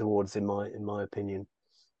heading towards, in my opinion.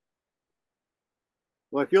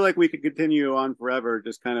 Well, I feel like we could continue on forever,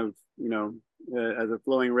 just kind of, as a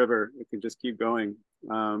flowing river. It could just keep going.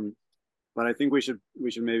 But I think we should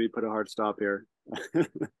maybe put a hard stop here.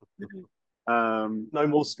 No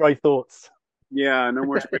more stray thoughts. Yeah, no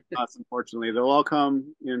more stray thoughts, unfortunately. They'll all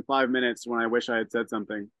come in 5 minutes when I wish I had said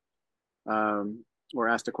something, or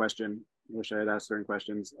asked a question. I wish I had asked certain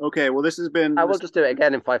questions. Okay, well, this has been... I will just do it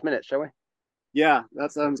again in 5 minutes, shall we? Yeah,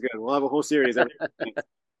 that sounds good. We'll have a whole series.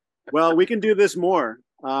 Well, we can do this more.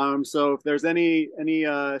 So if there's any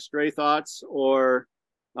stray thoughts or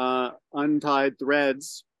untied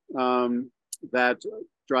threads that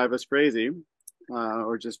drive us crazy,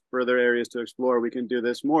 or just further areas to explore, we can do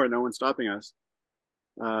this more. No one's stopping us.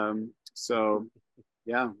 So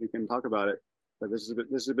yeah, we can talk about it. But this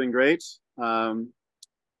has been great. I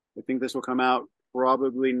think this will come out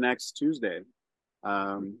probably next Tuesday,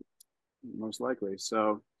 most likely.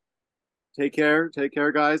 So take care,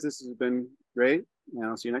 guys. This has been great, and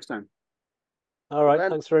I'll see you next time. All right,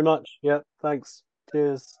 thanks very much. Yeah, thanks.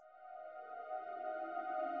 Cheers.